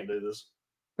like, I can't do this.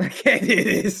 I can't do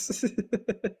this.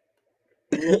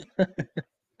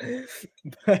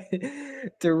 But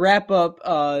to wrap up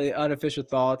the unofficial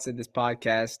thoughts in this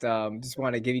podcast, just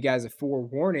want to give you guys a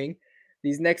forewarning.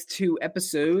 These next 2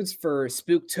 episodes for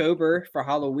Spooktober for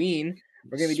Halloween,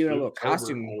 we're gonna be doing a little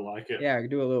costume. I like it. Yeah, we're gonna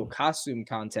do a little costume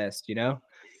contest. You know,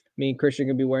 me and Christian are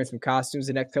gonna be wearing some costumes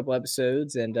the next couple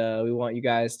episodes, and we want you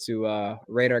guys to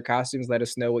rate our costumes. Let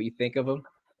us know what you think of them,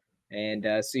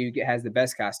 and see who has the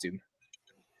best costume.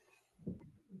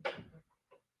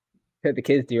 Hit the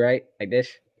kids do right like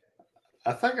this.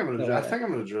 I think I'm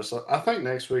gonna dress up. I think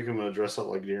next week I'm gonna dress up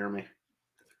like Jeremy.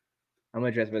 I'm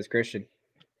gonna dress up as Christian.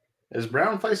 Is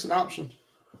brown face an option?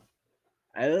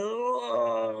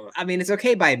 Oh, I mean, it's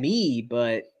okay by me,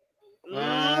 but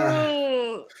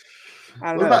I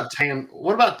don't know.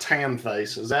 What about tan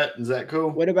face? Is that cool?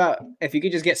 What about if you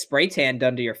could just get spray tan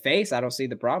done to your face? I don't see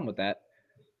the problem with that.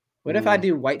 What if I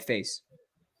do white face?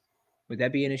 Would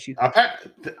that be an issue?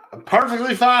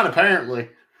 Perfectly fine, apparently.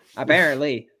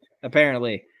 Apparently,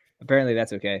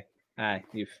 that's okay.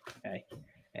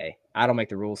 Hey, I don't make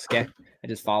the rules, okay? I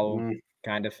just follow them,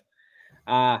 kind of.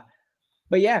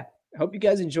 But yeah, I hope you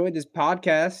guys enjoyed this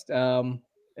podcast.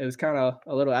 It was kind of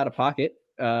a little out of pocket.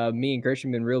 Me and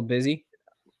Christian have been real busy.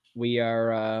 We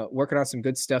are working on some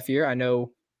good stuff here. I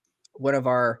know one of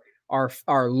our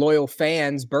loyal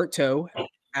fans, Berto,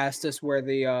 asked us where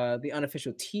the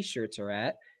unofficial T-shirts are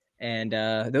at, and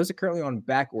those are currently on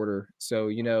back order. So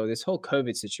this whole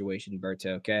COVID situation,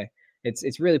 Berto, okay,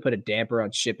 it's really put a damper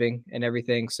on shipping and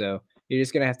everything. So you're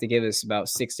just gonna have to give us about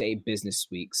 6 to 8 business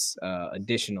weeks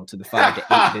additional to the 5 to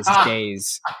 8 business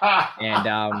days,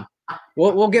 and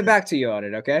we'll get back to you on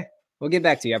it. Okay. We'll get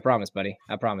back to you. I promise, buddy.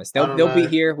 I promise. They'll be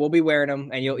here. We'll be wearing them,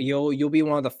 and you'll be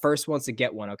one of the first ones to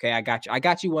get one. Okay, I got you. I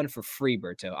got you one for free,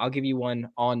 Berto. I'll give you one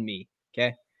on me.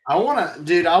 Okay. I want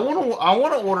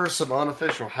to order some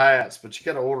unofficial hats, but you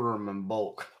got to order them in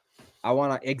bulk.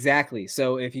 Exactly.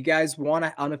 So if you guys want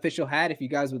an unofficial hat, if you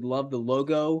guys would love the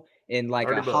logo in like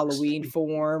a Halloween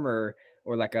form or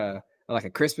like a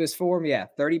Christmas form, yeah,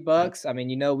 $30. I mean,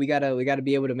 we gotta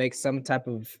be able to make some type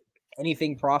of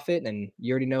anything profit, and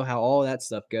you already know how all that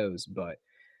stuff goes. But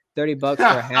 $30 for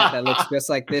a hat that looks just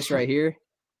like this right here,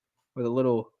 with a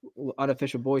little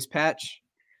unofficial boys patch.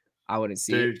 I wouldn't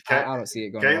see it. I don't see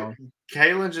it going wrong.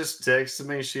 Kaylin just texted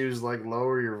me. She was like,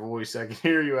 "Lower your voice. I can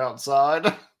hear you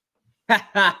outside."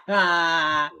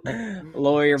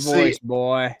 Lower your voice,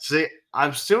 boy. See,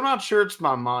 I'm still not sure it's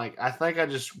my mic. I think I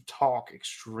just talk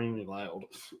extremely loud.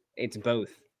 It's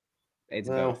both. It's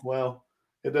both. Well,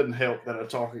 it doesn't help that I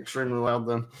talk extremely loud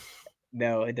then.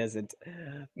 No, it doesn't.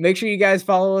 Make sure you guys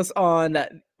follow us on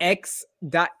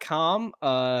x.com,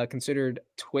 considered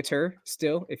Twitter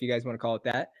still, if you guys want to call it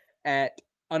that, at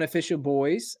Unofficial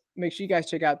Boys. Make sure you guys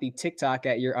check out the TikTok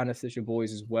at Your Unofficial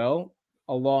Boys as well,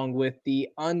 along with the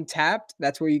Untapped.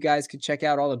 That's where you guys can check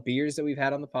out all the beers that we've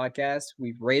had on the podcast.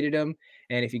 We've rated them,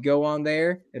 and if you go on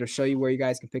there, it'll show you where you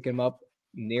guys can pick them up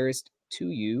nearest to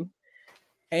you.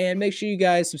 And make sure you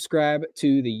guys subscribe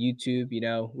to the YouTube.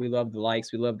 We love the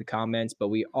likes, we love the comments, but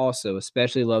we also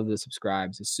especially love the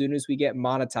subscribes. As soon as we get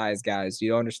monetized, guys,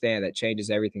 you understand that changes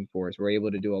everything for us. We're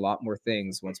able to do a lot more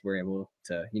things once we're able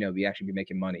to, be actually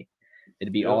making money.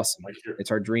 It'd be awesome.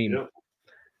 It's our dream.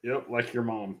 Yep, like your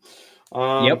mom.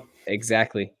 Yep,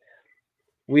 exactly.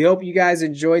 We hope you guys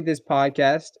enjoyed this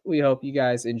podcast. We hope you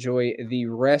guys enjoy the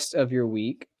rest of your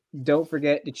week. Don't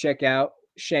forget to check out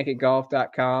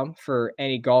shankitgolf.com for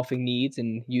any golfing needs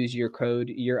and use your code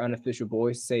Your Unofficial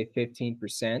Boys to save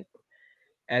 15%.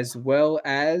 As well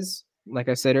as, like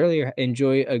I said earlier,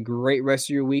 enjoy a great rest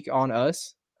of your week on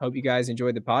us. Hope you guys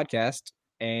enjoyed the podcast,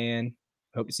 and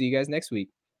hope to see you guys next week.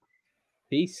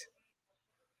 Peace.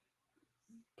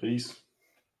 Peace.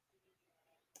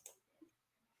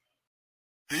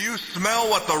 Do you smell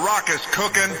what the Rock is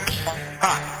cooking?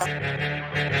 Ha!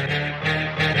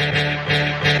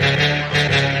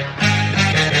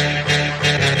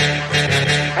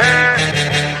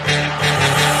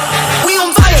 We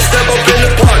on fire! Step up in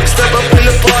the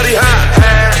party,